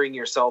metering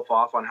yourself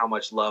off on how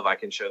much love I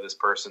can show this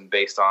person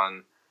based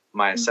on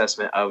my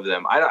assessment of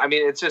them.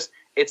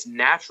 It's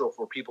natural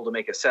for people to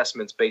make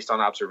assessments based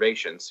on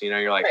observations.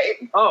 You're like,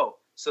 Right. oh,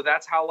 so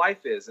that's how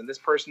life is, and this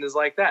person is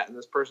like that, and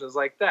this person is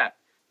like that.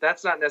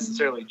 That's not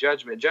necessarily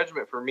judgment.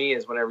 Judgment for me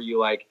is whenever you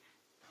like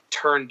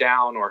turn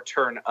down or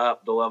turn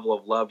up the level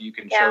of love you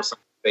can show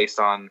someone based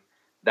on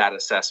that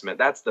assessment.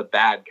 That's the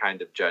bad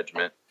kind of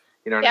judgment.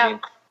 You know what I mean?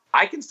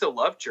 I can still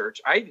love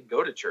church. I even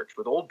go to church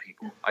with old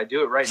people. I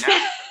do it right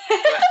now.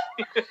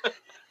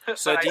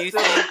 So do you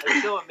think I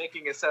still am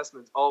making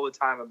assessments all the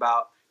time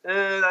about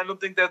I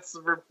don't think that's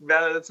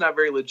not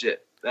very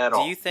legit at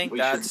all. Do you think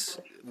that's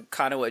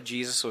kind of what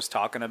Jesus was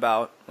talking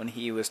about when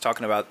he was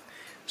talking about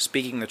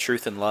speaking the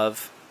truth in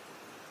love?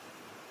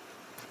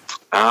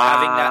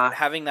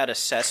 Having that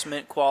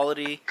assessment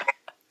quality,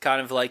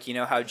 kind of like, you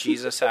know, how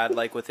Jesus had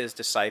like with his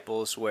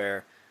disciples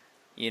where,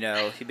 you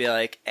know, he'd be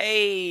like,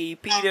 "Hey,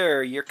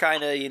 Peter, you're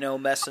kind of, you know,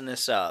 messing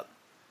this up."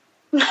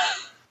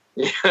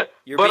 Yeah,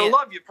 I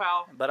love you,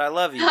 pal. But I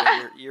love you,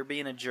 but you're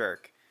being a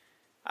jerk.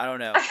 I don't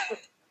know.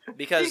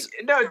 Because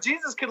no,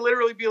 Jesus could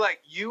literally be like,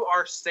 "You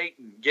are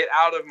Satan. Get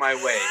out of my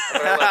way."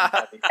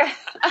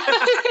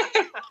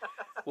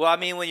 Well, I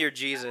mean, when you're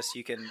Jesus,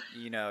 you can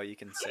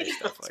say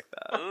stuff like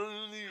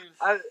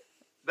that.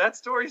 That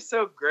story's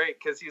so great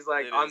because he's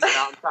like on the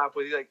mountaintop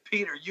with, he's like,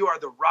 "Peter, you are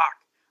the rock.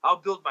 I'll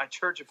build my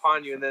church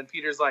upon you." And then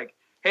Peter's like,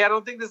 "Hey, I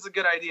don't think this is a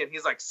good idea." And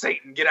he's like,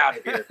 "Satan, get out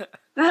of here."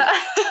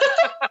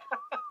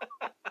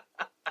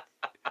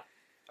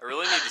 I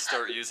really need to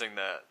start using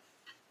that.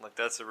 Like,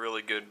 that's a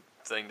really good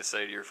thing to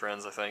say to your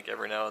friends, I think,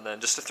 every now and then,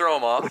 just to throw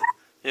them off,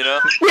 you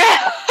know?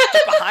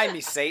 Get behind me,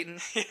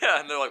 Satan. Yeah,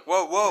 and they're like,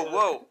 whoa,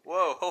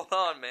 hold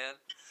on, man.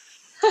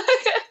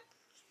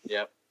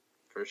 Yep,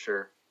 for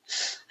sure.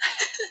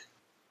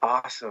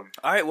 Awesome.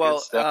 All right,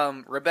 well,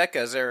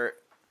 Rebecca, is there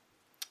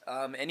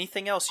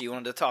anything else you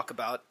wanted to talk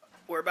about?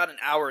 We're about an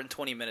hour and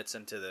 20 minutes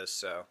into this,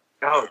 so.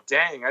 Oh,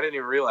 dang, I didn't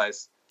even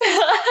realize.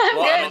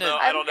 Well, I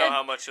don't know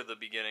how much of the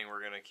beginning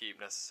we're going to keep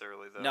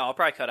necessarily, though. No, I'll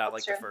probably cut out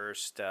the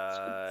first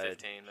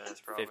 15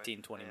 minutes, probably.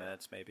 15, 20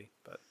 minutes, maybe.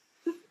 But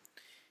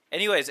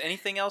anyways,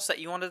 anything else that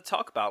you wanted to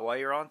talk about while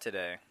you're on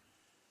today?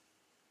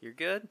 You're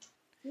good?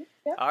 Yeah.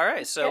 All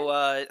right,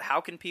 so how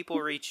can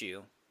people reach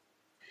you?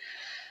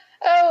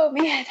 Oh,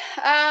 man.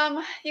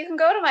 You can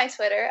go to my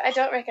Twitter. I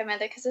don't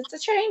recommend it because it's a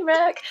train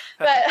wreck,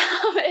 but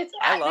it's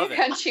at New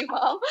Crunchy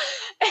Mom.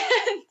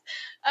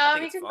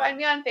 And you can find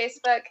me on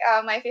Facebook.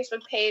 My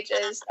Facebook page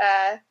is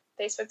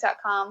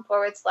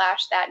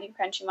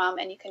facebook.com/thatnewcrunchy.mom,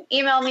 and you can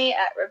email me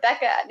at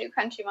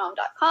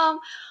rebecca@newcrunchyMom.com,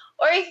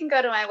 or you can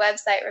go to my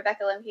website,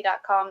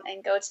 RebeccaLimpy.com,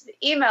 and go to the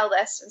email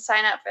list and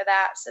sign up for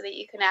that so that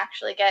you can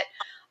actually get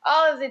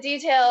all of the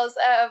details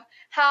of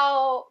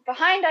how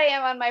behind I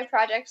am on my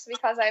projects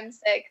because I'm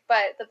sick,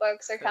 but the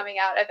books are coming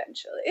out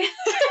eventually.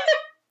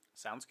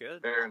 Sounds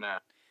good. Fair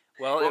enough.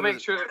 Well, we'll make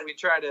sure that we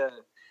try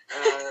to,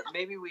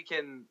 maybe we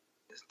can,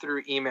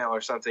 through email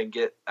or something,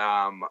 get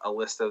a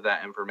list of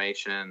that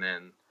information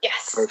and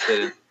post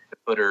it in the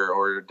footer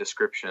or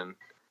description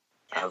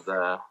of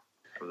the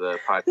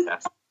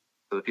podcast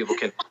so that people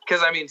can,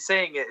 because I mean,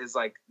 saying it is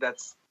like,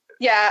 that's.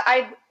 Yeah,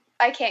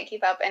 I can't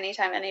keep up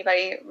anytime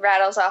anybody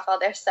rattles off all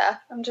their stuff.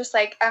 I'm just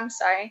like, I'm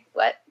sorry,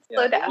 what?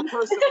 Slow down.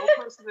 We'll post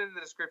it in the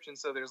description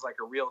so there's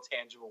like a real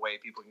tangible way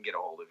people can get a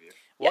hold of you.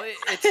 Well,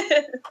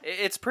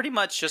 it's pretty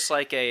much just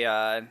like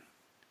a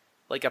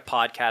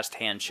podcast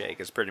handshake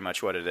is pretty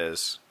much what it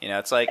is. You know,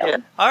 it's like,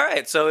 all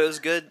right, so it was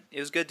good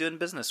doing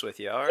business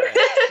with you. All right.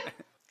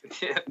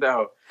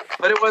 No,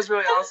 but it was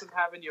really awesome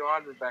having you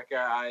on,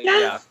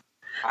 Rebecca.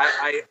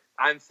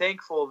 I'm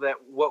thankful that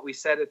what we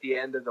said at the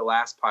end of the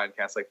last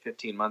podcast, like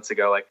 15 months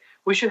ago, like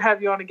we should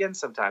have you on again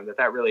sometime,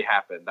 that really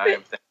happened. I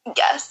am thankful.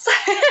 Yes.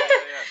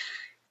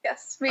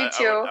 Yes, me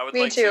too. I would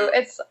me like too.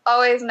 It's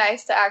always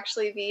nice to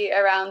actually be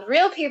around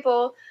real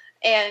people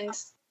and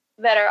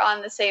that are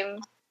on the same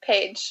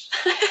page.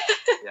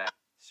 Yeah,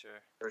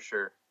 sure, for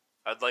sure.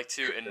 I'd like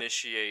to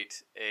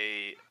initiate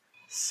a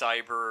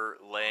cyber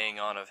laying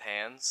on of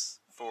hands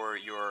for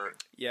your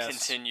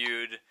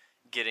continued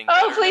getting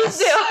better. Oh, please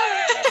do.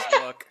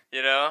 Look.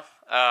 You know?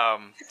 So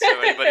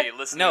anybody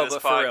listening to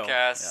this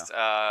podcast,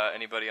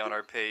 anybody on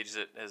our page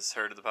that has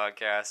heard of the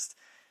podcast,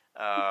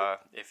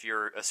 if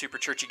you're a super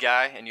churchy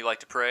guy and you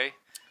like to pray,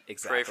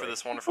 pray for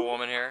this wonderful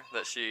woman here,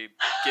 that she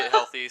get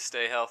healthy,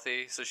 stay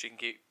healthy, so she can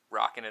keep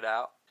rocking it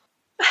out.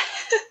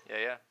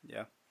 Yeah.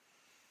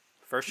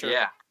 For sure.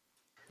 Yeah.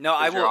 No,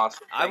 I will.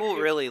 Awesome. I will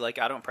really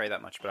I don't pray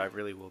that much, but I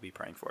really will be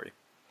praying for you.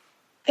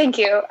 Thank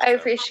you. I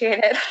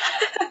appreciate it.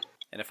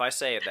 And if I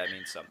say it, that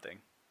means something.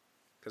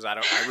 Because I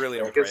really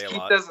don't pray a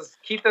lot.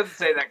 Keith doesn't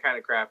say that kind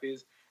of crap.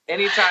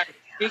 Anytime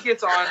he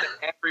gets on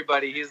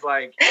everybody, he's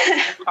like,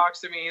 he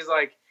talks to me, he's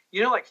like,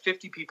 you know, like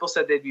 50 people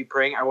said they'd be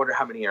praying. I wonder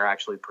how many are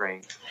actually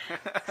praying.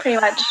 Pretty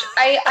much.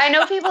 I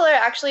know people are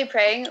actually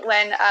praying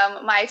when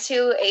my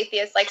two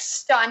atheists, like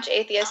staunch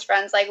atheist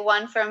friends, like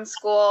one from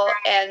school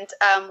and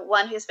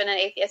one who's been an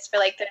atheist for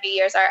like 30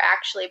 years are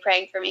actually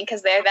praying for me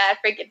because they're that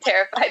freaking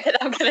terrified that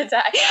I'm going to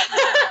die.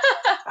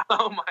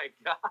 Oh my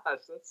gosh,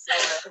 that's so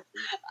heavy.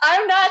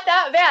 I'm not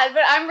that bad,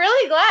 but I'm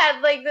really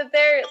glad that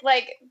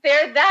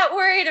they're that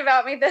worried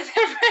about me that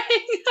they're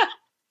praying.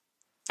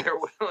 they're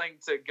willing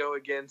to go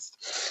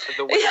against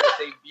the way that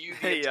they view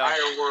the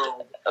entire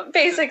world.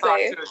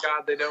 Basically. To talk to a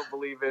God they don't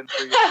believe in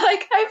for you.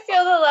 I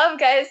feel the love,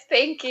 guys.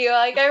 Thank you.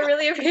 I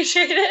really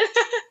appreciate it.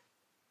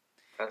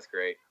 That's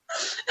great.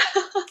 That's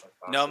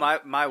awesome. No,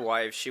 my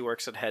wife, she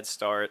works at Head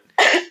Start.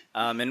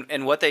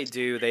 And what they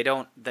do,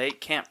 they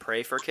can't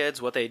pray for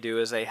kids. What they do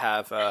is they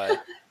have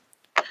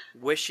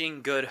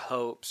wishing good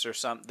hopes or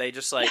something. They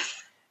just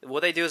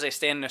what they do is they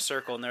stand in a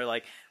circle and they're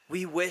like,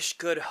 we wish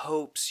good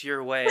hopes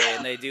your way,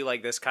 and they do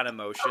this kind of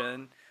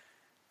motion.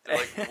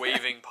 They're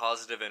waving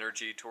positive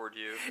energy toward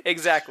you.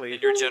 Exactly. In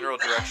your general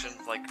direction.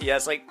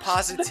 Yes,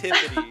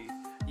 positivity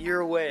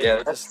your way.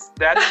 Yeah, that's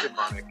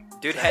demonic.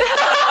 Dude,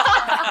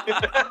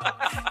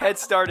 Head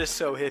Start is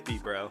so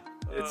hippie, bro.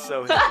 It's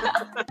so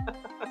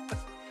hippie.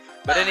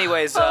 But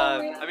anyways,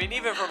 I mean,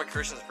 even from a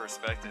Christian's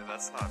perspective,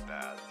 that's not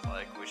bad.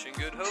 Wishing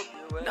good hope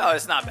your way. No,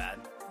 it's not bad.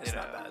 It's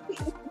not bad.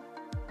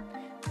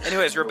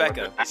 Anyways,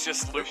 Rebecca. It's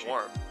just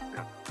lukewarm.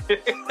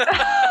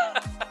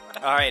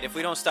 All right, if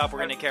we don't stop, we're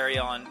going to carry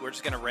on. We're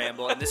just going to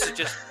ramble, and this is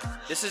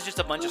just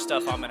a bunch of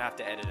stuff I'm going to have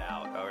to edit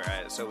out. All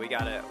right, so we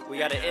gotta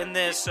end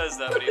this. He says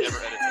that, but he never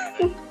edits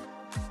anything.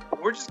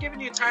 We're just giving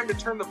you time to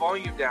turn the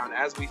volume down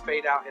as we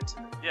fade out into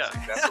the music. Yeah,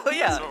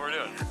 that's what we're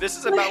doing. This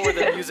is about where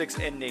the music's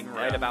ending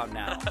right about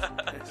now.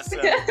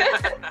 So,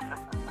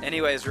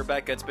 anyways,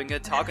 Rebecca, it's been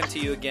good talking to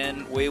you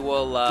again. We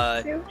will.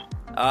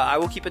 I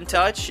will keep in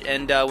touch,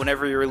 and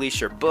whenever you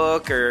release your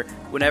book or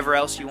whenever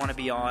else you want to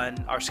be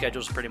on, our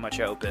schedule's pretty much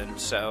open.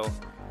 So,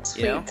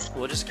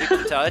 we'll just keep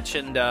in touch,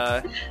 and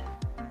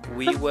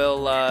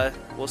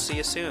we'll see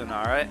you soon.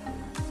 All right.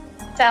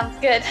 Sounds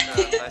good.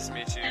 Nice to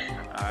meet you.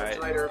 All right. See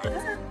you later.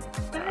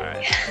 All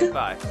right.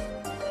 Bye.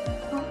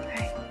 All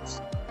right.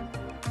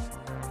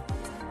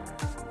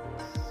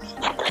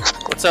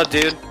 What's up,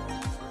 dude?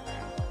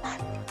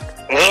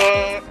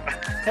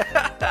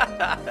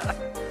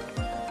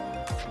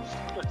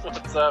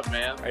 What's up,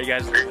 man? Are you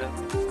guys leaving?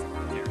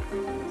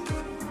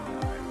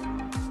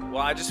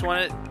 Well, I just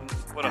wanted.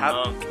 What a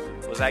monk.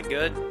 Was that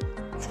good?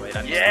 Wait,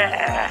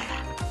 Yeah!